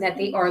tell them that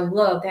they are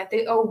loved, that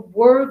they are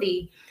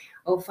worthy.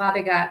 Oh,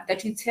 Father God,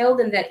 that you tell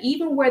them that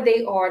even where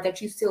they are,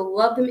 that you still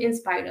love them in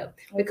spite of,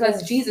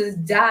 because Jesus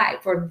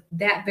died for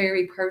that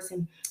very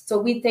person. So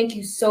we thank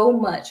you so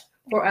much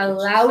for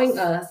allowing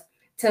us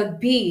to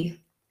be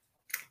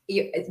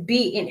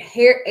in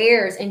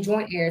heirs and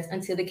joint heirs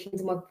until the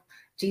kingdom of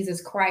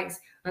Jesus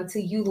Christ, unto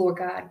you, Lord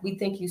God. We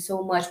thank you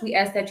so much. We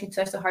ask that you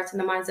touch the hearts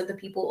and the minds of the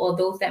people, or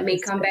those that may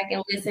come back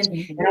and listen,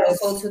 and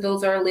also to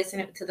those that are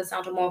listening to the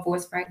sound of my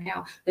voice right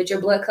now. Let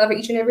your blood cover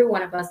each and every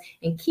one of us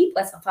and keep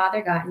us,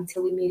 Father God,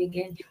 until we meet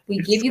again. We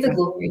give you the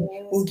glory,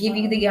 we give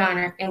you the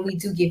honor, and we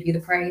do give you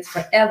the praise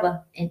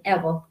forever and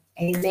ever.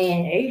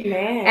 Amen.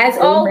 Amen. As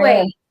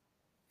always,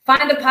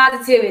 find the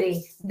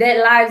positivity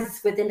that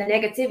lies within the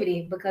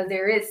negativity, because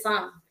there is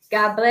some.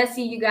 God bless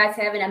you. You guys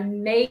have an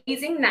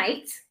amazing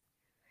night.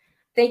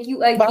 Thank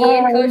you again,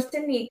 Bye. Coach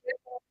Tanika.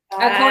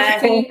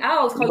 Coach T. I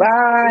always call you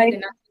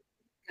Tanika.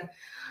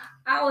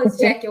 I always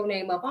jack your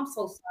name up. I'm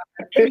so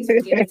sorry. Please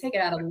forgive me. Take it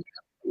out of me.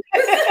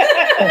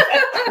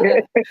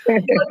 God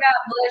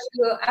bless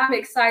you. I'm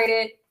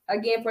excited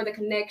again for the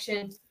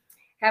connection.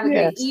 Have a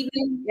good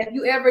evening. If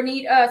you ever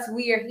need us,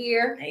 we are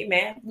here.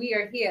 Amen. We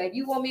are here. If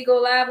you want me to go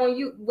live on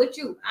you with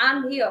you,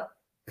 I'm here.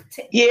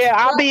 Yeah,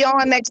 I'll be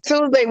on next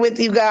Tuesday with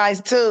you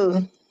guys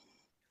too.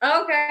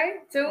 Okay.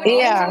 Tune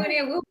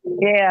in.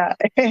 Yeah.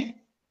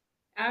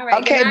 All right.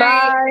 Okay,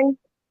 bye.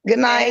 Good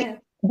night.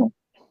 No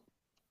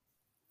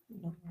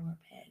more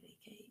patty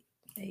cake.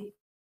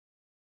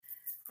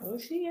 Oh,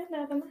 she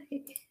another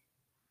night.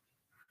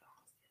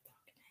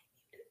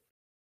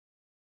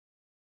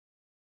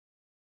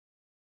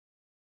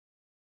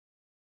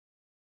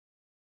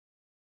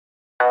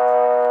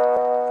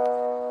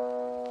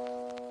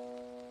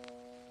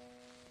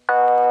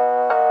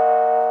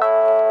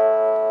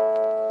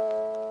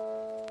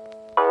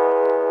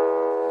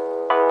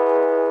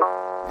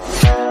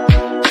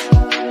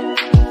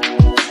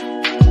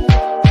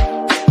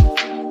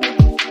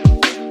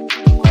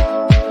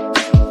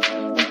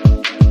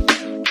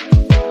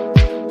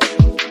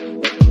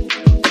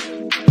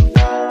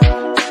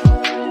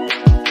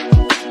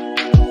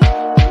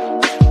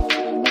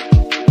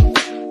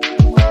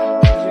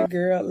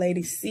 girl,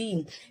 Lady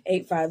C,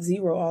 850,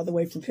 all the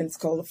way from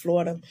Pensacola,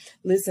 Florida.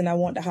 Listen, I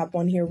want to hop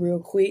on here real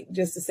quick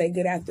just to say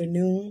good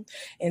afternoon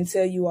and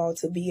tell you all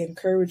to be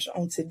encouraged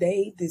on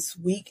today, this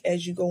week,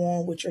 as you go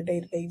on with your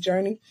day-to-day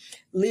journey.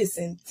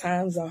 Listen,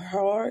 times are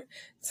hard.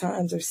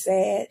 Times are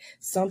sad.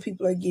 Some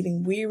people are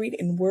getting wearied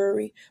and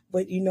worried.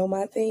 But you know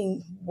my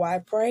thing, why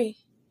pray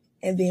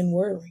and then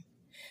worry?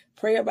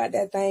 Pray about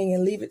that thing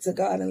and leave it to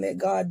God and let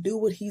God do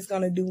what he's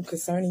going to do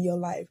concerning your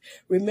life.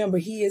 Remember,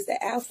 he is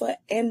the Alpha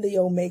and the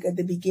Omega,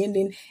 the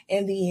beginning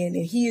and the end.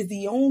 And he is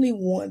the only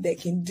one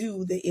that can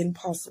do the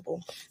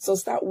impossible. So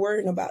stop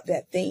worrying about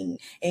that thing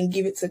and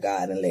give it to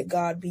God and let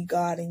God be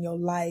God in your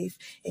life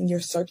and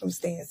your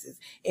circumstances.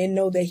 And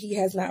know that he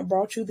has not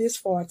brought you this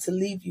far to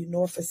leave you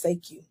nor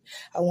forsake you.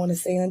 I want to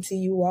say unto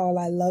you all,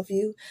 I love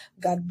you.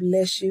 God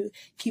bless you.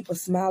 Keep a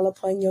smile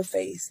upon your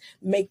face.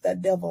 Make the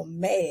devil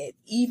mad,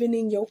 even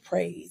in your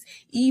praise,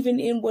 even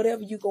in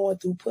whatever you're going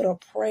through. Put a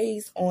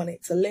praise on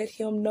it to let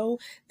him know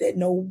that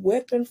no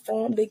weapon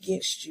formed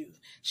against you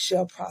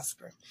shall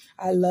prosper.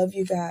 I love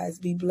you guys.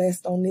 Be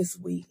blessed on this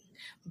week.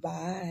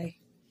 Bye.